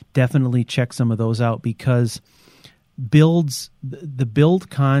definitely check some of those out, because the build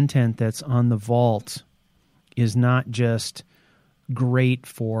content that's on the vault is not just great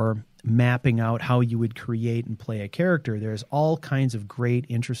for mapping out how you would create and play a character. There's all kinds of great,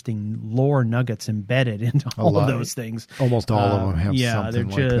 interesting lore nuggets embedded into all of those things. Almost all of them have something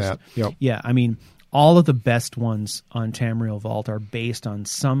like that. Yep. Yeah, I mean, all of the best ones on Tamriel Vault are based on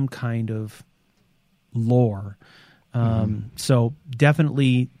some kind of lore. So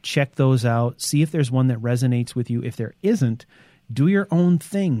definitely check those out. See if there's one that resonates with you. If there isn't, do your own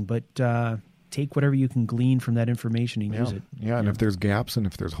thing, but take whatever you can glean from that information and use it. Yeah, and if there's gaps and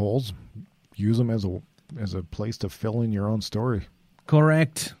if there's holes, use them as a place to fill in your own story.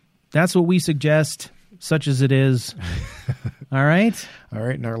 Correct. That's what we suggest, such as it is. All right. All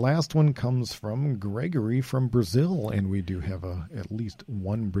right, and our last one comes from Gregory from Brazil, and we do have at least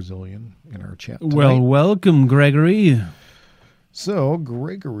one Brazilian in our chat tonight. Well, welcome, Gregory. So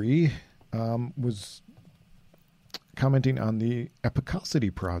Gregory was commenting on the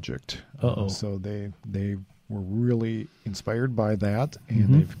Epicosity project. So they were really inspired by that,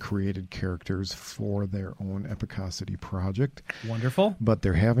 and they've created characters for their own Epicosity project. Wonderful. But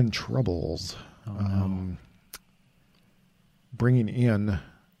they're having troubles bringing in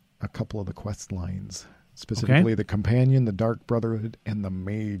a couple of the quest lines, specifically the Companion, the Dark Brotherhood, and the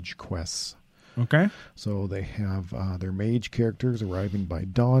Mage quests. Okay. So they have their mage characters arriving by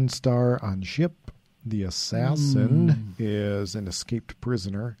Dawnstar on ship. The assassin is an escaped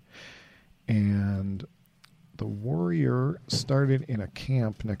prisoner, and the warrior started in a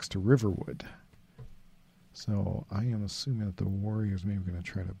camp next to Riverwood. So I am assuming that the warrior is maybe going to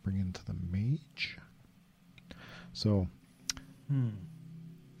try to bring into the mage. So,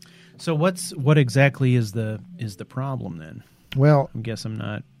 So what exactly is the problem then? well, I guess I'm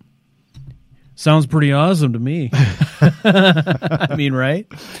not. Sounds pretty awesome to me. I mean, right?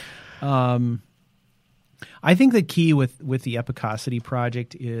 I think the key with the Epicosity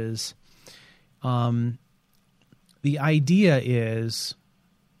project is, the idea is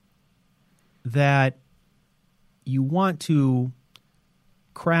that you want to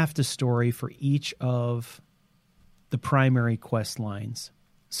craft a story for each of the primary quest lines.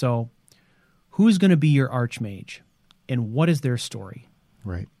 So who's going to be your archmage and what is their story?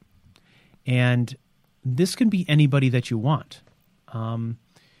 Right. And this can be anybody that you want.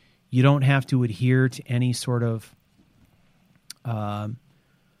 You don't have to adhere to any sort of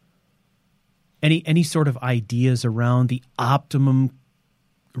any sort of ideas around the optimum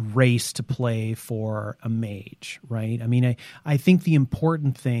race to play for a mage, right? I mean, I think the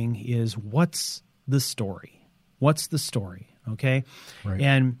important thing is what's the story? What's the story, okay? Right.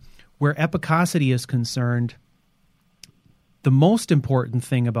 And where epicosity is concerned, the most important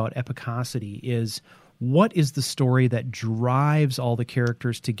thing about epicosity is what is the story that drives all the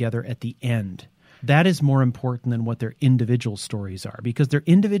characters together at the end? That is more important than what their individual stories are, because their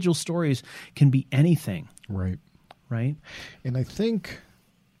individual stories can be anything. Right. Right? And I think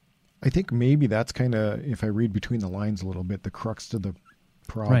maybe that's kind of, if I read between the lines a little bit, the crux to the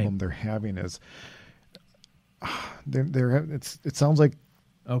problem they're having is it sounds like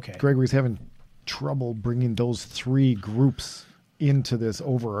Gregory's having trouble bringing those three groups into this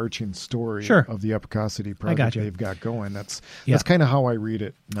overarching story of the epicosity project they've got going. That's kind of how I read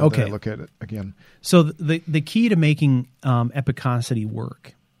it now that I look at it again. So the key to making epicosity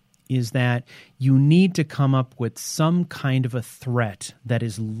work is that you need to come up with some kind of a threat that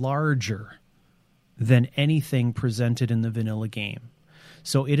is larger than anything presented in the vanilla game.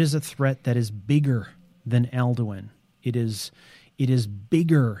 So it is a threat that is bigger than Alduin. It is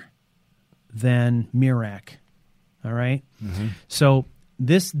bigger than Mirac. All right? Mm-hmm. So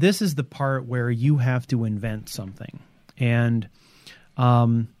this is the part where you have to invent something. And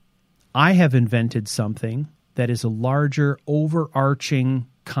I have invented something that is a larger, overarching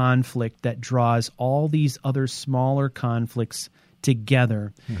conflict that draws all these other smaller conflicts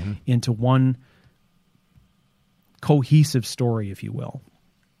together into one cohesive story, if you will.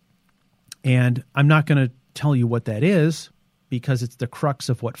 And I'm not going to tell you what that is, because it's the crux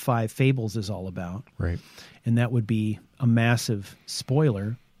of what Five Fables is all about. Right. And that would be a massive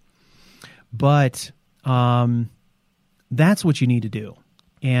spoiler. But that's what you need to do.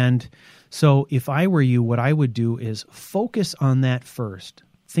 And so if I were you, what I would do is focus on that first.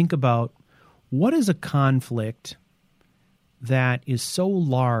 Think about what is a conflict that is so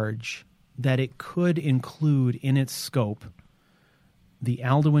large that it could include in its scope the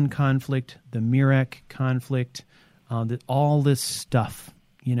Alduin conflict, the Mirac conflict, all this stuff,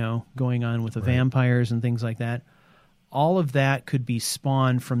 going on with the vampires and things like that. All of that could be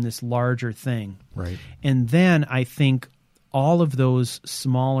spawned from this larger thing. Right. And then I think all of those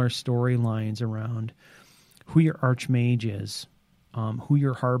smaller storylines around who your archmage is, who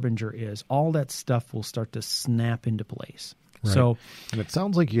your harbinger is, all that stuff will start to snap into place. Right. So, and it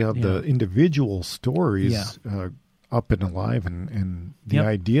sounds like you have the individual stories up and alive and the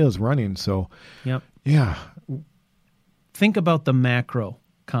ideas running. So, think about the macro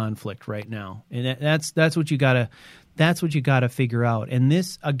conflict right now, and that's what you gotta figure out. And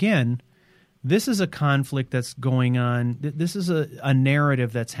this is a conflict that's going on. This is a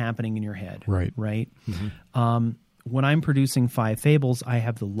narrative that's happening in your head, right? Mm-hmm. When I'm producing Five Fables, I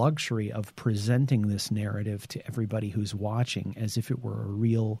have the luxury of presenting this narrative to everybody who's watching as if it were a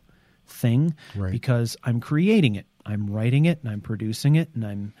real thing, because I'm creating it, I'm writing it, and I'm producing it,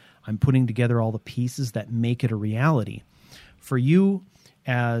 and I'm putting together all the pieces that make it a reality. For you,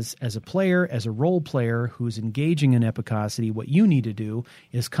 as a player, as a role player who's engaging in epicosity, what you need to do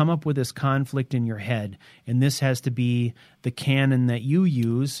is come up with this conflict in your head, and this has to be the canon that you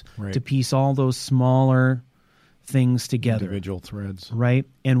use to piece all those smaller things together. Individual threads. Right?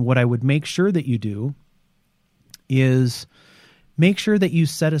 And what I would make sure that you do is make sure that you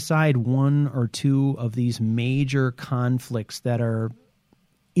set aside one or two of these major conflicts that are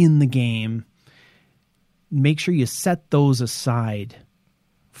in the game. Make sure you set those aside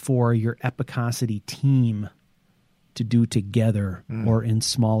for your epicosity team to do together or in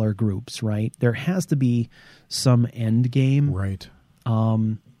smaller groups, right? There has to be some end game. Right.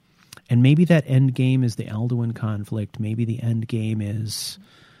 And maybe that end game is the Alduin conflict. Maybe the end game is,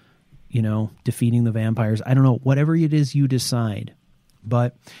 defeating the vampires. I don't know. Whatever it is you decide.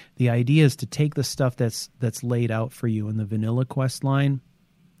 But the idea is to take the stuff that's laid out for you in the vanilla quest line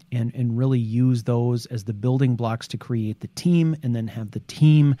and really use those as the building blocks to create the team, and then have the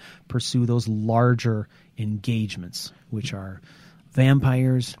team pursue those larger engagements, which are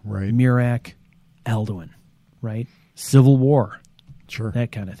vampires, Mirac, Alduin, right? Civil War. Sure.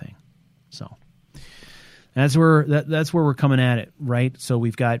 That kind of thing. So that's where we're coming at it, right? So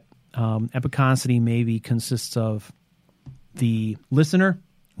we've got epicosity maybe consists of the listener,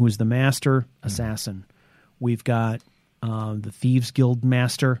 who is the master assassin. We've got the Thieves Guild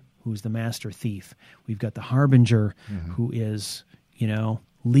Master, who's the Master Thief. We've got the Harbinger, who is,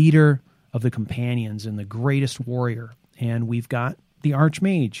 leader of the companions and the greatest warrior. And we've got the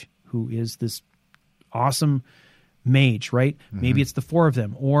Archmage, who is this awesome mage, right? Maybe it's the 4 of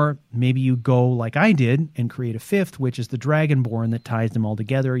them. Or maybe you go like I did and create a 5th, which is the Dragonborn that ties them all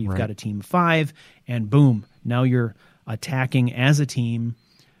together. You've got a team of 5, and boom, now you're attacking as a team.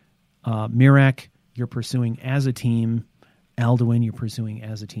 Mirek, you're pursuing as a team. Alduin, you're pursuing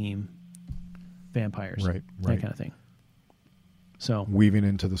as a team. Vampires, right. that kind of thing. So weaving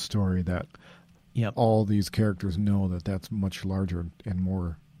into the story that all these characters know that that's much larger and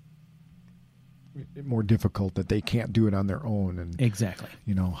more difficult, that they can't do it on their own. And exactly,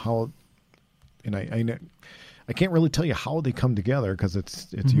 how. And I can't really tell you how they come together because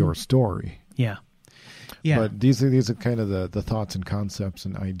it's your story. Yeah. But these are kind of the thoughts and concepts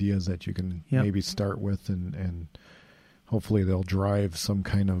and ideas that you can maybe start with, and hopefully they'll drive some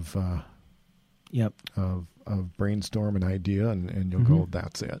kind of of brainstorm an idea, and you'll go,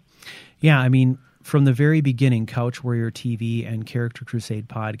 that's it. Yeah, I mean, from the very beginning, Couch Warrior TV and Character Crusade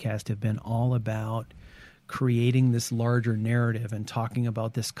podcast have been all about creating this larger narrative and talking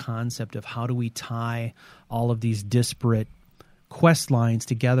about this concept of how do we tie all of these disparate quest lines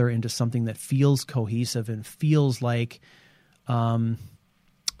together into something that feels cohesive and feels like a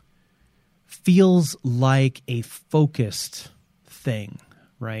focused thing,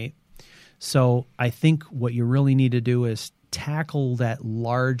 right? So I think what you really need to do is tackle that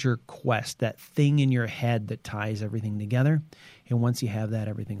larger quest, that thing in your head that ties everything together. And once you have that,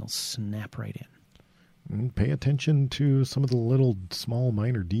 everything will snap right in. And pay attention to some of the little small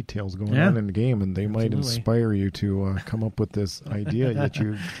minor details going on in the game, and they might inspire you to come up with this idea that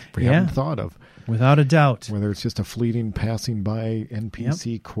you haven't thought of. Without a doubt. Whether it's just a fleeting passing by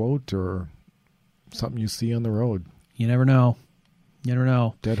NPC quote or something you see on the road. You never know.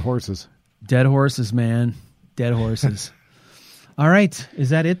 Dead horses. Dead horses, man. Dead horses. All right.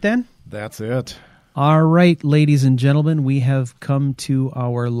 Is that it then? That's it. All right, ladies and gentlemen, we have come to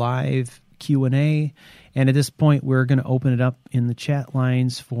our live Q&A. And at this point, we're going to open it up in the chat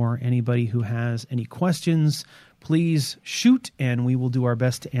lines for anybody who has any questions. Please shoot, and we will do our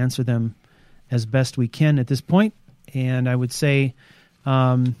best to answer them as best we can at this point. And I would say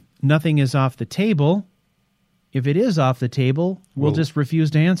nothing is off the table. If it is off the table, we'll just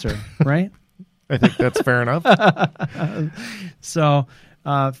refuse to answer, right? I think that's fair enough. So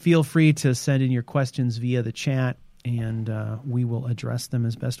feel free to send in your questions via the chat, and we will address them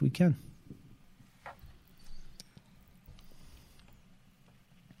as best we can.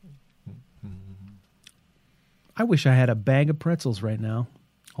 I wish I had a bag of pretzels right now,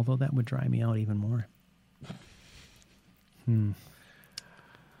 although that would dry me out even more.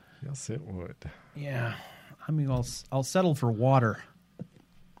 Yes, it would. Yeah. I mean, I'll settle for water.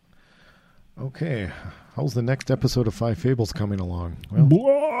 Okay. How's the next episode of Five Fables coming along?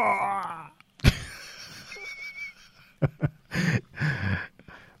 Well,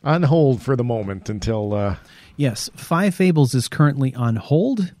 on hold for the moment until... Yes, Five Fables is currently on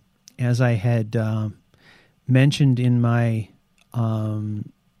hold. As I had mentioned in my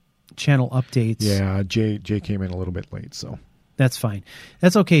channel updates. Yeah, Jay came in a little bit late, so... That's fine.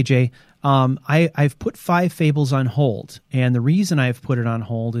 That's okay, Jay. I've put Five Fables on hold, and the reason I've put it on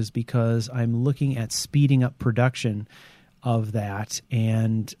hold is because I'm looking at speeding up production of that,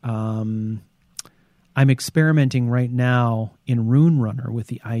 and I'm experimenting right now in Rune Runner with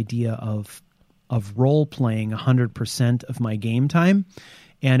the idea of role playing 100% of my game time.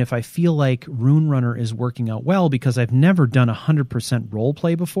 And if I feel like Rune Runner is working out well, because I've never done 100% role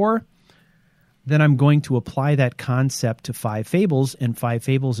play before, then I'm going to apply that concept to Five Fables, and Five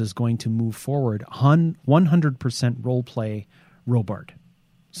Fables is going to move forward 100% role play Robard.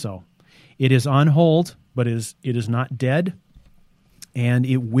 So it is on hold, but it is not dead, and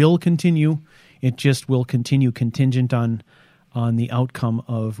it will continue. It just will continue contingent on the outcome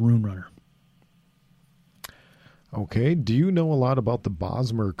of Rune Runner. Okay. Do you know a lot about the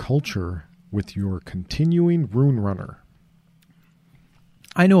Bosmer culture with your continuing Rune Runner?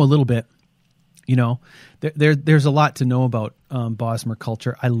 I know a little bit. You know, there's a lot to know about Bosmer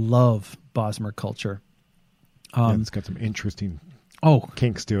culture. I love Bosmer culture. It's got some interesting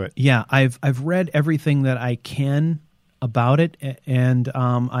kinks to it. Yeah, I've read everything that I can about it, and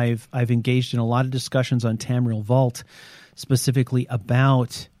I've engaged in a lot of discussions on Tamriel Vault, specifically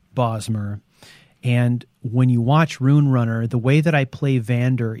about Bosmer. And when you watch Rune Runner, the way that I play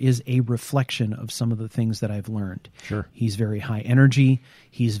Vander is a reflection of some of the things that I've learned. Sure. He's very high energy.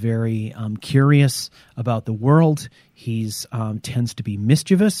 He's very curious about the world. He's tends to be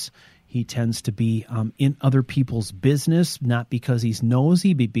mischievous. He tends to be in other people's business, not because he's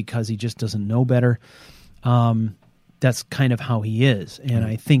nosy, but because he just doesn't know better. That's kind of how he is. And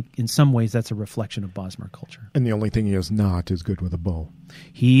I think in some ways that's a reflection of Bosmer culture. And the only thing he is not is good with a bow.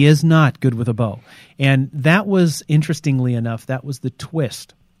 He is not good with a bow. And that was, interestingly enough, that was the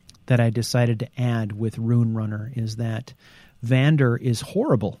twist that I decided to add with Rune Runner, is that Vander is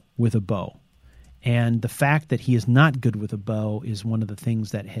horrible with a bow. And the fact that he is not good with a bow is one of the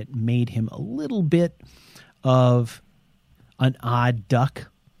things that had made him a little bit of an odd duck,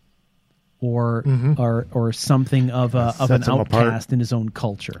 or something of an outcast in his own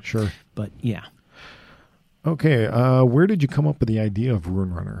culture. Sure. But yeah. Okay. Where did you come up with the idea of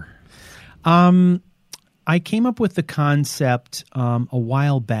Rune Runner? I came up with the concept a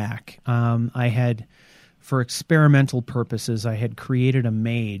while back. I had, for experimental purposes, I had created a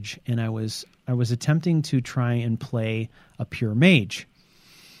mage, and I was attempting to try and play a pure mage.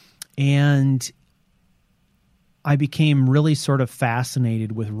 And I became really sort of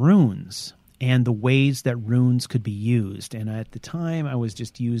fascinated with runes and the ways that runes could be used. And at the time, I was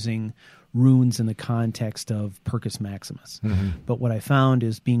just using runes in the context of Percus Maximus. Mm-hmm. But what I found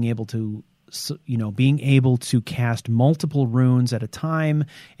is being able to cast multiple runes at a time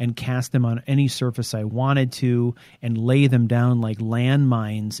and cast them on any surface I wanted to and lay them down like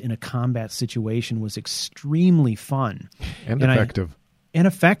landmines in a combat situation was extremely fun. And effective.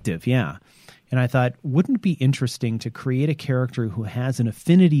 Effective, yeah. And I thought, wouldn't it be interesting to create a character who has an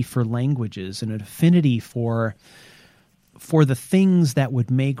affinity for languages and an affinity for the things that would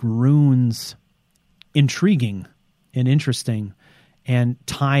make runes intriguing and interesting, and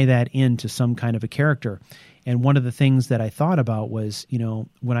tie that into some kind of a character. And one of the things that I thought about was,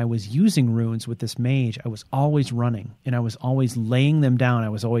 when I was using runes with this mage, I was always running, and I was always laying them down. I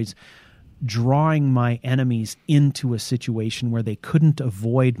was always drawing my enemies into a situation where they couldn't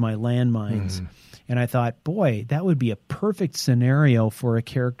avoid my landmines. And I thought, boy, that would be a perfect scenario for a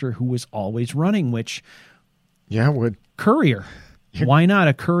character who was always running, which... Yeah, it would. Courier. Why not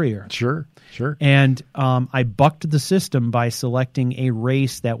a courier? Sure. And I bucked the system by selecting a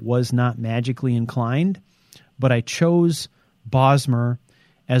race that was not magically inclined, but I chose Bosmer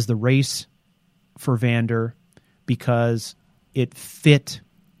as the race for Vander because it fit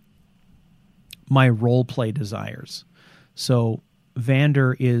my role play desires. So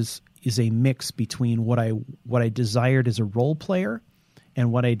Vander is a mix between what I desired as a role player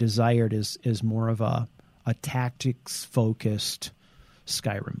and what I desired is more of a tactics focused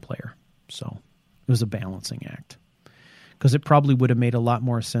Skyrim player. So it was a balancing act, because it probably would have made a lot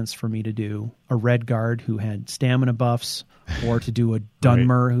more sense for me to do a Red Guard who had stamina buffs, or to do a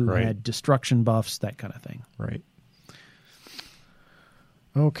Dunmer who had destruction buffs, that kind of thing. Right.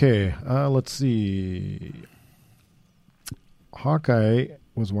 Okay, let's see. Hawkeye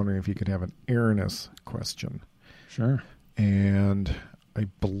was wondering if he could have an Aranis question. Sure. And I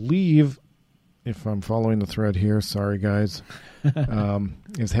believe, if I'm following the thread here, sorry guys,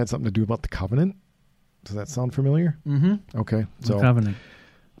 it's had something to do about the Covenant. Does that sound familiar? Mm-hmm. Okay. So the Covenant.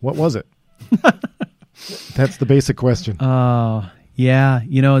 What was it? That's the basic question. Yeah.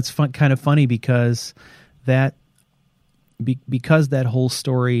 It's kind of funny because that whole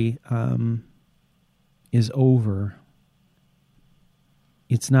story is over.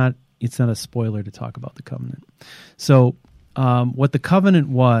 It's not a spoiler to talk about the Covenant. So what the Covenant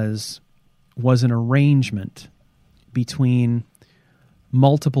was an arrangement between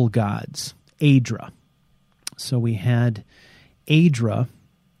multiple gods, Aedra. So we had Aedra,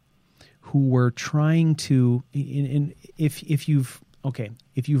 who were trying to, if you've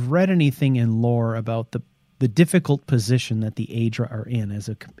read anything in lore about the difficult position that the Aedra are in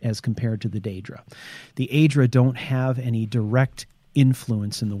as compared to the Daedra. The Aedra don't have any direct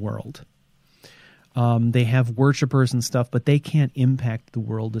influence in the world. They have worshippers and stuff, but they can't impact the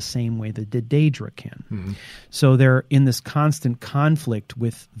world the same way that the Daedra can. Mm-hmm. So they're in this constant conflict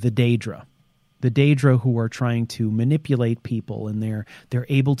with the Daedra who are trying to manipulate people, and they're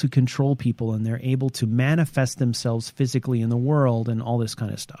able to control people, and they're able to manifest themselves physically in the world and all this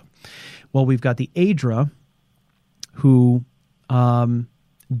kind of stuff. Well, we've got the Aedra who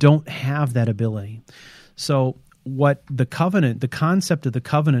don't have that ability. So what the concept of the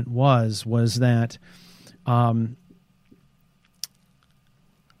Covenant was that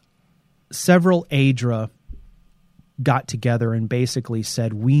several Aedra got together and basically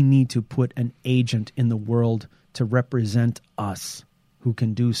said, we need to put an agent in the world to represent us who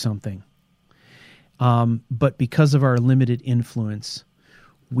can do something. But because of our limited influence,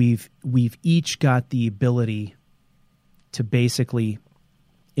 we've each got the ability to basically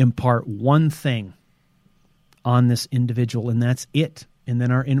impart one thing on this individual, and that's it. and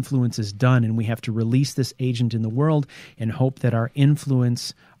then our influence is done, and we have to release this agent in the world and hope that our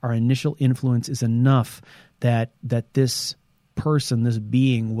influence, our initial influence, is enough that this person, this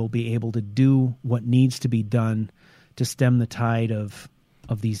being, will be able to do what needs to be done to stem the tide of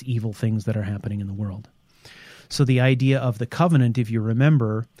these evil things that are happening in the world. So the idea of the covenant, if you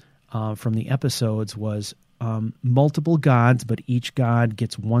remember from the episodes, was multiple gods, but each god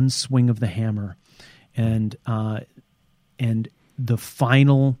gets one swing of the hammer, and the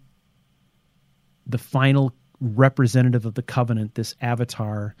final representative of the covenant, this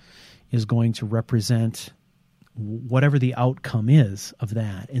avatar, is going to represent whatever the outcome is of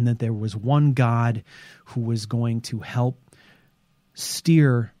that, and that there was one God who was going to help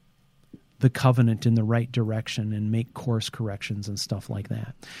steer the covenant in the right direction and make course corrections and stuff like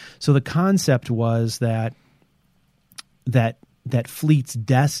that. So the concept was that Fleet's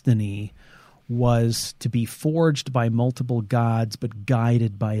destiny was to be forged by multiple gods, but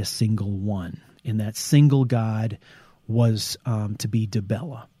guided by a single one. And that single god was to be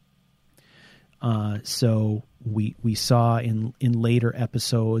Dibella. So we saw in later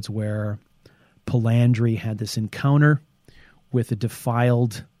episodes where Palandri had this encounter with a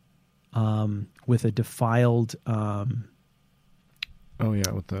defiled with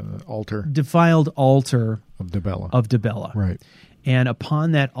the altar. Defiled altar of Dibella. Right. And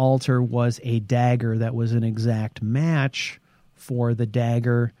upon that altar was a dagger that was an exact match for the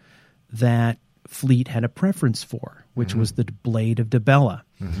dagger that Fleet had a preference for, which was the blade of Dibella.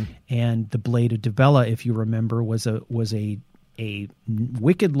 Mm-hmm. And the blade of Dibella, if you remember, was a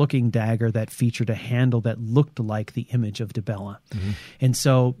wicked-looking dagger that featured a handle that looked like the image of Dibella. Mm-hmm. And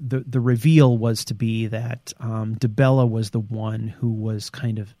so the reveal was to be that Dibella was the one who was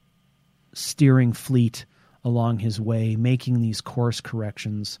kind of steering Fleet along his way, making these course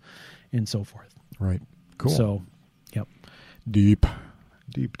corrections and so forth. Right. Cool. So, yep. Deep.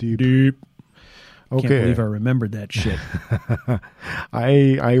 Okay. Can't believe I remembered that shit.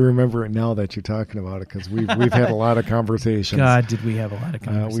 I remember it now that you're talking about it, because we've had a lot of conversations. God, did we have a lot of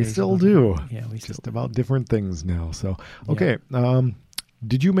conversations? We still do. Yeah, just about different things now. So, okay. Yeah.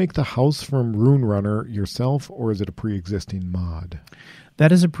 Did you make the house from Rune Runner yourself, or is it a pre-existing mod?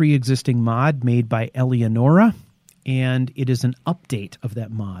 That is a pre-existing mod made by Eleonora, and it is an update of that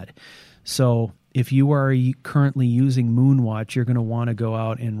mod. So if you are currently using Moonwatch, you're going to want to go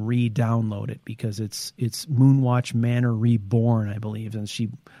out and re-download it, because it's Moonwatch Manor Reborn, I believe, and she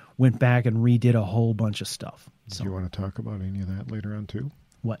went back and redid a whole bunch of stuff. So, do you want to talk about any of that later on too?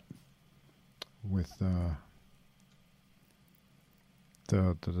 What? With the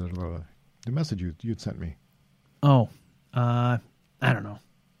message you'd sent me. Oh, I don't know.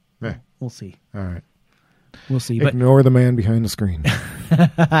 We'll see. All right. We'll see. Ignore the man behind the screen.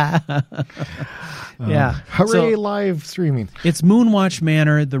 Yeah. Hooray, live streaming. It's Moonwatch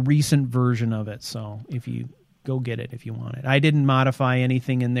Manor, the recent version of it. So if you go get it if you want it. I didn't modify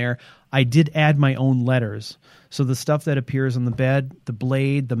anything in there. I did add my own letters. So the stuff that appears on the bed, the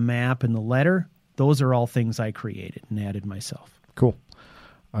blade, the map, and the letter, those are all things I created and added myself. Cool.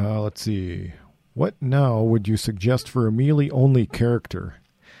 Let's see. What now would you suggest for a melee-only character?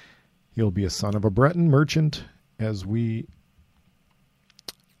 He'll be a son of a Breton merchant as a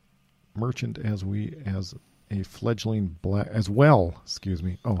fledgling as well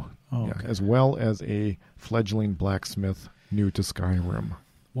as a fledgling blacksmith new to Skyrim.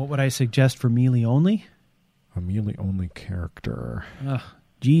 What would I suggest for melee only? A melee only character.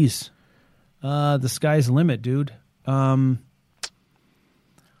 Geez. The sky's the limit, dude.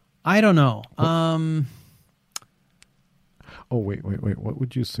 I don't know. Oh, wait. What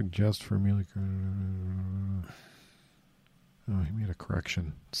would you suggest for melee? Oh, he made a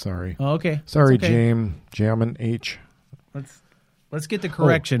correction. Sorry. Oh, okay. Sorry, okay. Jammin' H. Let's get the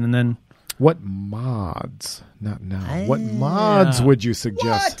correction and then. What mods? Not now. What mods would you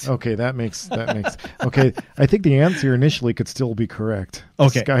suggest? What? Okay, that makes. Okay, I think the answer initially could still be correct.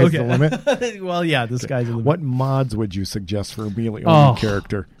 Okay, sky's the limit. Well, yeah, the sky's the limit. What mods would you suggest for a melee only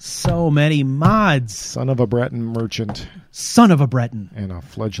character? So many mods. Son of a Breton merchant. Son of a Breton. And a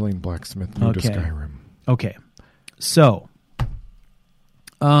fledgling blacksmith new to Skyrim. Okay, so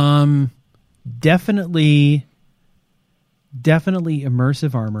definitely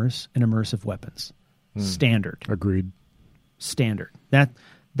immersive armors and immersive weapons. Standard. Agreed. Standard.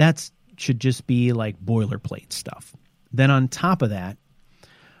 That should just be like boilerplate stuff. Then on top of that,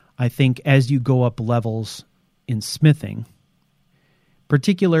 I think as you go up levels in smithing,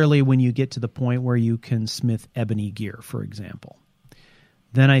 particularly when you get to the point where you can smith ebony gear, for example,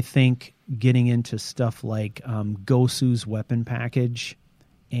 then I think getting into stuff like Gosu's weapon package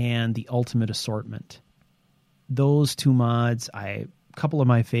and the ultimate assortment. Those two mods, I couple of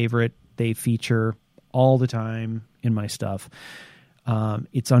my favorite. They feature all the time in my stuff.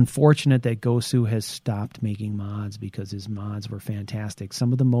 It's unfortunate that Gosu has stopped making mods because his mods were fantastic.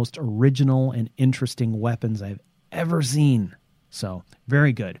 Some of the most original and interesting weapons I've ever seen. So,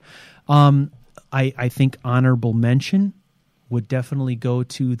 very good. I think honorable mention would definitely go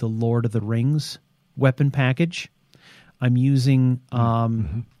to the Lord of the Rings weapon package. I'm using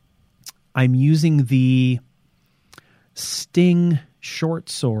the Sting short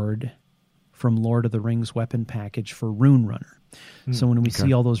sword from Lord of the Rings weapon package for Rune Runner. So when we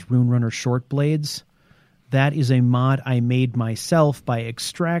see all those Rune Runner short blades, that is a mod I made myself by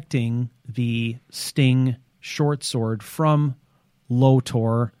extracting the Sting short sword from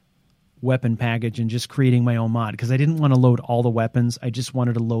Lotor weapon package and just creating my own mod because I didn't want to load all the weapons. I just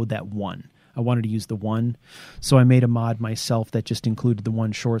wanted to load that one. I wanted to use the one. So I made a mod myself that just included the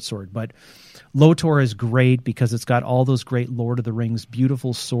one short sword. But Lotor is great because it's got all those great Lord of the Rings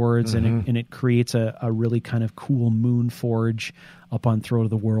beautiful swords, and it creates a really kind of cool moon forge up on Throat of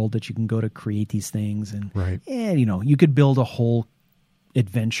the World that you can go to create these things. And, you could build a whole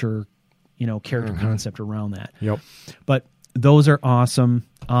adventure, character concept around that. Yep. But those are awesome.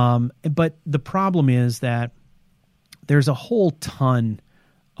 But the problem is that there's a whole ton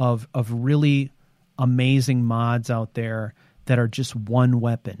of really amazing mods out there that are just one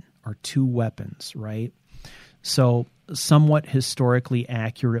weapon or two weapons, right? So somewhat historically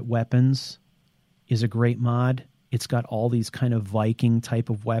accurate weapons is a great mod. It's got all these kind of Viking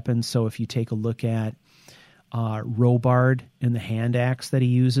type of weapons. So if you take a look at Robard and the hand axe that he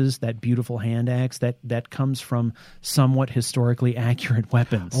uses, that beautiful hand axe, that comes from somewhat historically accurate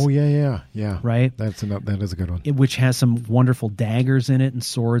weapons. Oh, yeah. Right? That is a good one. Which has some wonderful daggers in it and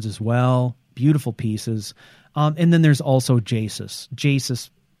swords as well. Beautiful pieces. And then there's also Jasus. Jasus,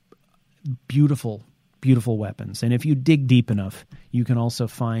 beautiful, beautiful weapons. And if you dig deep enough, you can also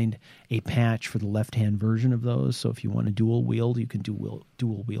find a patch for the left-hand version of those. So if you want to dual wield, you can dual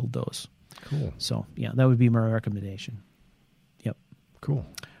wield those. Cool. So, yeah, that would be my recommendation. Yep. Cool.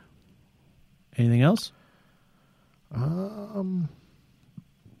 Anything else? Did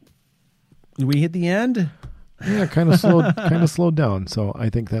we hit the end? Yeah, kind of slowed down. So I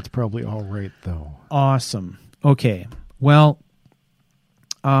think that's probably all right, though. Awesome. Okay. Well,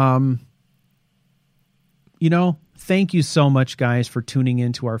 thank you so much, guys, for tuning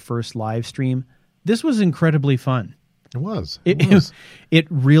into our first live stream. This was incredibly fun. It was. It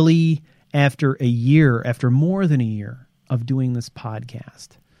really, after more than a year of doing this podcast,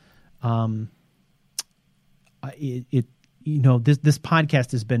 this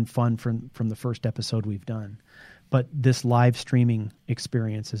podcast has been fun from the first episode we've done, but this live streaming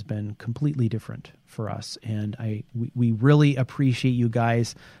experience has been completely different for us, and we really appreciate you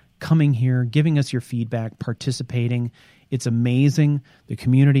guys coming here, giving us your feedback, participating. It's amazing. The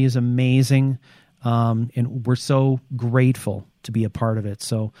community is amazing. And we're so grateful to be a part of it.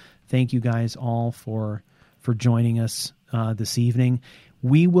 So thank you guys all for joining us this evening.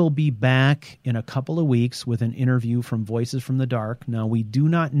 We will be back in a couple of weeks with an interview from Voices from the Dark. Now, we do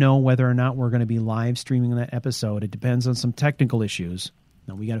not know whether or not we're going to be live streaming that episode. It depends on some technical issues.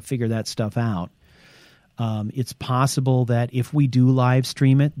 Now, we got to figure that stuff out. It's possible that if we do live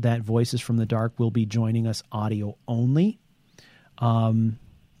stream it, that Voices from the Dark will be joining us audio only.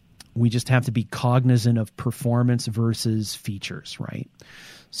 We just have to be cognizant of performance versus features, right?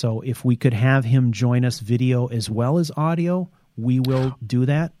 So if we could have him join us video as well as audio, we will do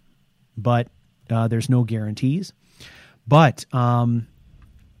that, but there's no guarantees. But the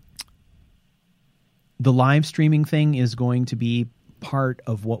live streaming thing is going to be part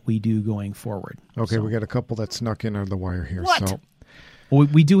of what we do going forward. Okay, so we got a couple that snuck in on the wire here. What? So well,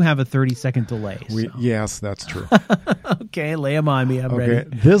 we do have a 30-second delay. Yes, that's true. Okay, lay them on me. I'm ready.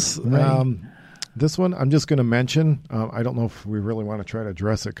 This one I'm just going to mention. I don't know if we really want to try to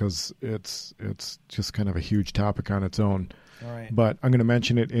address it because it's just kind of a huge topic on its own. All right. But I'm going to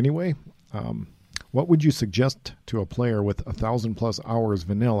mention it anyway. What would you suggest to a player with 1,000+ hours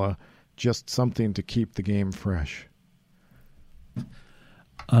vanilla? Just something to keep the game fresh.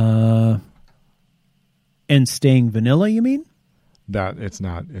 And staying vanilla, you mean? That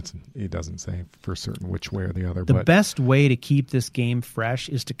it doesn't say for certain which way or the other. The best way to keep this game fresh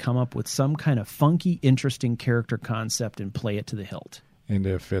is to come up with some kind of funky, interesting character concept and play it to the hilt. And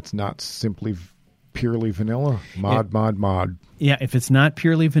if it's not simply purely vanilla, mod. Yeah, if it's not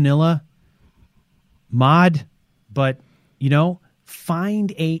purely vanilla, mod, but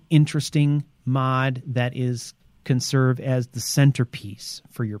find a interesting mod that can serve as the centerpiece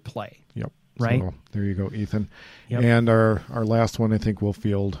for your play. Yep. Right? So there you go, Ethan. Yep. And our last one I think we'll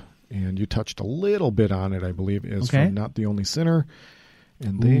field, and you touched a little bit on it, I believe, is from Not the Only Sinner.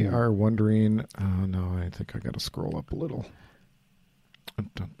 And they are wondering, no, I think I got to scroll up a little.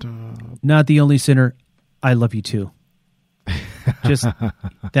 Not the only sinner. I love you too. Just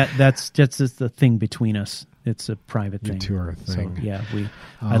that's just the thing between us. It's a private thing. You two are a thing. So, yeah,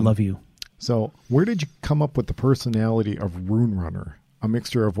 I love you. So where did you come up with the personality of Rune Runner? A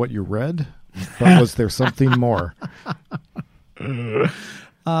mixture of what you read? But was there something more?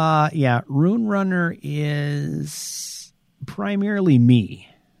 Yeah, Rune Runner is primarily me.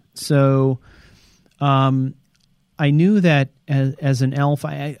 So I knew that as an elf,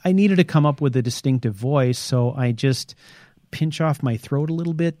 I needed to come up with a distinctive voice, so I just pinch off my throat a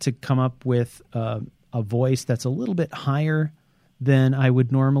little bit to come up with a voice that's a little bit higher than I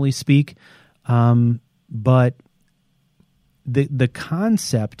would normally speak. But the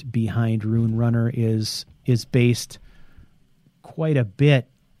concept behind Rune Runner is based quite a bit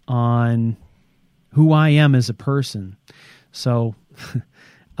on who I am as a person. So,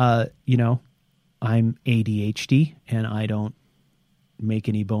 I'm ADHD, and I don't make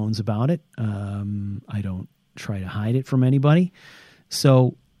any bones about it. I don't try to hide it from anybody.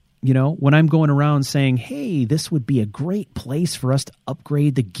 So, when I'm going around saying, hey, this would be a great place for us to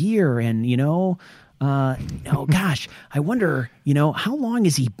upgrade the gear, and, oh, gosh, I wonder, how long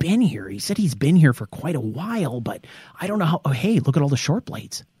has he been here? He said he's been here for quite a while, but I don't know how. Oh, hey, look at all the short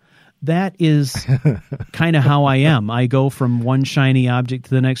blades. That is kind of how I am. I go from one shiny object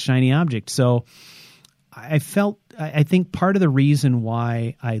to the next shiny object. So I think part of the reason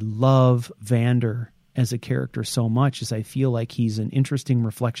why I love Vander as a character so much is I feel like he's an interesting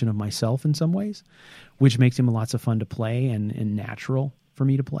reflection of myself in some ways, which makes him lots of fun to play and natural for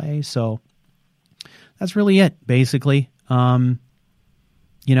me to play. So that's really it, basically.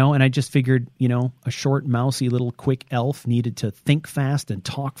 And I just figured, a short, mousy, little quick elf needed to think fast and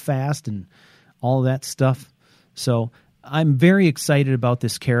talk fast and all that stuff. So I'm very excited about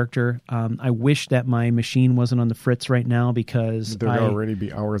this character. I wish that my machine wasn't on the fritz right now because there'd already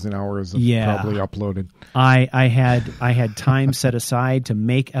be hours and hours of probably uploaded. I had time set aside to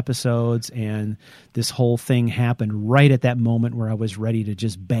make episodes, and this whole thing happened right at that moment where I was ready to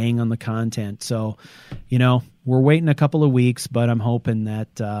just bang on the content. So, we're waiting a couple of weeks, but I'm hoping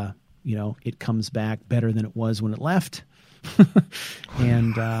that it comes back better than it was when it left.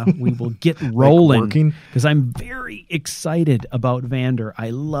 And we will get rolling because I'm very excited about Vander.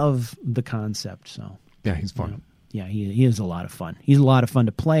 I love the concept. So yeah, he's fun. Yeah, he is a lot of fun. He's a lot of fun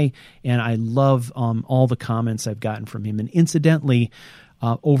to play, and I love all the comments I've gotten from him. And incidentally,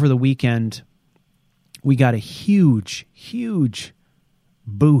 over the weekend, we got a huge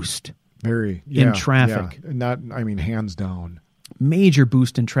boost in traffic. Yeah. Hands down. Major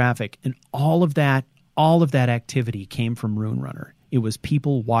boost in traffic, and all of that activity came from Rune Runner. It was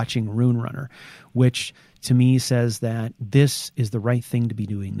people watching Rune Runner, which to me says that this is the right thing to be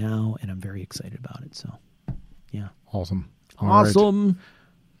doing now, and I'm very excited about it. So, yeah. Awesome. Awesome.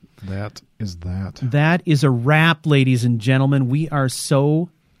 Right. That is that. That is a wrap, ladies and gentlemen. We are so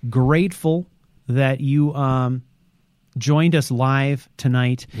grateful that you joined us live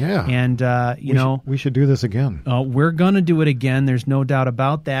tonight. Yeah. And, we should do this again. We're going to do it again. There's no doubt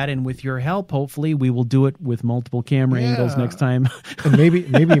about that. And with your help, hopefully we will do it with multiple camera angles next time. And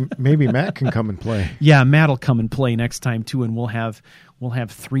maybe Matt can come and play. Yeah, Matt will come and play next time too. And we'll have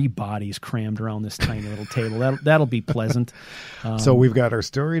 3 bodies crammed around this tiny little table. That'll be pleasant. So we've got our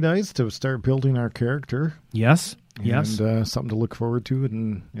story dice to start building our character. Yes. And something to look forward to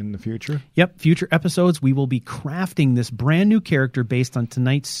in the future. Yep, future episodes, we will be crafting this brand new character based on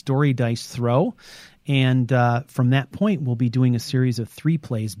tonight's story dice throw. And from that point, we'll be doing a series of 3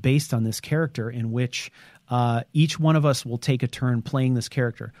 plays based on this character in which each one of us will take a turn playing this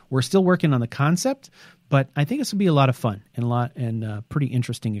character. We're still working on the concept, but I think this will be a lot of fun and a pretty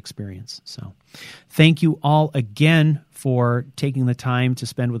interesting experience. So thank you all again for taking the time to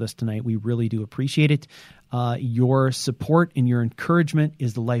spend with us tonight. We really do appreciate it. Your support and your encouragement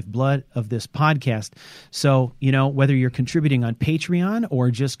is the lifeblood of this podcast. So, whether you're contributing on Patreon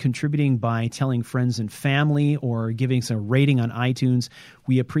or just contributing by telling friends and family or giving us a rating on iTunes,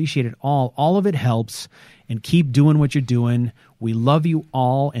 we appreciate it all. All of it helps, and keep doing what you're doing. We love you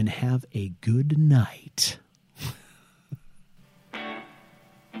all, and have a good night.